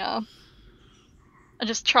 Yeah. I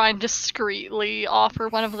just try and discreetly offer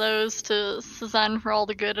one of those to Suzanne for all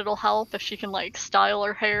the good it'll help if she can like style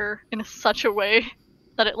her hair in such a way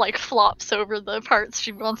that it like flops over the parts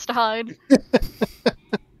she wants to hide.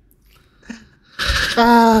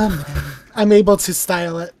 Man. I'm able to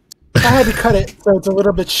style it. I had to cut it so it's a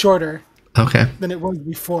little bit shorter Okay. than it was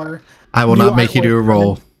before. I will New not make you do a artwork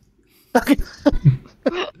roll.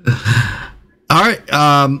 All right.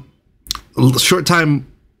 Short time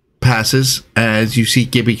passes as you see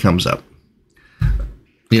Gibby comes up.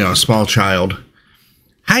 You know, a small child.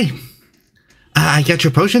 Hi. I got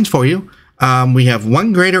your potions for you. We have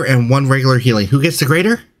one greater and one regular healing. Who gets the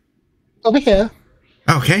greater? Over here.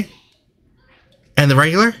 Okay. And the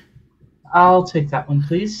regular? I'll take that one,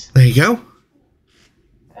 please. There you go.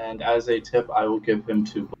 And as a tip, I will give him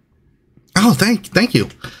 2. Oh, thank you.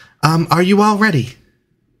 Are you all ready?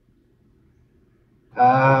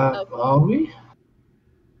 Are we?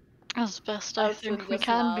 As best I Elson think we just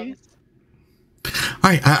can be. nods. All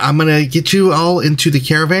right, I'm going to get you all into the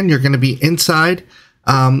caravan. You're going to be inside,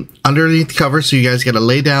 underneath the cover, so you guys got to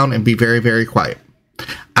lay down and be very, very quiet.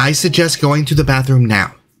 I suggest going to the bathroom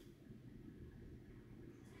now.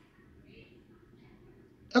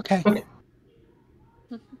 Okay. All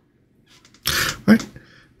right.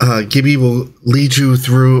 Gibby will lead you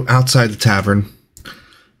through outside the tavern.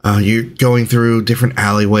 You're going through different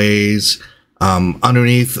alleyways,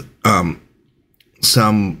 underneath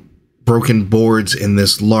some broken boards in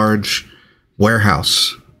this large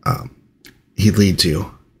warehouse. He leads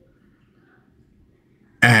you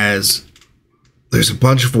as there's a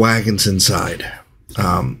bunch of wagons inside.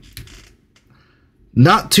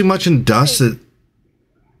 Not too much in dust.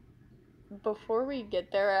 Before we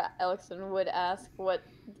get there, Alexon would ask what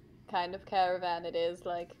kind of caravan it is,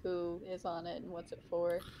 like who is on it and what's it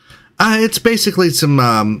for. It's basically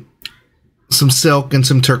some silk and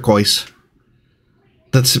some turquoise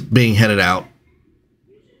that's being headed out.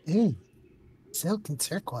 Ooh. Silk and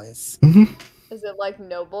turquoise. Mm-hmm. Is it like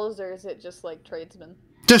nobles or is it just like tradesmen?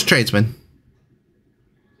 Just tradesmen.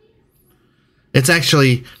 It's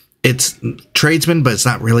tradesmen, but it's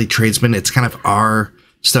not really tradesmen. It's kind of our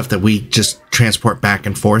stuff that we just transport back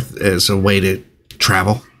and forth as a way to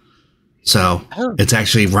travel. So it's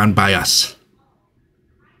actually run by us.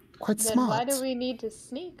 Quite Then smart. why do we need to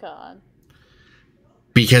sneak on?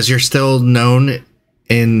 Because you're still known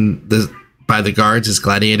by the guards as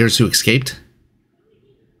gladiators who escaped.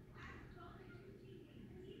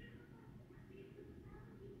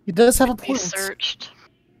 He does have a Be point. searched.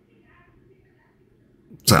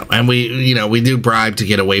 So, and we do bribe to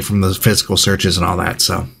get away from the physical searches and all that.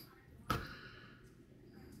 So,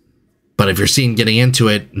 but if you're seen getting into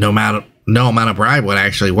it, no amount of bribe would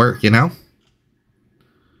actually work.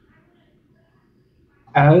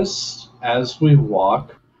 As we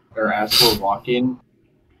walk, or as we're walking,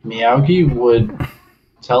 Miyagi would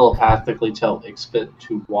telepathically tell Ixbit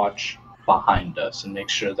to watch behind us and make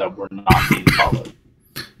sure that we're not being followed.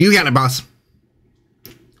 You got it, boss.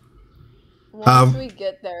 Once we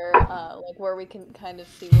get there, like where we can kind of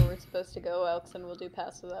see where we're supposed to go, Alexon will do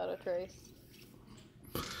pass without a trace.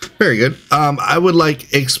 Very good. I would like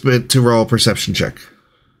Ixbit to roll a perception check.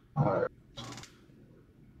 Alright.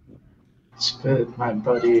 Ixbit, my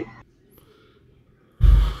buddy.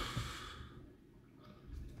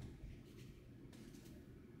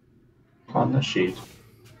 On the sheet.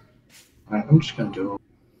 Alright, I'm just gonna do it.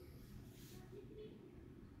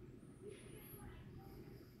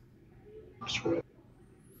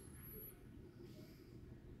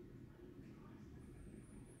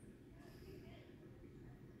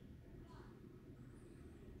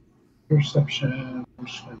 Perception. I'm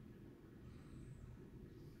just gonna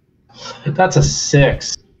That's a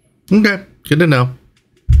 6. Okay, good to know.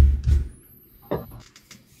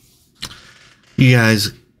 You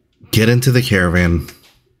guys get into the caravan.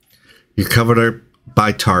 You're covered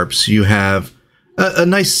by tarps. You have a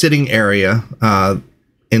nice sitting area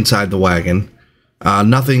inside the wagon.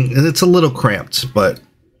 Nothing. It's a little cramped, but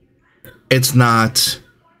it's not.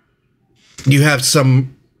 You have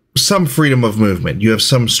some freedom of movement. You have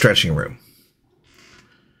some stretching room.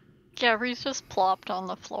 Gary's just plopped on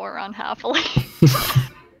the floor unhappily.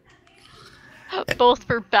 Both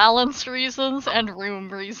for balance reasons and room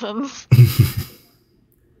reasons.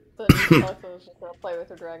 So Alexa's just gonna play with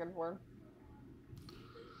her dragonborn.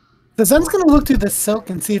 The Zen's gonna look through the silk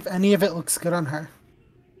and see if any of it looks good on her.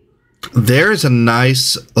 There's a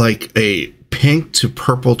nice, like, a pink to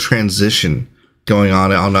purple transition going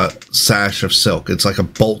on a sash of silk. It's like a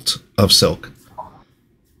bolt of silk.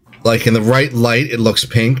 Like, in the right light, it looks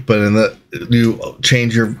pink, but in the you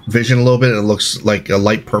change your vision a little bit, it looks like a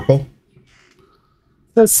light purple.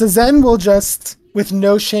 So Zen will just, with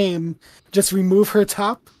no shame, just remove her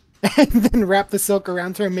top and then wrap the silk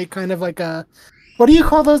around her and make kind of like a, what do you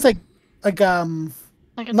call those? Like Like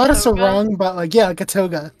a not toga? a sarong, but like, yeah, like a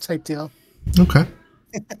toga type deal. Okay.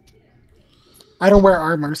 I don't wear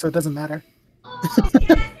armor, so it doesn't matter.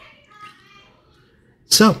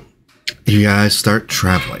 So, you guys start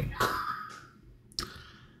traveling.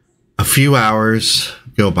 A few hours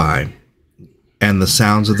go by, and the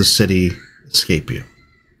sounds of the city escape you.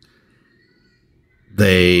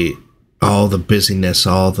 All the busyness,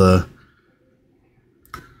 all of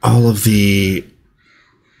the,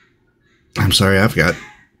 I'm sorry, I've got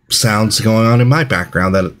sounds going on in my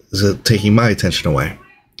background that is taking my attention away.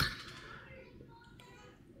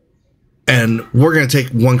 And we're going to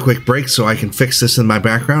take one quick break so I can fix this in my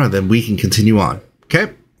background, and then we can continue on.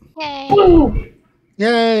 Okay? Yay!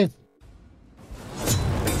 Yay!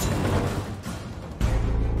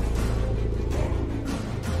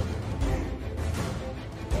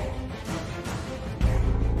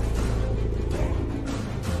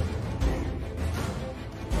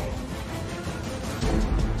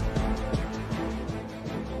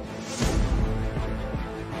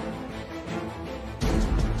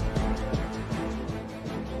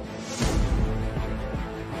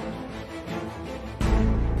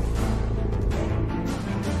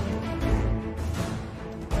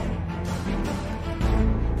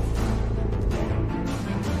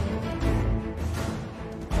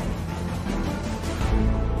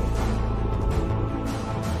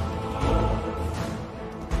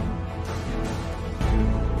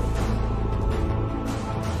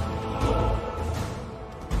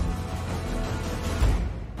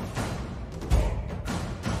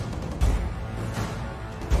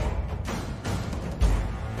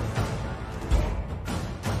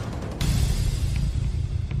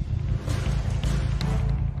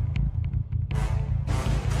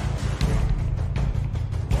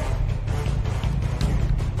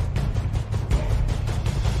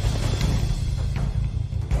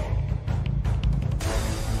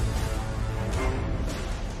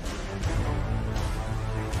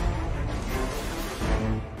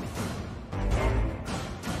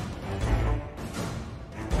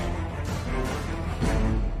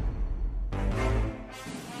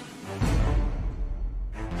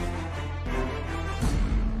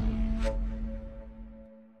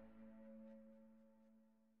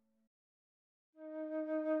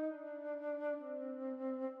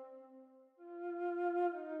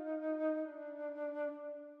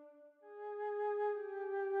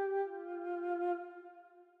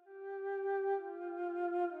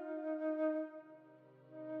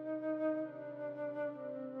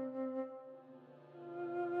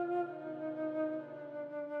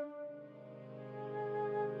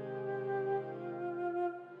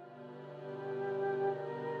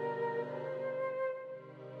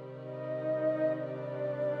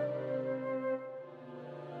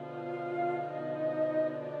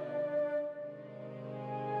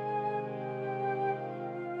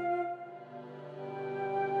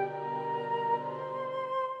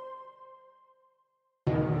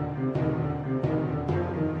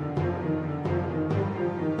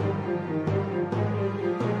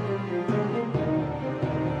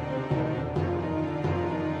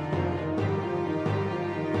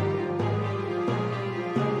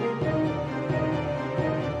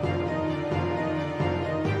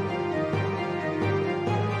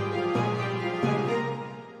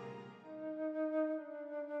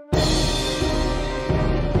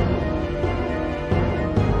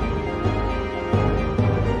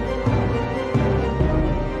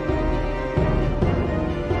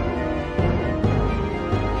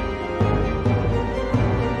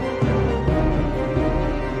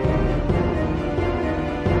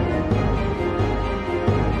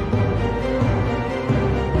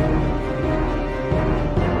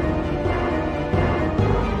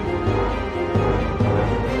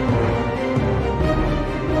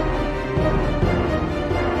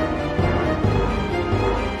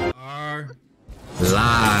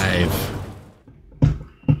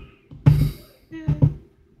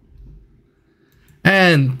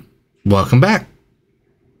 And welcome back.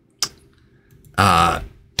 Our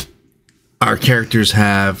characters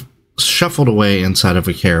have shuffled away inside of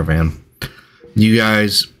a caravan. You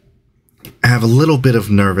guys have a little bit of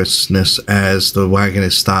nervousness as the wagon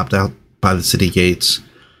is stopped out by the city gates.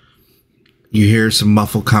 You hear some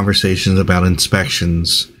muffled conversations about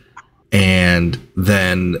inspections, and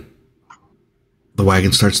then the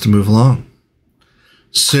wagon starts to move along.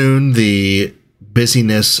 Soon, the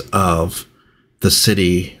busyness of the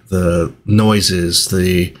city, the noises,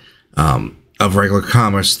 the of regular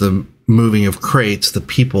commerce, the moving of crates, the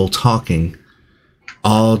people talking,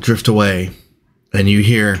 all drift away, and you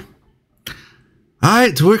hear, "All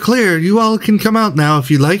right, we're clear. You all can come out now if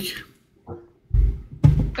you like."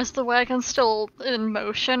 Is the wagon still in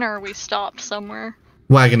motion, or are we stopped somewhere?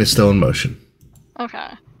 Wagon is still in motion.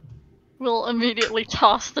 Okay. We'll immediately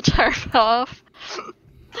toss the tarp off.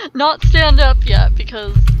 Not stand up yet,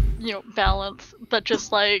 because, you know, balance, but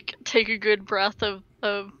just, like, take a good breath of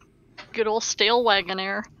good old stale wagon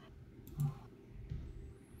air.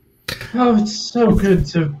 Oh, it's so good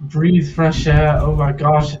to breathe fresh air. Oh my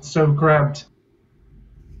gosh, it's so cramped.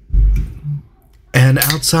 And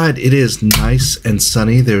outside, it is nice and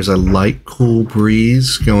sunny. There's a light, cool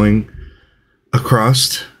breeze going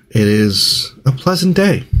across. It is a pleasant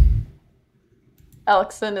day.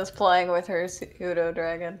 Alexon is playing with her pseudo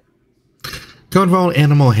dragon. Go and roll an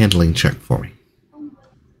animal handling check for me.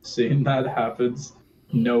 Seeing that happens,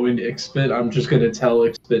 knowing Ixbit, I'm just gonna tell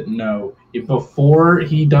Ixbit no. Before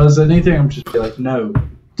he does anything, I'm just be like, no,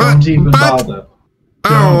 don't even bother.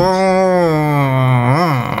 Oh,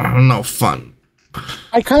 no fun.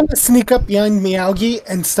 I kind of sneak up behind Meowgi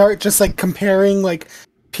and start just like comparing like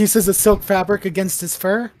pieces of silk fabric against his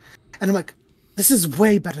fur. And I'm like, this is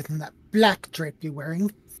way better than that black drape you're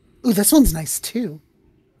wearing. Ooh, this one's nice too.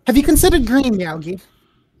 Have you considered green, Meowgi?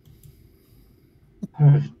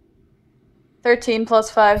 13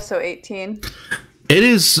 plus 5, so 18. It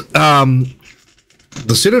is, the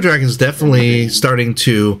pseudo dragon is definitely starting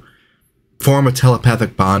to form a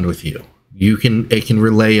telepathic bond with you. It can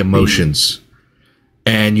relay emotions.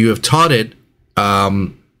 And you have taught it,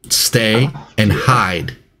 stay and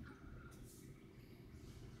hide.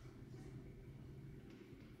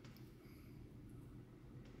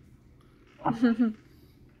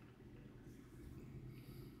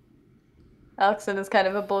 Alexon is kind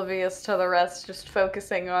of oblivious to the rest, just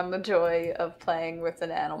focusing on the joy of playing with an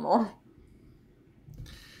animal.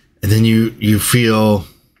 And then you feel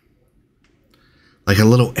like a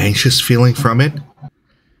little anxious feeling from it.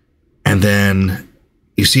 And then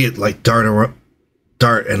you see it like dart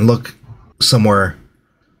and look somewhere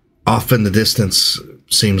off in the distance,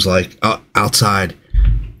 seems like outside.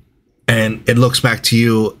 And it looks back to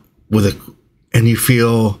you and you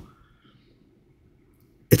feel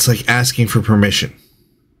it's like asking for permission.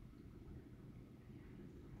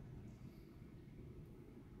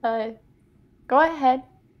 Go ahead.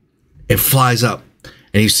 It flies up,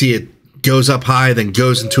 and you see it goes up high, then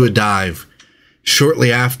goes into a dive.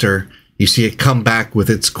 Shortly after, you see it come back with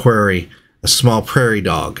its quarry, a small prairie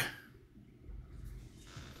dog.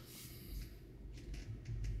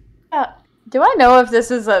 Do I know if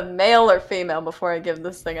this is a male or female before I give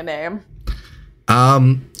this thing a name?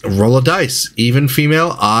 Roll a dice. Even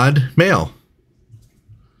female, odd male.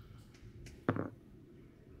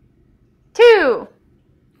 2!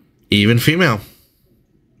 Even female.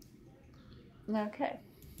 Okay.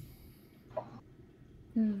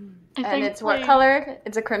 I And think it's what color?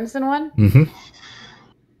 It's a crimson one? Mm-hmm.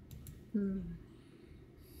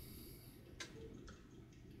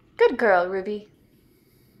 Good girl, Ruby.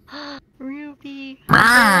 Ruby.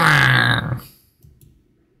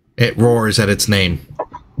 It roars at its name.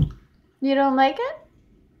 You don't like it?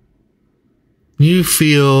 You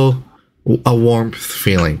feel a warmth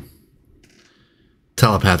feeling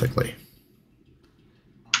telepathically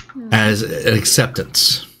as an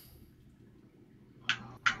acceptance.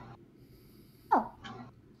 Oh.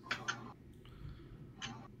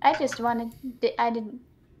 I didn't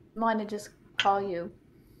want to just call you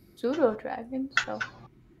pseudo dragon, so.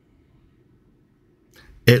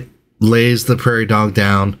 It lays the prairie dog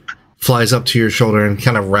down, flies up to your shoulder, and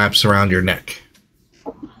kind of wraps around your neck.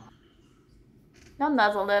 No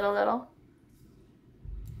nuzzle it a little.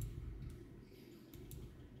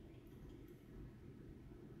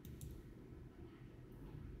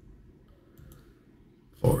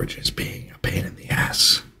 Forge is being a pain in the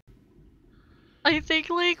ass. I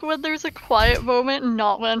think, like, when there's a quiet moment,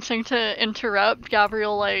 not wanting to interrupt,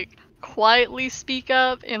 Gabriel, like, quietly speak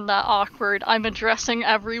up in that awkward, I'm addressing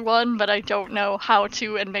everyone, but I don't know how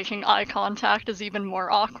to, and making eye contact is even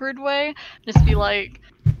more awkward way. Just be like,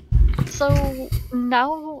 So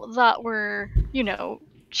now that we're,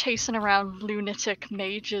 chasing around lunatic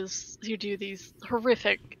mages who do these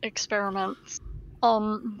horrific experiments,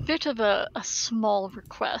 bit of a small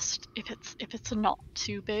request, if it's not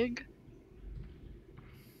too big.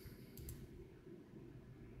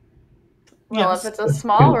 Well, Yes. if it's a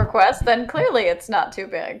small request, then clearly it's not too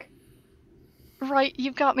big. Right,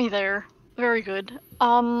 you've got me there. Very good.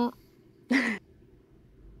 And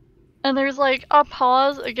there's like a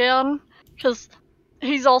pause again, because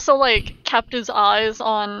he's also like kept his eyes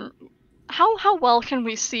on how well can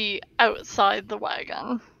we see outside the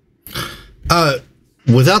wagon?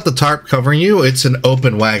 Without the tarp covering you, it's an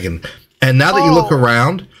open wagon. And now that you look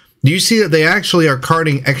around, you see that they actually are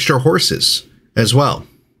carting extra horses as well.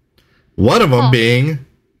 One of them being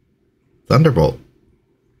Thunderbolt.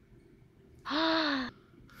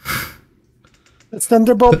 It's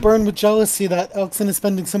Thunderbolt burned with jealousy that Elkson is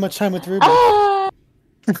spending so much time with Ruby.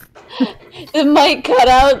 It might cut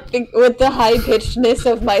out with the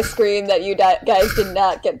high-pitchedness of my scream that you guys did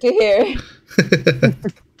not get to hear.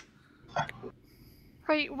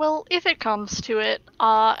 Right, well, if it comes to it,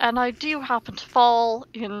 and I do happen to fall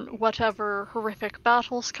in whatever horrific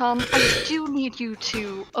battles come, I do need you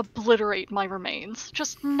to obliterate my remains.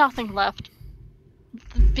 Just nothing left.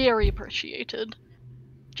 Very appreciated.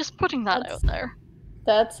 Just putting that out there.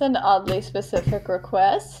 That's an oddly specific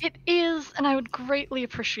request. It is, and I would greatly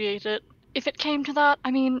appreciate it. If it came to that,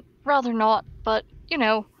 I mean, rather not, but,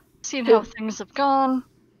 seeing how things have gone.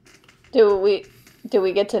 Do we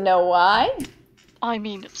get to know why? I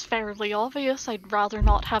mean, it's fairly obvious. I'd rather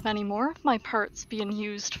not have any more of my parts being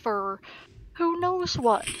used for who knows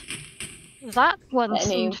what. That one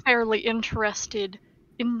seemed fairly interested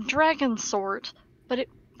in dragon sort, but it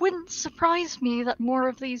wouldn't surprise me that more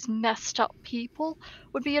of these messed up people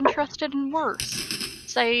would be interested in worse.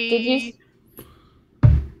 Say,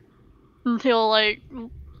 he'll like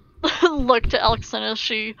look to Elkson as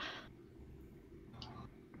she.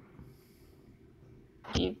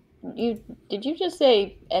 Did you just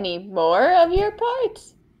say any more of your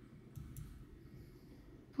parts?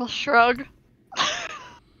 I'll shrug.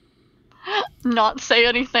 Not say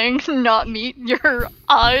anything, not meet your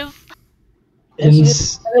eyes. I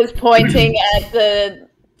was pointing at the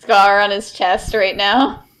scar on his chest right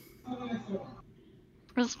now.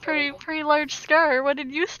 It's a pretty large scar. What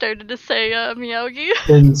did you start to say, Miyagi?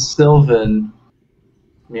 In Sylvan,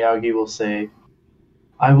 Miyagi will say,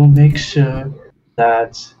 I will make sure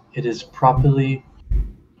that it is properly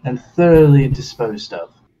and thoroughly disposed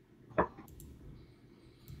of.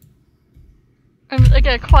 And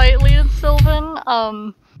again, quietly in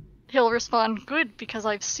Sylvan, he'll respond, good, because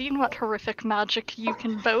I've seen what horrific magic you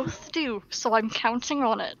can both do, so I'm counting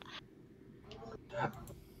on it.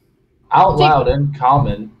 Out loud and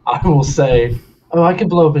common, I will say, oh, I can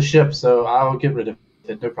blow up a ship, so I'll get rid of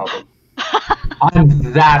it, no problem.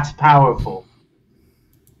 I'm that powerful.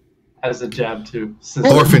 As a jab to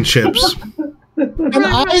orphan ships. Can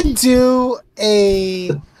I do a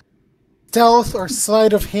stealth or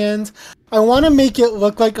sleight of hand? I want to make it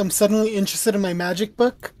look like I'm suddenly interested in my magic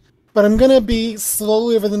book, but I'm going to be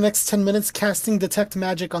slowly over the next 10 minutes casting Detect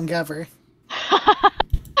Magic on Gavri.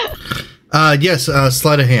 Yes,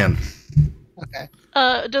 sleight of hand. Okay.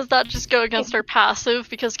 Does that just go against our passive?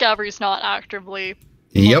 Because Gavri's not actively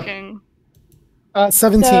looking.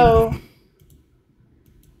 17. So,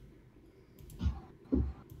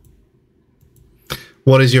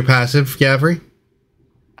 what is your passive, Gavri?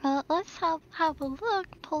 Let's have a look.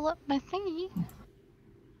 Pull up my thingy.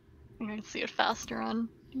 I can see it faster on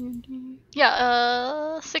D&D.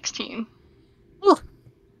 Yeah, 16.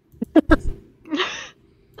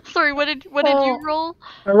 Sorry, what did you roll?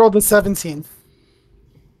 I rolled a 17.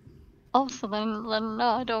 Oh, so then no,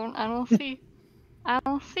 I don't see. I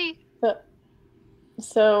don't see.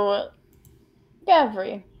 So,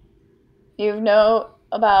 Gavri, you know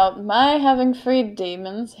about my having freed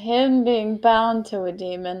demons, him being bound to a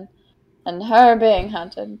demon, and her being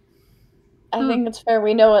hunted. I think it's fair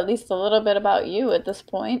we know at least a little bit about you at this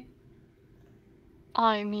point.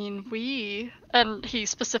 I mean, and he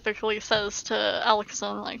specifically says to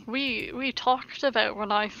Alexon, like, we talked about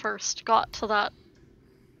when I first got to that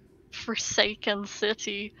forsaken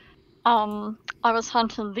city. I was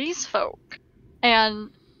hunting these folk, and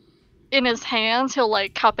in his hands, he'll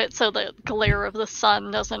like cup it so the glare of the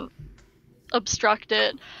sun doesn't obstruct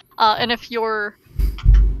it. And if you're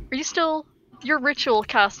ritual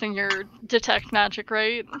casting your detect magic,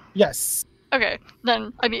 right? Yes. Okay,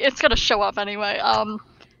 then I mean it's gonna show up anyway.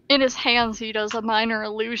 In his hands, he does a minor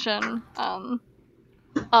illusion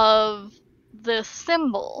of this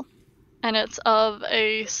symbol, and it's of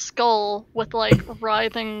a skull with like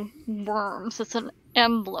writhing worms. It's an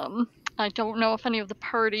emblem. I don't know if any of the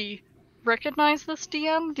party recognize this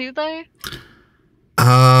DM, do they?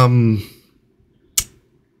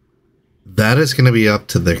 That is going to be up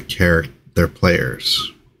to their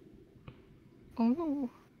players. Ooh.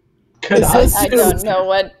 Could I don't know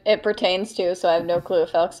what it pertains to, so I have no clue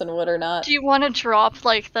if Elkson would or not. Do you want to drop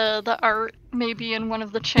like the art maybe in one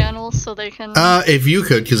of the channels so they can? If you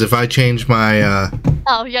could, because if I change my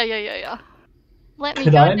Oh yeah. Let me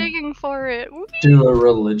Could go I digging for it. Whee! do a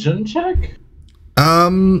religion check?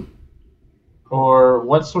 Or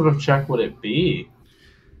what sort of check would it be?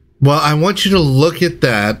 Well, I want you to look at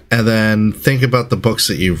that and then think about the books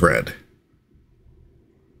that you've read.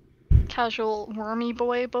 Casual wormy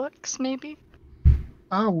boy books, maybe.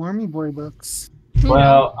 Oh, Wormy Boy books.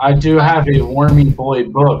 Well, I do have a wormy boy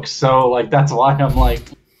book, so like that's why I'm like.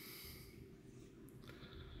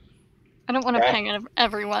 I don't want to ping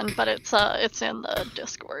everyone, but it's in the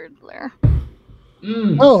Discord there.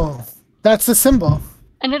 Oh, that's the symbol.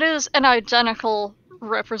 And it is an identical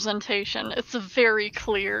representation. It's a very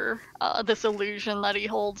clear, this illusion that he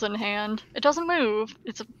holds in hand. It doesn't move.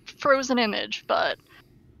 It's a frozen image, but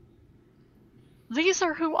these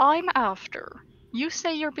are who I'm after. You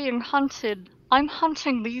say you're being hunted. I'm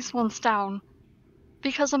hunting these ones down.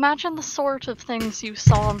 Because imagine the sort of things you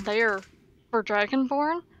saw there for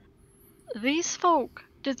Dragonborn. These folk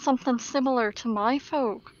did something similar to my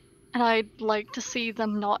folk, and I'd like to see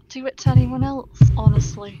them not do it to anyone else,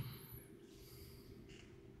 honestly.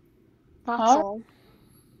 That's all.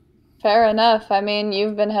 Fair enough. I mean,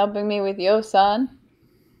 you've been helping me with Yosan.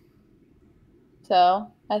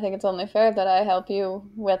 So, I think it's only fair that I help you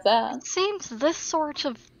with that. It seems this sort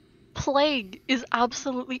of plague is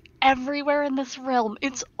absolutely everywhere in this realm.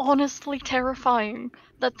 It's honestly terrifying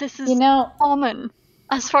that this is common,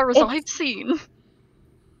 as far as I've seen.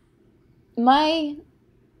 My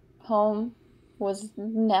home was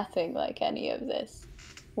nothing like any of this.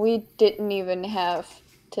 We didn't even have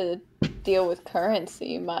to deal with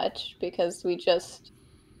currency much because we just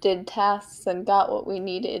did tasks and got what we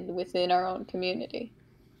needed within our own community.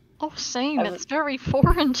 Oh, same. It's very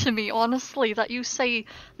foreign to me, honestly, that you say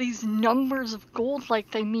these numbers of gold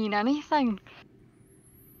like they mean anything.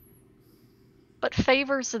 But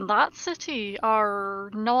favors in that city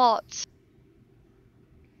are not...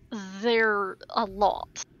 They're a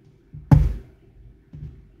lot.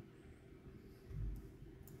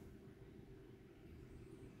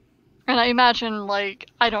 And I imagine,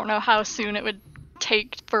 like, I don't know how soon it would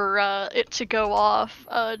take for it to go off,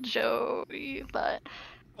 Joey, but...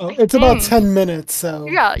 It's about 10 minutes, so...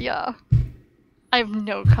 Yeah. I have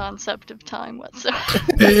no concept of time whatsoever.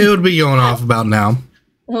 It would be going off about now.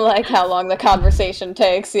 Like how long the conversation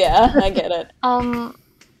takes, yeah, I get it. And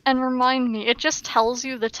remind me, it just tells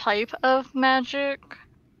you the type of magic?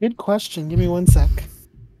 Good question, give me 1 sec.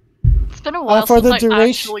 It's been a while since I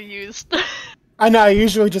actually used... I know, I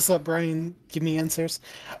usually just let Brian give me answers.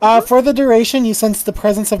 For the duration, you sense the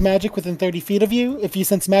presence of magic within 30 feet of you. If you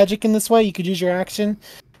sense magic in this way, you could use your action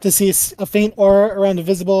to see a faint aura around a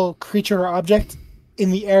visible creature or object in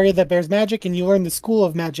the area that bears magic, and you learn the school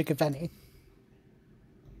of magic, if any.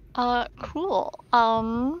 Cool.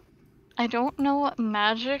 I don't know what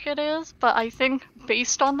magic it is, but I think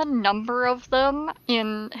based on the number of them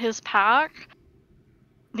in his pack,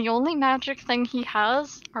 the only magic thing he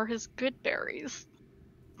has are his good berries.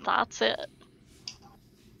 That's it.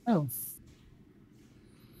 Oh.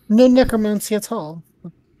 No necromancy at all.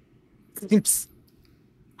 Seems...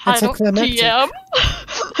 I don't DM.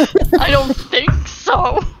 I don't think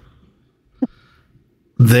so.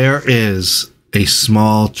 There is a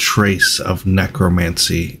small trace of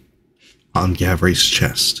necromancy on Gavri's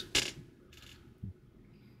chest.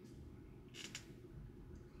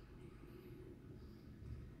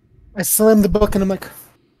 I slam the book and I'm like,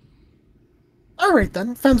 alright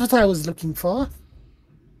then, found what I was looking for.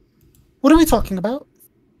 What are we talking about?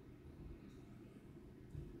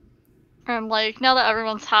 I'm like, now that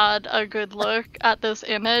everyone's had a good look at this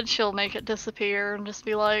image, she'll make it disappear and just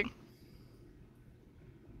be like,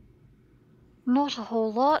 not a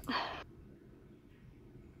whole lot.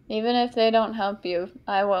 Even if they don't help you,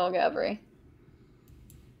 I will, Gabri.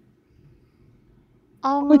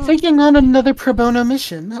 We're taking on another pro bono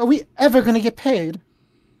mission. Are we ever gonna get paid?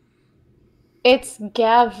 It's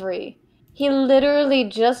Gavri. He literally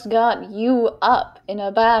just got you up in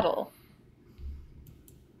a battle.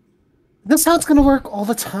 This is how it's gonna work all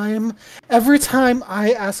the time. Every time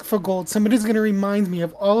I ask for gold, somebody's gonna remind me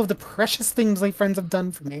of all of the precious things my friends have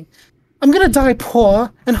done for me. I'm gonna die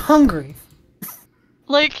poor and hungry.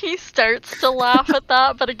 Like, he starts to laugh at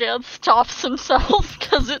that, but again stops himself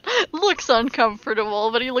because it looks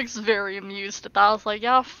uncomfortable, but he looks very amused at that. I was like,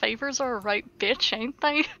 yeah, favors are a right bitch, ain't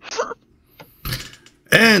they?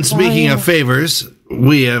 And speaking of favors,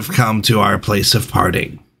 we have come to our place of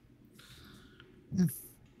parting.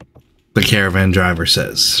 The caravan driver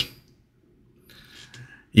says,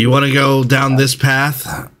 you want to go down this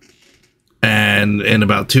path, and in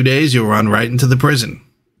about 2 days, you'll run right into the prison.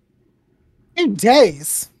 2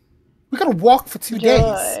 days? We gotta walk for 2 days.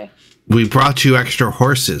 Joy. We brought you extra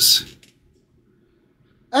horses.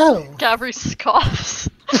 Oh. Gabri scoffs.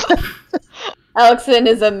 Alexin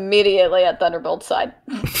is immediately at Thunderbolt's side.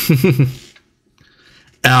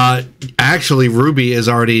 Actually, Ruby has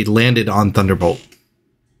already landed on Thunderbolt.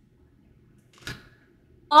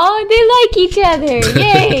 Oh, they like each other!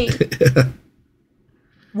 Yay!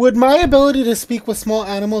 Would my ability to speak with small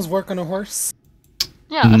animals work on a horse?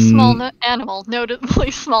 Yeah, a small animal,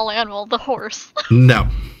 notably small animal, the horse. No.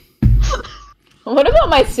 What about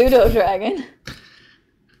my pseudo dragon?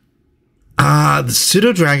 The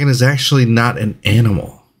pseudo dragon is actually not an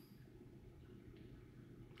animal.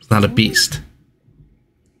 It's not a beast.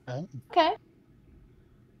 Okay.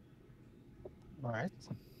 Alright.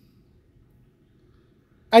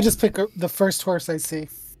 I just pick the first horse I see.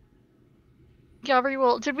 Gabri,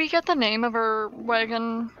 well, did we get the name of our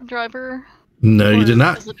wagon driver? No, you Or did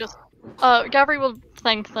not. is it just... Gabri will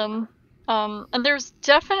thank them. And there's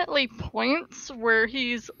definitely points where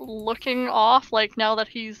he's looking off, like now that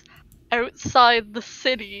he's outside the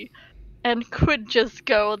city, and could just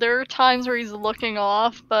go. There are times where he's looking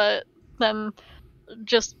off, but then,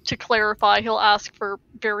 just to clarify, he'll ask for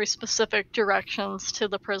very specific directions to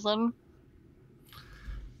the prison.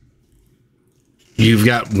 You've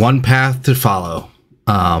got one path to follow.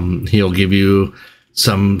 He'll give you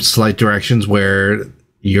some slight directions where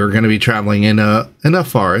you're going to be traveling in a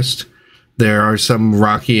forest. There are some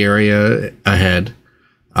rocky area ahead.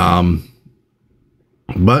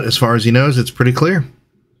 But as far as he knows, it's pretty clear.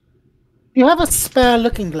 You have a spare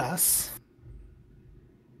looking glass.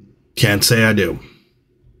 Can't say I do.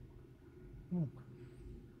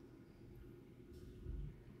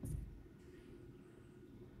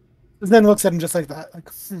 Then looks at him just like that. Like,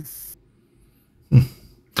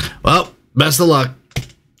 Well, best of luck.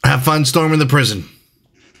 Have fun storming the prison.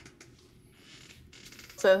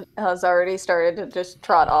 So has already started to just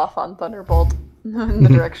trot off on Thunderbolt in the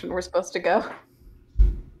direction we're supposed to go.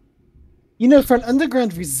 You know, for an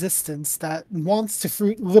underground resistance that wants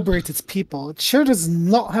to liberate its people, it sure does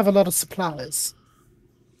not have a lot of supplies.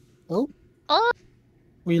 Oh.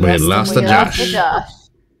 We lost the Josh. The Josh.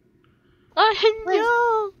 I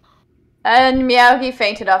know! And Meowgy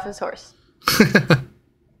fainted off his horse.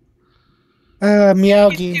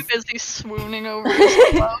 Meowgy. He's too busy swooning over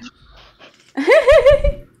his love.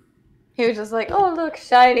 He was just like, oh, look,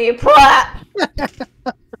 shiny. Pwah!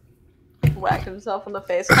 Whacked himself in the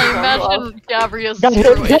face. with his own I glove. imagine Gabriel's Got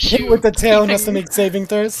zero hit issue with the tail and has to keeping- make saving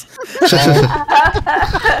throws.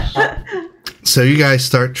 So you guys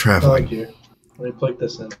start Oh, traveling. here. Let me plug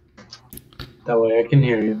this in. That way I can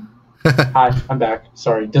hear you. Hi, I'm back.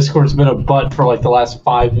 Sorry, Discord's been a butt for like the last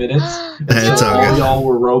 5 minutes. It's all good. We all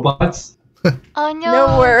were robots. Oh no!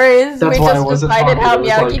 No worries. That's we why I just wasn't decided talking. how It was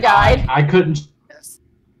Meowgy like, died. I couldn't.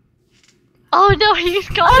 Oh no, he's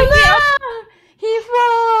going Oh no! He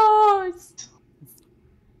froze!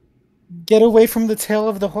 Get away from the tail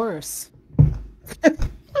of the horse. There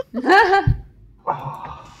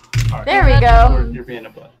we go. You're being a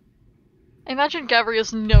butt. I imagine Gabri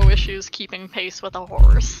has no issues keeping pace with a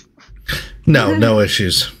horse. No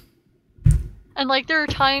issues. And like there are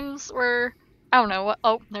times where I don't know what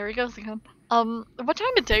there he goes again. What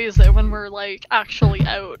time of day is it when we're like actually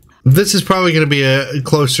out? This is probably going to be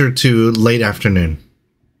closer to late afternoon.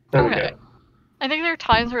 There we Okay. go. I think there are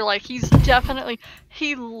times where like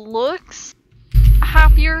he looks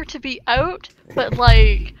happier to be out, but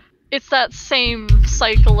like it's that same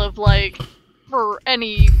cycle of like for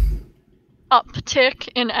any uptick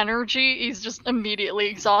in energy, he's just immediately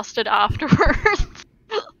exhausted afterwards.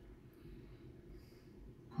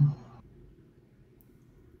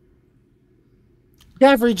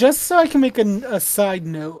 Gavri, just so I can make a side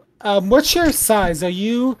note, what's your size? Are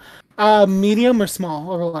you medium or small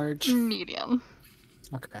or large? Medium.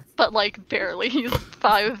 Okay. But like barely. He's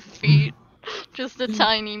 5 feet. Just a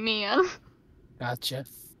tiny man. Gotcha.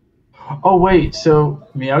 Oh wait, so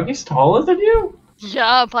Miyagi's taller than you?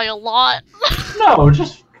 Yeah, by a lot. No,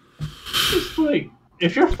 just like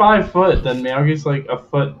if you're 5 foot, then Miyagi's like a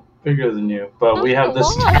foot bigger than you. But we That's have a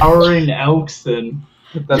this lot. towering elks and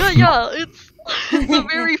that's Yeah, it's a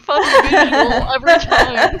very funny visual every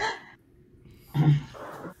time.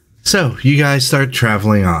 So, you guys start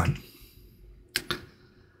traveling on.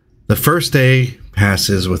 The first day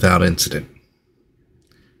passes without incident.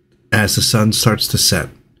 As the sun starts to set,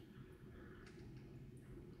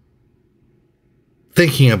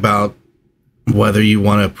 thinking about whether you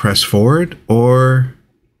want to press forward or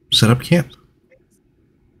set up camp.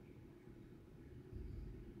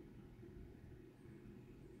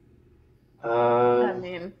 I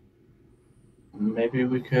mean, Maybe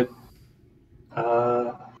we could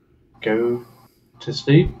go to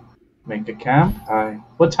sleep, make a camp.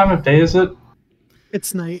 What time of day is it?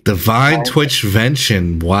 It's night. Divine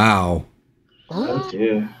Twitchvention. Wow. Oh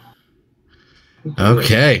dear.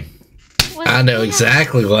 Okay. I know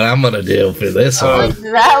exactly what I'm going to do for this one.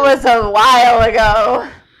 that was a while ago.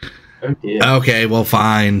 Oh dear. Okay, well,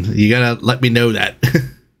 fine. You got to let me know that.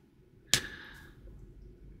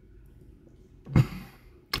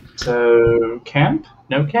 So, camp?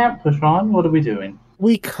 No camp? Push on? What are we doing?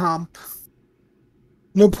 We comp.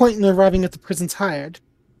 No point in arriving at the prison tired.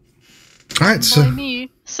 All right, so... By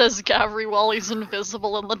me, says Gavri while he's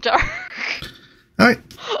invisible in the dark. All right.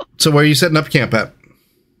 So where are you setting up camp at?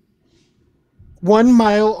 1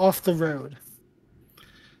 mile off the road.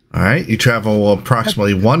 All right. You travel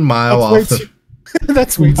approximately 1 mile off the...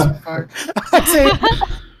 That's way too far.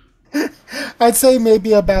 I'd say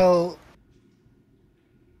maybe about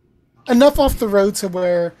enough off the road to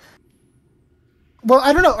where. Well,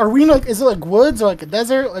 I don't know. Are we like? Is it like woods or like a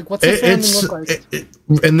desert? Like what's the surrounding look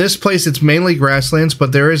like? In this place, it's mainly grasslands,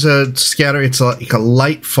 but there is a scatter. It's like a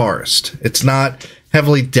light forest. It's not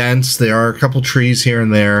heavily dense. There are a couple trees here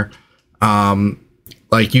and there.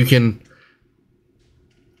 Like you can.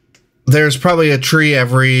 There's probably a tree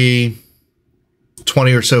every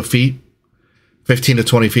 20 or so feet, 15 to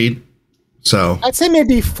 20 feet. So I'd say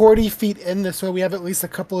maybe 40 feet in. This way, we have at least a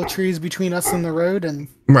couple of trees between us and the road, and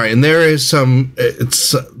right. And there is some.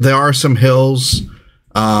 There are some hills.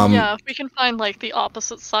 Yeah, if we can find like the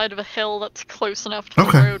opposite side of a hill that's close enough to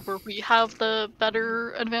the road where we have the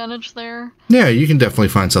better advantage there. Yeah, you can definitely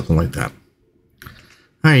find something like that. All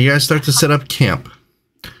right, you guys start to set up camp.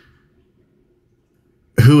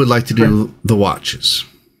 Who would like to do the watches?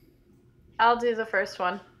 I'll do the first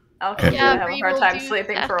one. I'll Okay. continue to have a hard time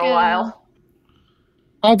sleeping for a while.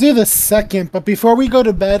 I'll do the second. But before we go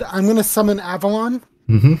to bed, I'm going to summon Avalon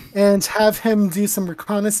and have him do some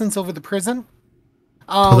reconnaissance over the prison.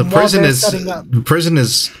 Well, the while prison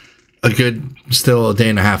is a good, still a day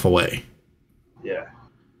and a half away. Yeah.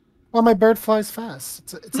 Well, my bird flies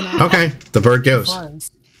fast. It's an hour. Okay, the bird goes.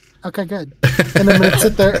 Flies. Okay, good. And I'm going to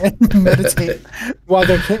sit there and meditate while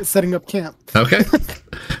they're setting up camp. Okay.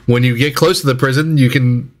 When you get close to the prison, you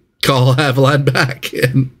can call Avalon back.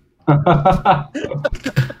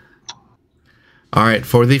 All right,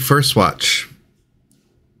 for the first watch,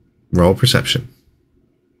 roll perception.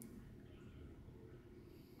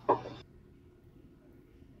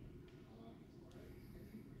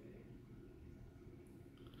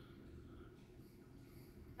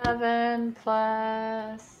 Seven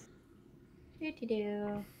plus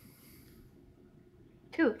 2,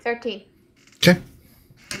 13. Okay.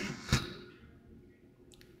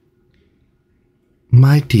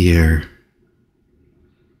 My dear,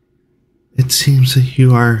 it seems that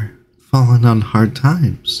you are falling on hard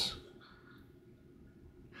times.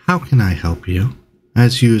 How can I help you,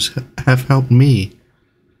 as you have helped me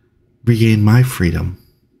regain my freedom?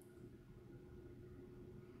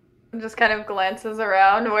 Just kind of glances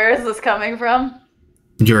around. Where is this coming from?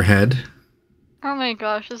 Your head? Oh my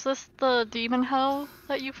gosh, is this the demon hell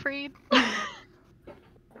that you freed?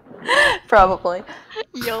 Probably.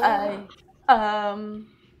 Yo.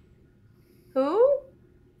 Who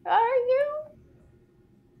are you?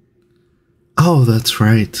 Oh, that's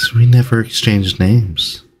right. We never exchanged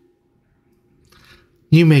names.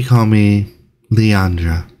 You may call me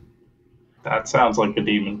Leandra. That sounds like a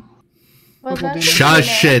demon. Well, that's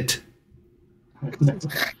Shush it!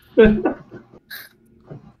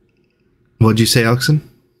 What'd you say, Elkson?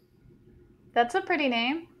 That's a pretty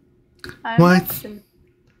name. I'm What? Elkson.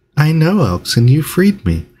 I know, Elkson. You freed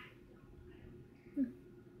me.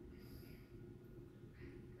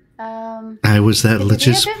 I was that Could you be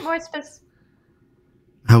lich's. a bit more specific?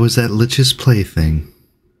 I was that lich's plaything.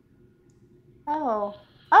 Oh,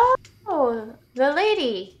 the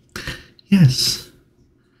lady. Yes.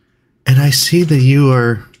 And I see that you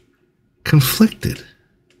are conflicted.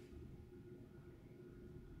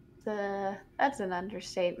 That's an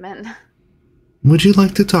understatement. Would you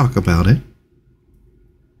like to talk about it?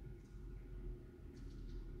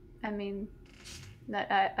 I mean,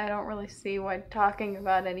 I don't really see why talking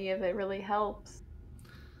about any of it really helps.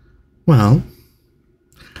 Well,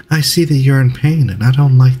 I I see that you're in pain, and I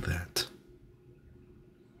don't like that.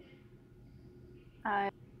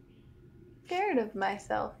 I'm scared of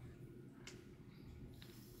myself.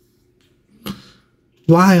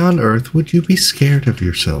 Why on earth would you be scared of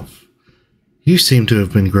yourself? You seem to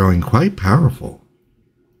have been growing quite powerful.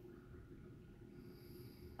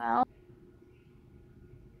 Well,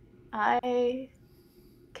 I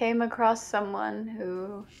came across someone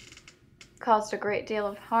who caused a great deal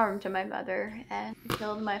of harm to my mother and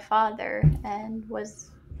killed my father and was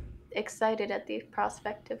excited at the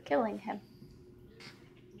prospect of killing him.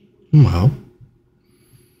 Well,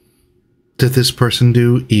 did this person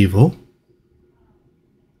do evil?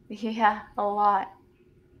 Yeah, a lot.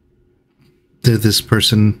 Did this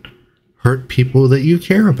person hurt people that you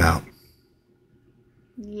care about?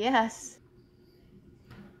 Yes.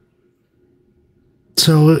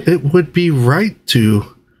 So it would be right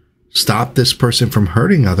to stop this person from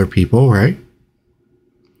hurting other people, right?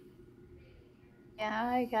 Yeah,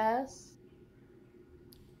 I guess.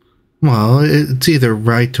 Well, it's either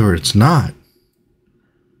right or it's not.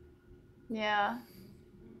 Yeah.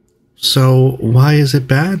 So why is it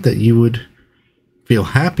bad that you would feel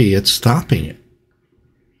happy at stopping it?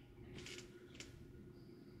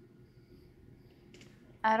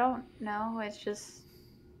 I don't know. It's just,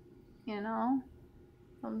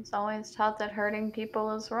 I was always taught that hurting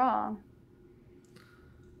people is wrong.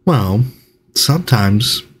 Well,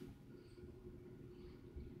 sometimes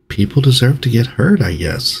people deserve to get hurt, I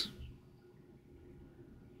guess.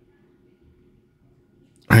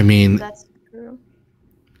 I mean, That's true.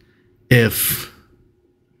 if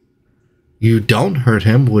you don't hurt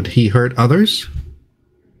him, would he hurt others?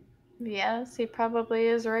 Yes, he probably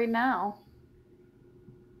is right now.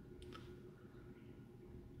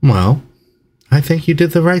 Well, I think you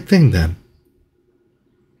did the right thing then.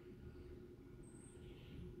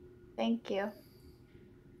 Thank you.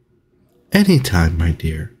 Anytime, my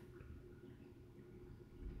dear.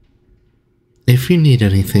 If you need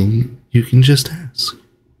anything, you can just ask.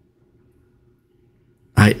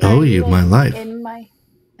 I owe you my life.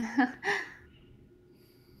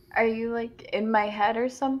 Are you like in my head or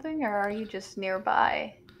something, or are you just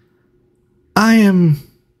nearby? I am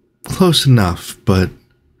close enough, but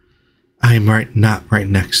I'm not right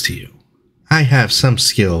next to you. I have some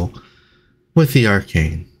skill with the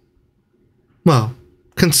arcane. Well,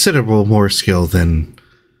 considerable more skill than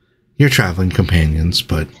your traveling companions,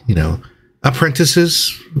 but,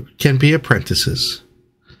 apprentices can be apprentices.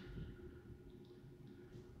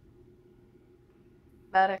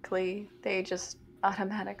 They just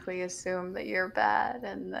automatically assume that you're bad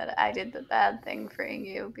and that I did the bad thing freeing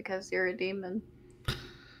you because you're a demon.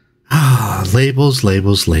 Ah, labels,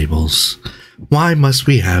 labels, labels. Why must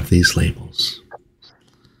we have these labels?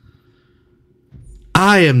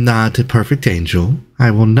 I am not a perfect angel.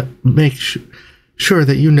 I will make sure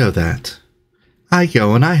that you know that. I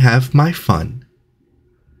go and I have my fun.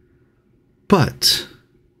 But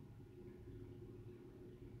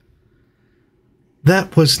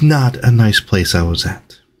that was not a nice place I was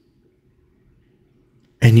at.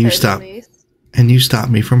 And you stopped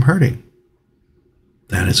me from hurting.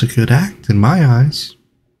 That is a good act in my eyes.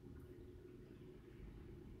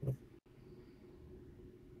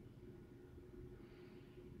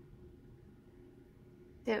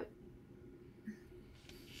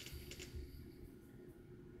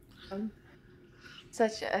 I'm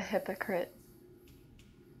such a hypocrite.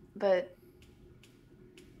 But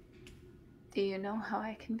do you know how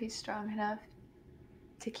I can be strong enough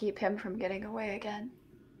to keep him from getting away again?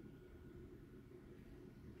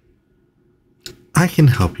 I can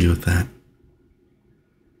help you with that.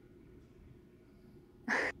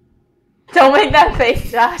 Don't make that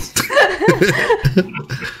face, Josh.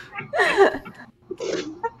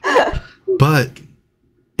 But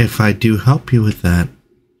if I do help you with that,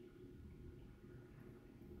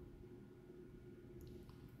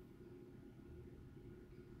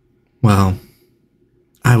 well,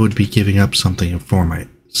 I would be giving up something for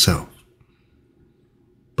myself.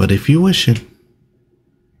 But if you wish it,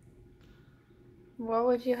 What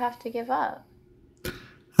would you have to give up?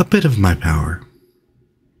 a bit of my power.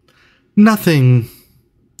 Nothing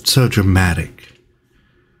so dramatic,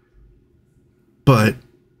 but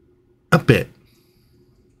a bit.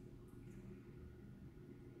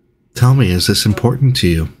 Tell me, is this important to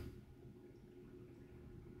you?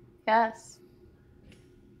 Yes.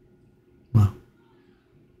 Well,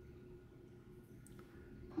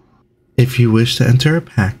 if you wish to enter a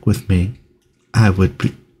pact with me, I would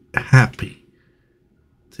be happy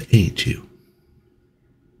to aid you.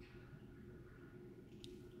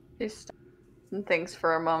 She stops and thinks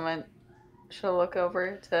for a moment. She'll look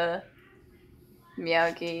over to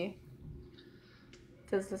Miyagi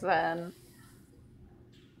to Zen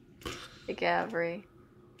to Gabri.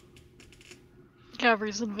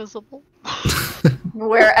 Gabby's invisible.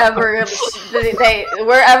 Wherever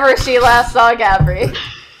she last saw Gabri.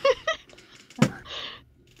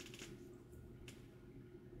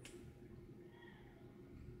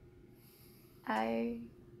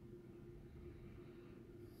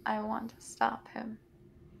 I want to stop him.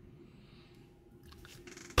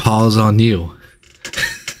 Pause on you.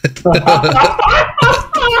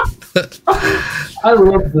 I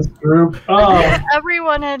love this group. Oh,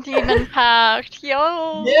 Everyone at Demon Pact.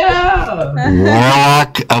 Yo. yeah.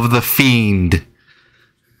 Warlock of the Fiend.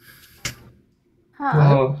 Huh.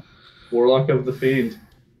 Oh, Warlock of the Fiend.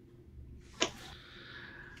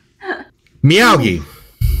 Miyagi.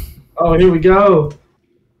 Oh, here we go.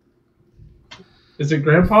 Is it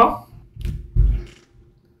Grandpa?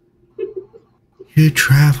 You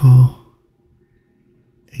travel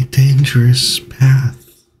a dangerous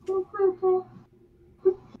path.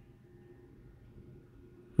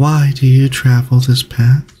 Why do you travel this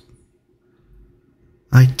path?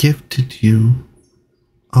 I gifted you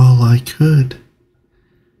all I could,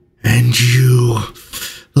 and you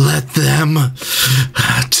let them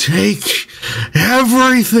take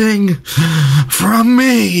everything from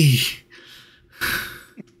me.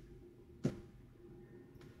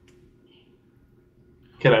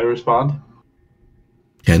 Can I respond?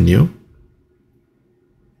 Can you?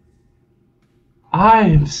 I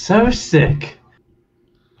am so sick.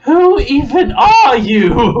 Who even are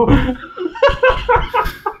you?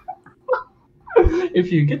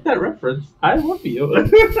 If you get that reference, I love you.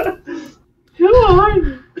 Who are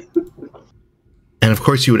you? And of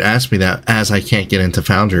course you would ask me that, as I can't get into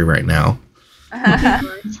Foundry right now.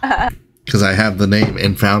 Because I have the name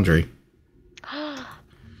in Foundry.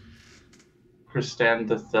 Kristan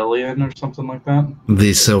the Thillion or something like that?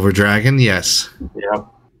 The Silver Dragon, yes. Yep.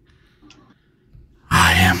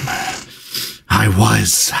 I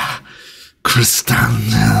was Kristan.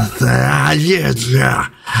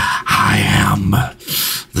 I am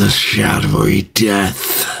the shadowy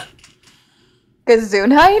death.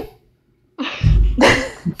 Gesundheit?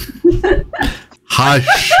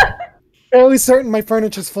 Hush. Fairly certain my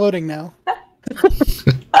furniture's floating now.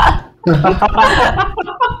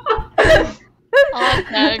 Oh,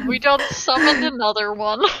 dang, we just summoned another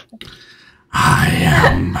one.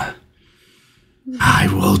 I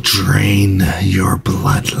will drain your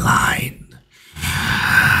bloodline.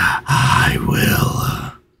 I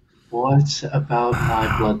will. What about my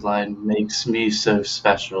bloodline makes me so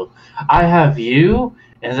special? I have you,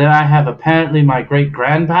 and then I have apparently my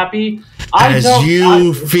great-grandpappy. As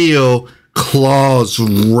you feel claws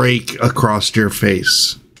rake across your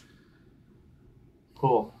face.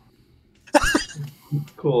 Cool.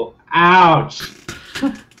 Cool. Ouch!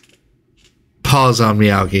 Pause on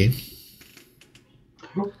Miyagi.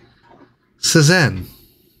 Sazen.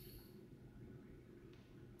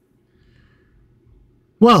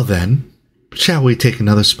 Well then, shall we take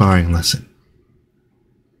another sparring lesson?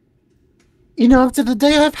 You know, after the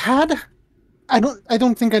day I've had, I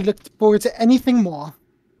don't think I looked forward to anything more.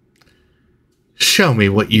 Show me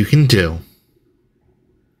what you can do.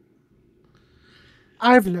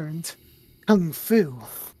 I've learned Kung Fu.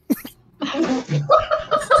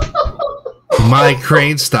 My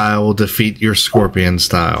crane style will defeat your scorpion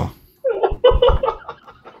style.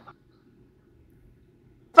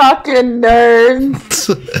 Fucking nerds.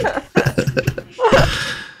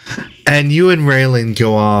 And you and Raylan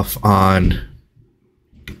go off on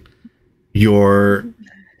your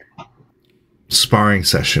sparring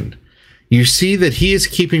session. You see that he is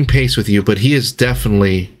keeping pace with you, but he is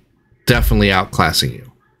definitely outclassing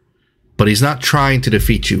you. But he's not trying to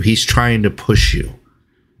defeat you. He's trying to push you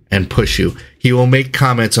and push you. He will make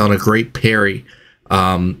comments on a great parry,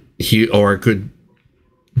 or a good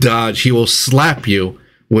dodge. He will slap you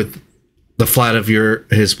with the flat of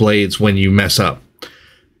his blades when you mess up.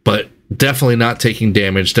 But definitely not taking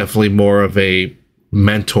damage. Definitely more of a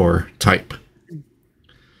mentor type.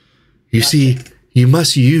 You see, you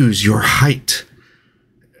must use your height.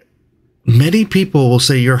 Many people will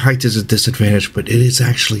say your height is a disadvantage, but it is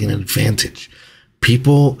actually an advantage.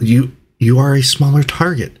 People, you are a smaller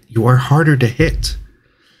target. You are harder to hit.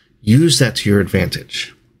 Use that to your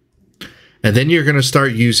advantage. And then you're going to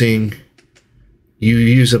start using... You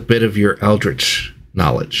use a bit of your Eldritch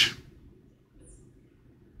knowledge.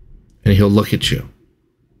 And he'll look at you.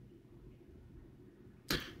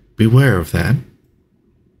 Beware of that.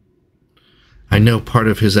 I know part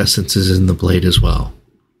of his essence is in the blade as well.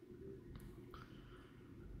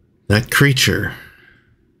 That creature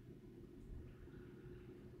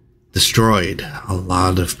destroyed a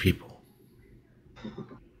lot of people.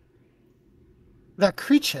 That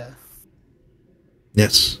creature.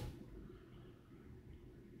 Yes.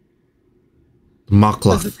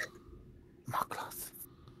 Mokloth. Mockcloth.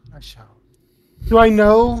 I shall. Do I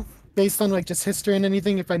know, based on like just history and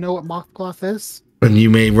anything, if I know what Mockcloth is? And you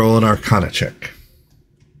may roll an Arcana check.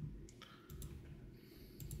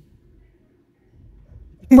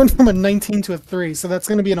 Went from a 19 to a 3, so that's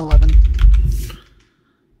going to be an 11.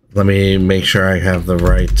 Let me make sure I have the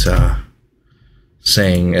right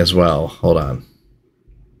saying as well. Hold on.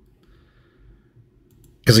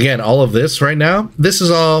 Because again, all of this right now, this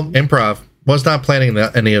is all improv. Was not planning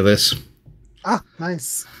any of this. Ah,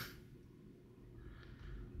 nice.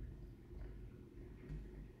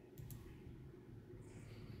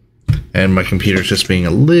 And my computer's just being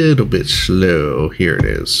a little bit slow. Here it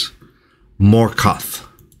is. Morkoth.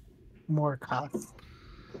 Morkoth.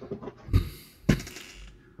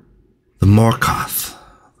 The Morkoth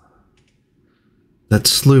that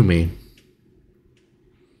slew me.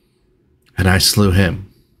 And I slew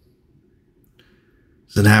him.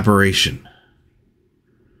 It's an aberration.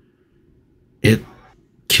 It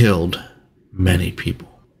killed many people.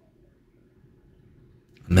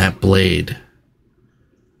 And that blade,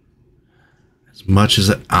 as much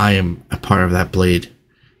as I am a part of that blade,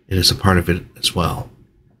 it is a part of it as well.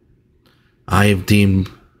 I have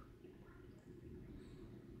deemed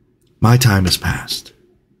my time has passed.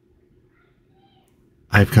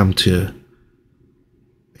 I've come to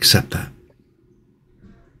accept that.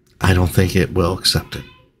 I don't think it will accept it.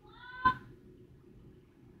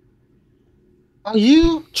 Are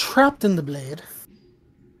you trapped in the blade?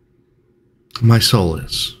 My soul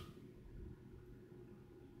is.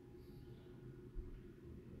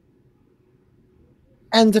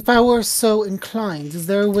 And if I were so inclined, is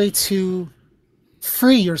there a way to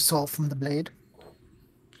free your soul from the blade?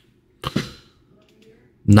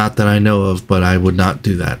 Not that I know of, but I would not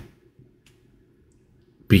do that.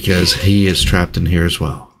 Because he is trapped in here as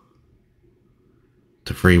well.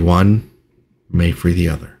 To free one may free the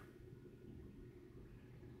other.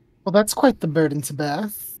 Well, that's quite the burden to bear.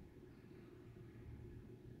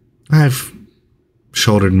 I've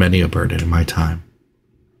shouldered many a burden in my time.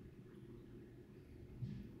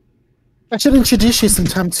 I should introduce you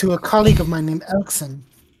sometime to a colleague of mine named Elkson.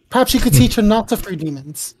 Perhaps you could teach her not to free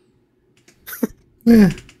demons.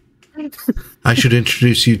 I should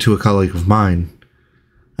introduce you to a colleague of mine.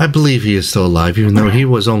 I believe he is still alive, even though he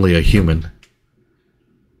was only a human.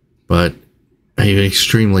 But an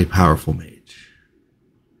extremely powerful mage.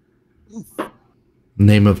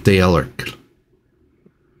 Name of Daelric.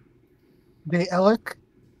 Daelric?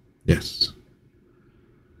 Yes.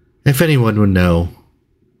 If anyone would know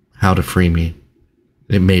how to free me,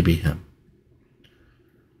 it may be him.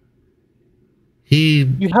 He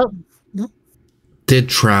did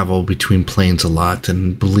travel between planes a lot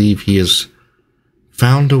and believe he has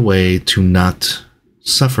found a way to not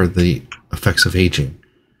suffer the effects of aging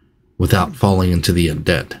without falling into the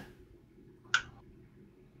undead.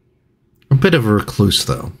 A bit of a recluse,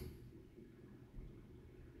 though.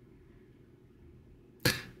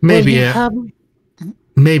 Maybe,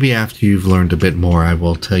 maybe after you've learned a bit more, I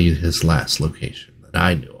will tell you his last location that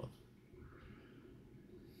I knew of.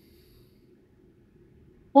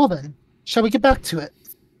 Well then, shall we get back to it?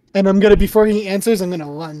 And I'm gonna, before he answers, I'm gonna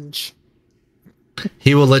lunge.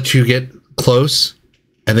 He will let you get close,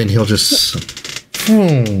 and then he'll just...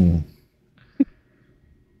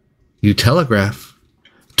 You telegraph.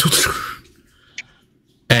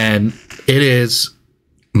 And it is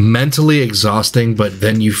mentally exhausting, but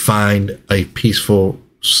then you find a peaceful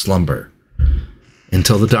slumber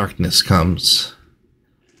until the darkness comes.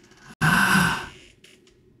 I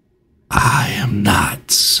am not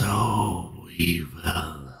so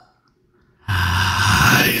evil.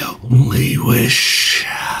 I only wish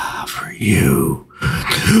for you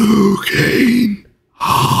to gain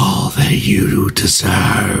all that you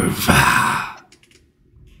deserve.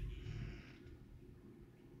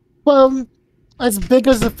 Well, as big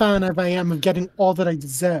as a fan as I am of getting all that I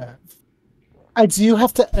deserve, I do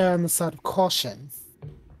have to err on the side of caution.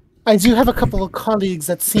 I do have a couple of colleagues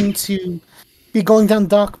that seem to be going down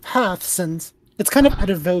dark paths, and it's kind of out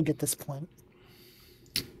of vogue at this point.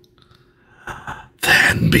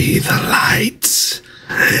 Then be the light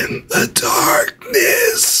in the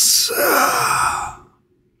darkness.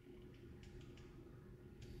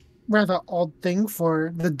 Rather odd thing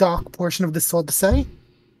for the dark portion of the soul to say.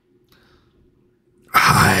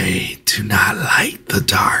 I do not like the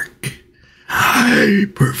dark. I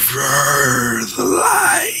prefer the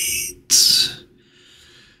light.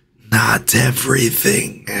 Not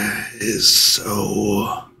everything is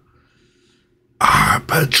so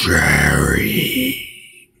arbitrary.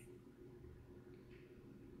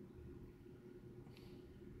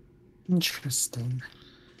 Interesting.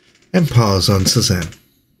 And pause on Suzanne.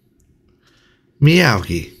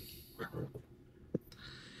 Meowgi.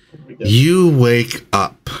 You wake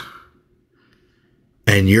up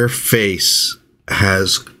and your face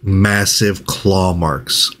has massive claw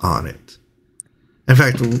marks on it. In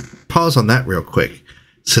fact, pause on that real quick.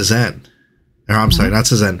 Suzanne. Or I'm sorry, not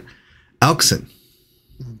Suzanne. Elkson.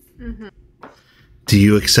 Mm-hmm. Do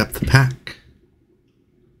you accept the pack?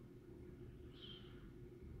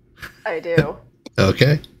 I do.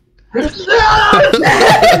 Okay. Just, you know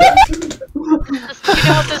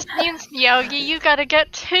what this means, Yogi? You gotta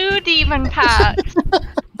get 2 demon packs.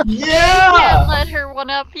 You can't let her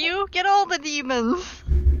one-up you. Get all the demons.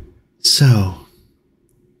 So,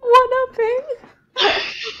 One-upping.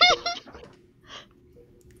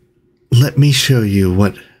 let me show you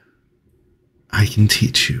what I can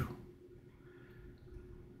teach you.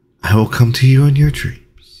 I will come to you in your dreams.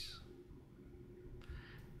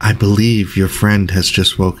 I believe your friend has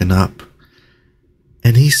just woken up,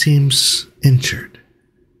 and he seems injured.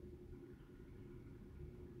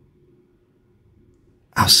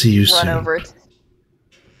 I'll see you soon.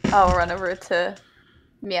 I'll run over to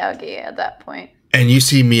Miyagi at that point. And you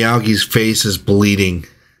see Miyagi's face is bleeding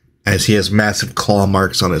as he has massive claw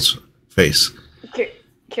marks on his face.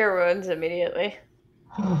 Cure wounds immediately.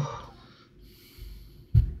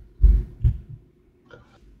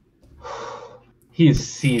 He is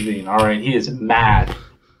seething, alright? He is mad.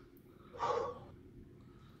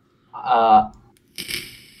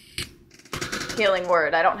 Healing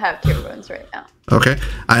word. I don't have cure wounds right now. Okay.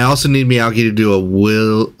 I also need Miyagi to do a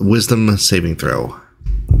wisdom saving throw.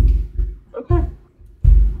 Okay.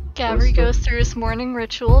 Gabri goes through his morning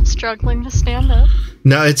ritual of struggling to stand up.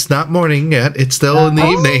 No, it's not morning yet. It's still in the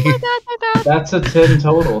evening. My bad. That's a 10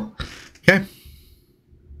 total. Okay.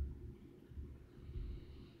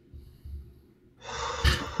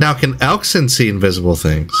 Now, can Elkson see invisible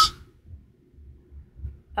things?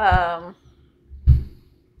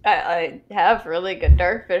 I have really good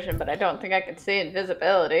dark vision, but I don't think I can see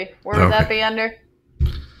invisibility. Where would that be under?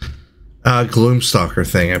 Gloomstalker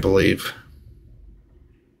thing, I believe.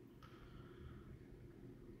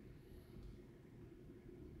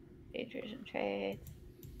 Features and traits.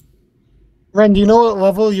 Ren, do you know what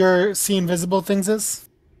level your see invisible things is?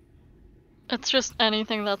 It's just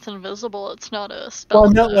anything that's invisible. It's not a spell. Well,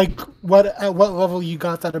 I meant set. like at what level you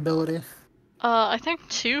got that ability? I think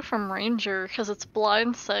 2 from Ranger, because it's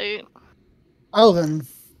blind sight. Oh, then.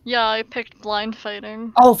 Yeah, I picked blind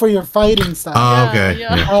fighting. Oh, for your fighting style. Oh, Yeah, okay.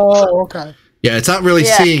 yeah. Yeah. Oh, okay. Yeah, it's not really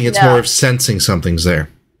Yeah, seeing, it's no. more of sensing something's there.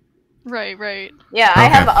 Right. Yeah, I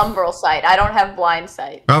Okay. have umbral sight. I don't have blind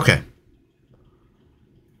sight. Okay.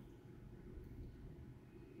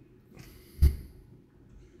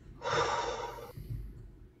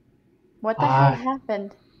 What the hell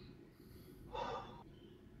happened?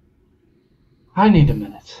 I need a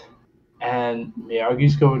minute. And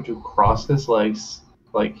Miyagi's going to cross his legs,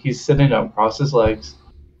 like he's sitting up, cross his legs,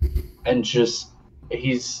 and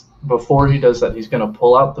before he does that, he's going to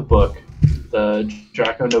pull out the book, the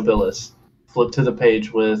Draco Nobilis, flip to the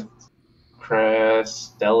page with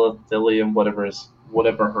Crestella Thillium,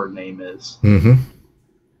 whatever her name is. Mm-hmm.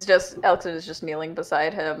 It's just Elton is just kneeling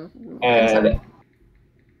beside him.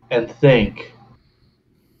 And think,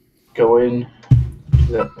 going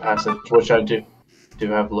to the passage, which I do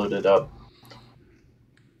have loaded up.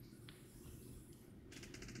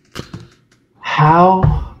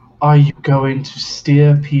 How are you going to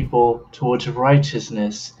steer people towards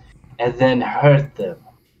righteousness and then hurt them?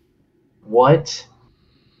 What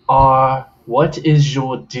is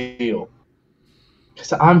your deal?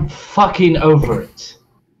 Because I'm fucking over it.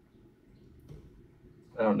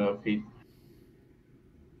 I don't know if he...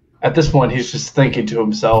 At this point, he's just thinking to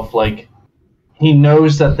himself, like, he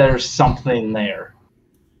knows that there's something there.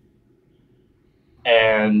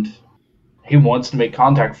 And he wants to make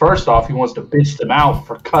contact. First off, he wants to bitch them out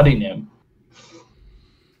for cutting him.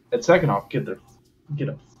 And second off, get a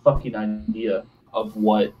fucking idea of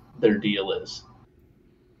what their deal is.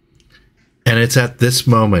 And it's at this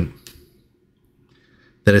moment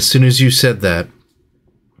that as soon as you said that,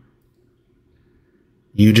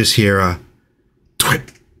 you just hear a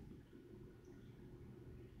twit.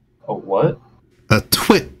 A what? A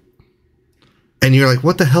twit. And you're like,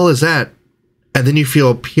 what the hell is that? And then you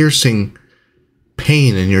feel a piercing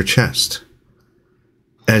pain in your chest.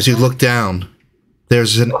 As you look down,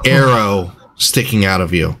 there's an arrow sticking out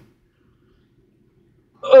of you.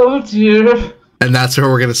 Oh dear. And that's where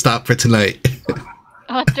we're going to stop for tonight.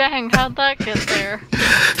 Oh dang, how'd that get there?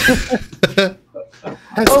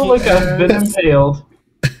 Oh, look, I've been impaled.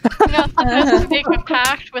 You're not supposed to make a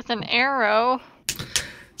pact with an arrow.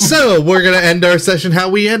 So, we're going to end our session how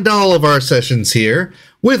we end all of our sessions here,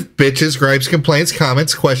 with bitches, gripes, complaints,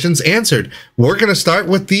 comments, questions answered. We're going to start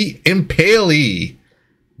with the Impalee.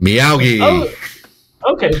 Meowgie. Oh,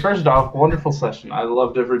 okay, first off, wonderful session. I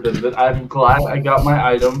loved every bit of it. I'm glad I got my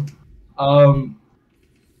item.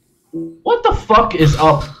 What the fuck is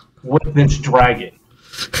up with this dragon?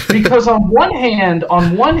 Because on one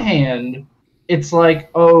hand, it's like,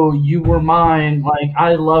 oh, you were mine, like,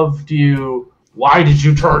 I loved you. Why did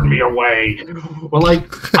you turn me away? Well,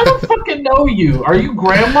 like, I don't fucking know you. Are you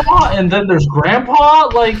grandma? And then there's grandpa?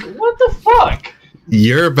 Like, what the fuck?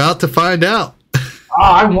 You're about to find out.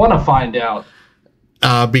 I want to find out.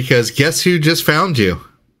 Because guess who just found you?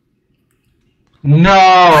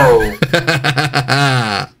 No.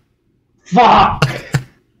 Fuck.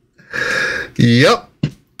 Yep.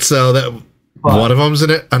 So that one of them's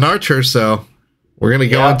an archer, so we're going to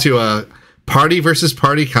go into a party versus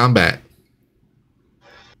party combat.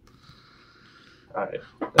 All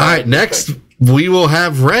right, next we will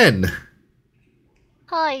have Ren.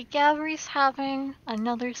 Hi, Gabby's having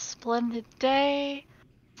another splendid day.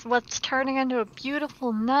 It's what's turning into a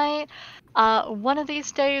beautiful night. One of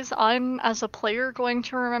these days, I'm, as a player, going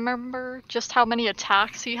to remember just how many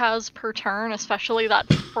attacks he has per turn, especially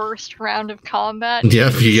that first round of combat.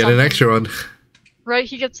 Yep, you get an extra one. Right,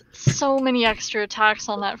 he gets so many extra attacks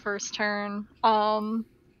on that first turn. But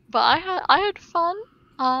I had fun.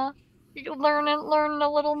 Learning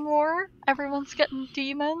a little more. Everyone's getting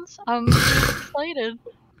demons. I'm really excited.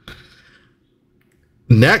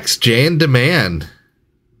 Next, Jay and Demand.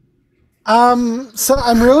 So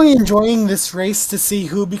I'm really enjoying this race to see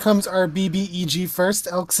who becomes our BBEG first,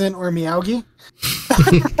 Elkson or Meowgie.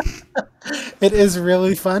 It is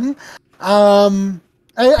really fun.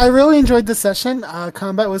 I really enjoyed the session.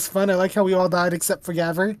 Combat was fun. I like how we all died except for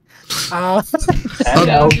Gavri. And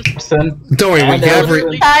Elkson. Don't worry, when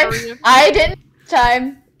Gavri... I didn't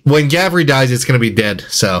time. When Gavri dies, it's going to be dead,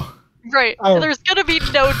 so... Right, Oh. there's gonna be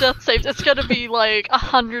no death saves. It's gonna be like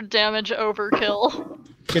 100 damage overkill.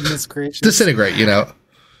 Goodness gracious. Disintegrate, you know.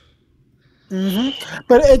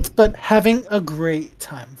 But having a great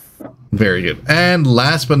time. Very good. And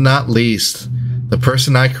last but not least, the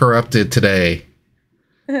person I corrupted today.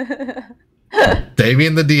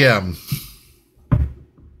 Damien the DM.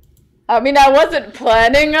 I mean, I wasn't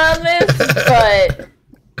planning on this, but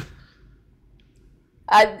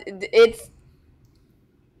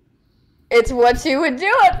it's what you would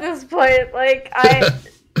do at this point. Like,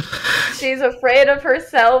 she's afraid of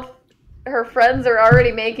herself. Her friends are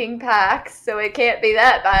already making pacts, so it can't be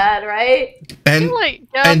that bad, right? I feel like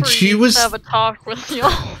Gabri she needs was to have a talk with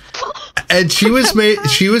y'all. and she was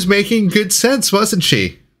making good sense, wasn't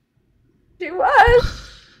she? She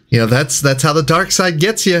was. You know, that's how the dark side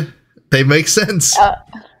gets you. They make sense.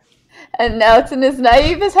 And Nelson is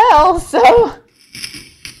naive as hell,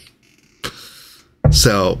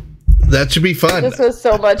 So that should be fun. This was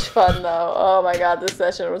so much fun, though. Oh my god, this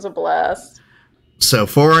session was a blast. So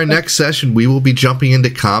for our next session, we will be jumping into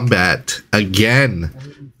combat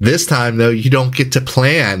again. This time, though, you don't get to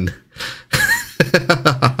plan.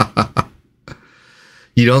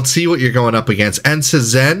 You don't see what you're going up against. And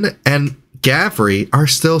Suzen and Gavri are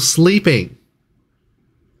still sleeping.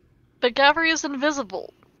 But Gabri is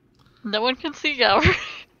invisible. No one can see Gabri.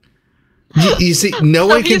 You see, no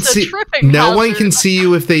one can see. No one can see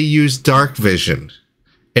you if they use dark vision.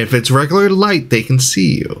 If it's regular light, they can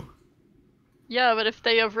see you. Yeah, but if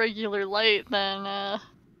they have regular light, then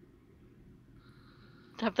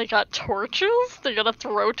have they got torches? They're gonna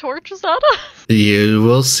throw torches at us? You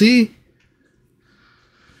will see.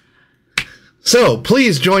 So,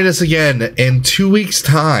 please join us again in 2 weeks'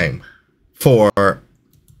 time for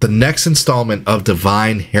the next installment of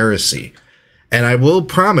Divine Heresy. And I will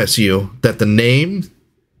promise you that the name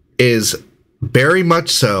is very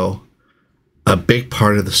much so a big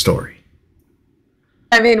part of the story.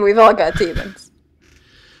 I mean, we've all got demons.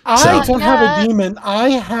 I don't have a demon. I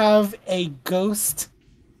have a ghost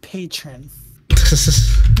patron.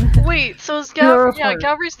 Wait, so is Gabri? Yeah,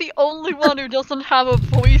 Gabri's the only one who doesn't have a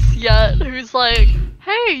voice yet. Who's like,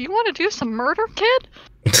 "Hey, you want to do some murder, kid?"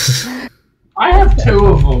 I have 2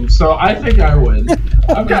 of them, so I think I win.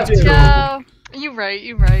 I've got 2 of them. Yeah, you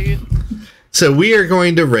right. So we are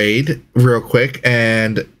going to raid real quick,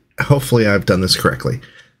 and hopefully I've done this correctly.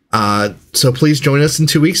 So please join us in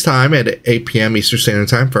 2 weeks' time at 8 p.m. Eastern Standard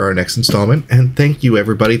Time for our next installment. And thank you,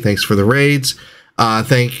 everybody. Thanks for the raids.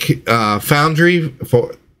 Thank Foundry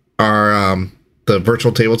for our the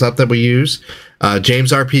virtual tabletop that we use.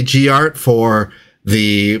 James RPG Art for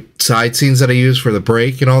the side scenes that I use for the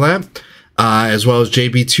break and all that, as well as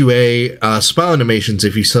JB2A spell animations.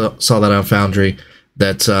 If you saw that on Foundry,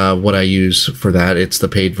 that's what I use for that. It's the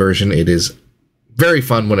paid version. It is very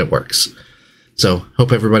fun when it works. So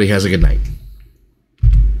hope everybody has a good night.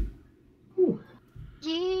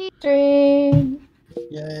 Dream.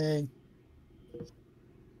 Yay.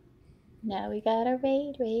 Now we gotta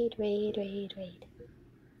raid.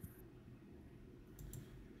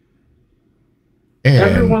 And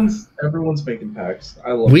Everyone's making packs.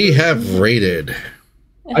 I love we this. have raided.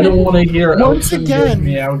 I don't want to hear Once Elton again.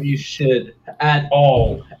 Meowdy shit at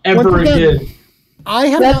all. Once Ever again. again. I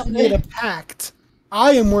have That's not made a pact.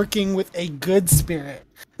 I am working with a good spirit.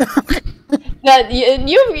 That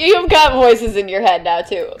you've got voices in your head now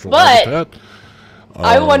too, but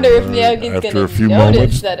I wonder if Meowgi's after a few gonna notice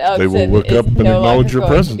moments, that they will Elton look is up and no longer acknowledge your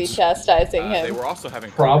going to be presence. chastising They him. were also having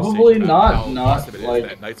Probably conversation not- about how not, awesome it is like-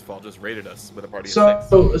 that Nightfall just raided us with a party of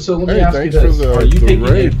So six. let me Hey, ask you thanks for this: the- Are you the taking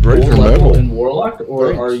raid. a full Raid's your level medal. in Warlock, or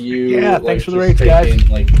Thanks. are you Yeah, like, thanks for the just raids, guys. taking,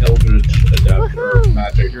 like Eldritch Adapter or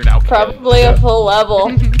Magic? You're now Probably a full level.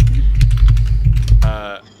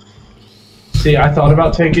 See, I thought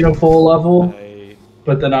about taking a full level, I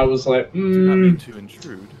but then I was like, do not mean to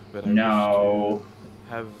intrude, but I no. wish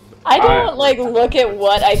to have. I don't look at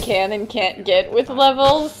what I can and can't get with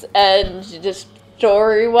levels, and just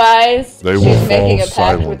story-wise, They she's will making fall a pact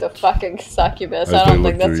silent with a fucking succubus. as I they don't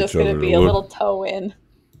look think that's to just each gonna other. be a Look. little toe in.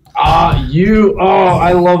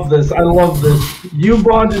 I love this. You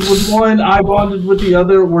bonded with one, I bonded with the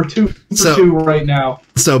other. We're 2 for 2 right now.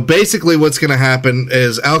 So basically what's going to happen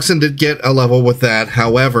is Elkson did get a level with that.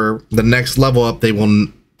 However, the next level up,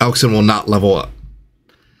 Elkson will not level up.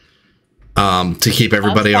 To keep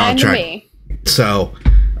everybody on Sounds fine track. to me. So,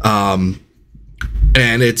 and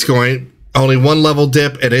it's going only one level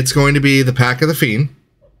dip, and it's going to be the Pack of the Fiend.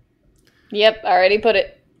 Yep, I already put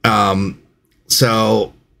it.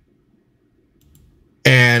 So,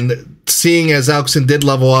 and seeing as Elkson did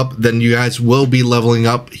level up, then you guys will be leveling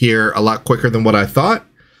up here a lot quicker than what I thought,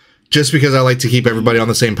 just because I like to keep everybody on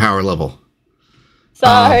the same power level.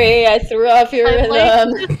 Sorry, I threw off your I like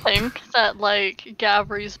rhythm. to think that, like,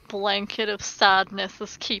 Gavri's blanket of sadness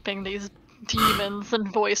is keeping these demons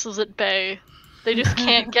and voices at bay. They just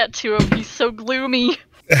can't get to him. He's so gloomy.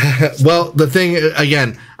 Well, the thing,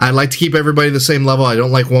 again, I like to keep everybody the same level. I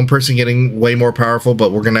don't like one person getting way more powerful,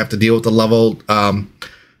 but we're going to have to deal with the level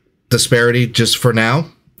disparity just for now,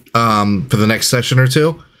 for the next session or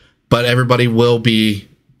two. But everybody will be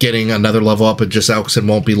getting another level up, and just Elkson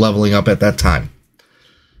won't be leveling up at that time.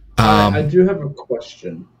 I do have a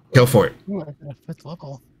question. Go for it. Ooh, I got a 5th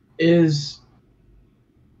level. Is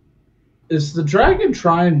the dragon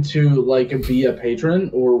trying to like be a patron,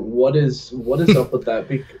 or what is up with that?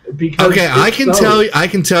 Because Okay, I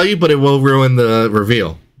can tell you, but it will ruin the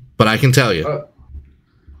reveal. But I can tell you.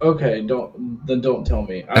 Okay, don't tell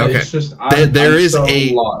me. Okay. It's just There is so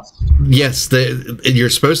a- lost. Yes, you're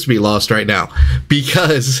supposed to be lost right now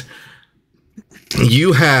because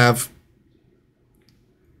you have.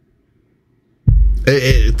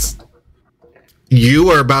 You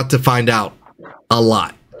are about to find out a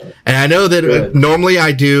lot. And I know that Good. normally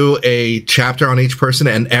I do a chapter on each person,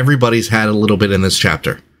 and everybody's had a little bit in this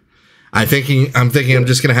chapter. I'm thinking I'm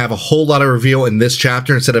just going to have a whole lot of reveal in this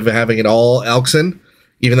chapter instead of having it all Elkson,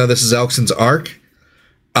 even though this is Elkson's arc.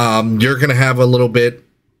 You're going to have a little bit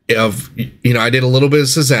of, I did a little bit of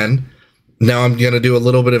Suzanne. Now I'm going to do a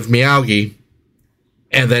little bit of Meowgi.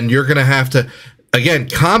 And then you're going to have to, again,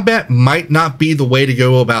 combat might not be the way to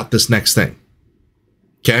go about this next thing.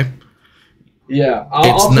 Okay? Yeah,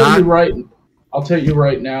 I'll tell you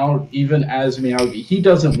right now, even as Miyagi, he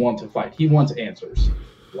doesn't want to fight. He wants answers.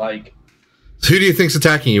 Like, So who do you think's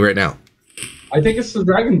attacking you right now? I think it's the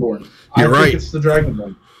Dragonborn. You're right. Think it's the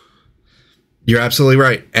Dragonborn. You're absolutely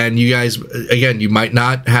right. And you guys, again, you might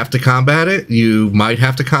not have to combat it. You might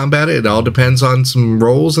have to combat it. It all depends on some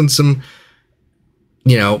roles and some,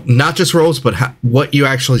 not just roles, but what you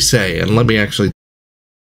actually say. And let me actually